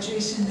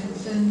graduation in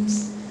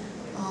films.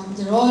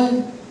 They're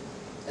all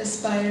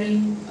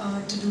aspiring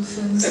to do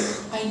films.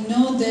 I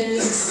know there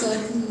is a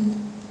certain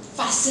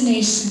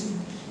fascination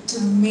to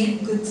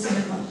make good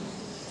cinema,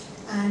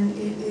 and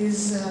it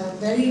is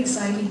very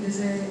exciting.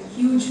 There's a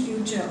huge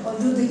future.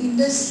 Although the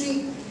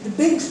industry, the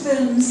big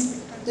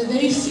films, there are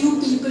very few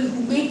people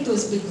who make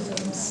those big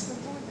films.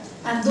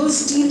 And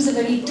those teams are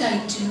very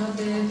tight, you have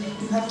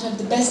to have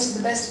the best,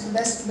 the best, the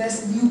best, the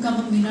best. The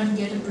newcomer may not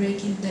get a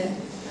break in there.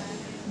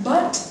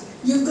 But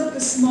you've got the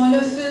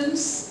smaller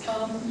films,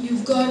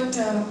 you've got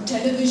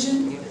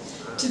television.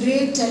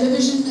 Today,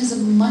 television has a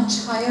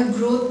much higher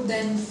growth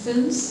than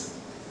films,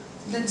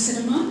 than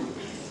cinema.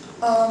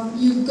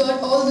 You've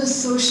got all the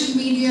social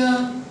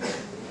media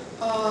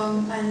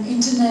and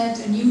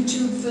internet and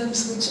YouTube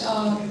films which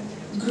are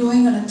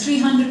growing on a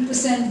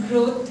 300%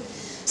 growth.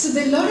 So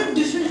there are a lot of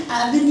different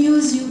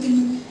avenues you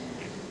can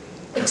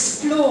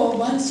explore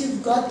once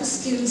you've got the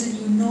skills and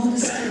you know the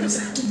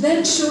skills, to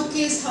then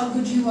showcase how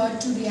good you are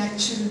to the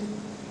actual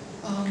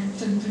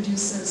film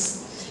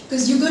producers.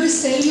 Because you've got to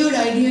sell your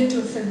idea to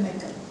a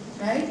filmmaker,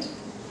 right?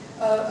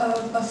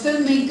 A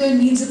filmmaker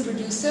needs a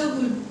producer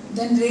who will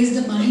then raise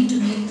the money to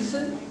make the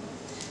film.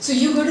 So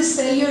you've got to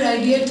sell your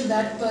idea to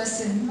that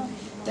person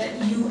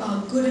that you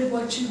are good at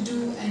what you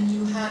do and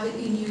you have it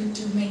in you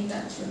to make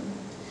that film.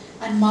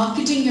 And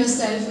marketing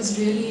yourself is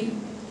really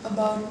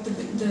about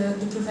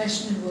the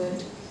professional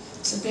world.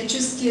 So get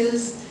your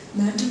skills,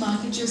 learn to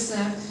market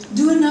yourself,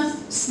 do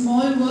enough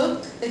small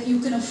work that you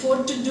can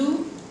afford to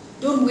do.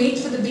 Don't wait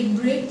for the big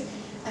break,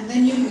 and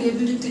then you'll be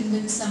able to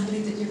convince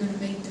somebody that you're going to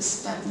make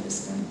this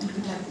fabulous film, and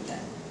good luck with that.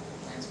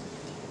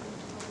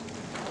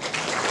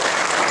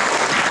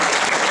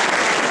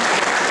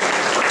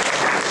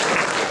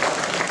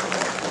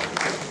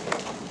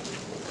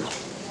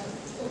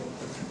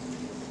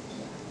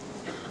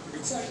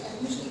 Sorry,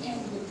 I usually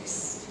end with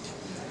this.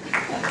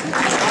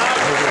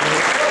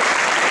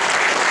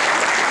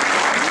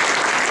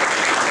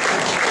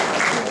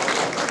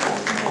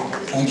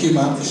 Thank you,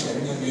 ma'am, for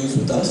sharing your views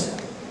with us.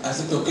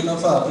 As a token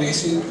of our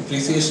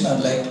appreciation,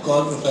 I'd like to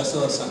call Professor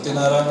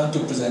Satyanarayana to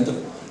present a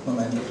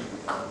memento.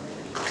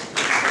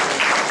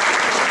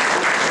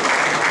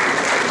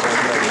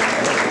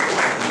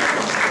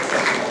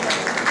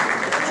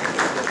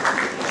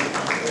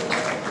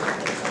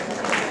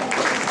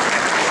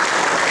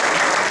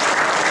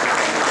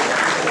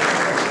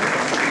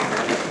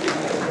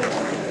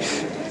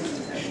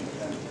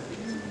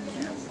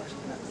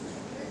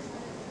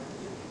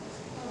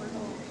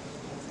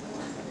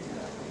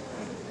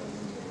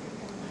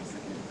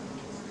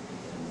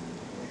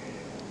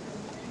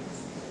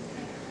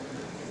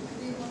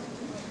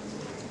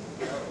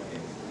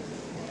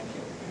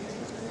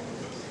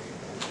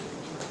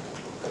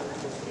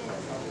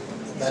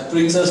 That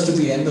brings us to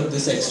the end of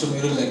this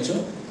extramural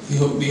lecture.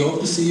 We hope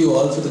to see you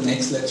all for the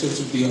next lecture, which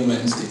will be on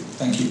Wednesday.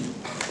 Thank you.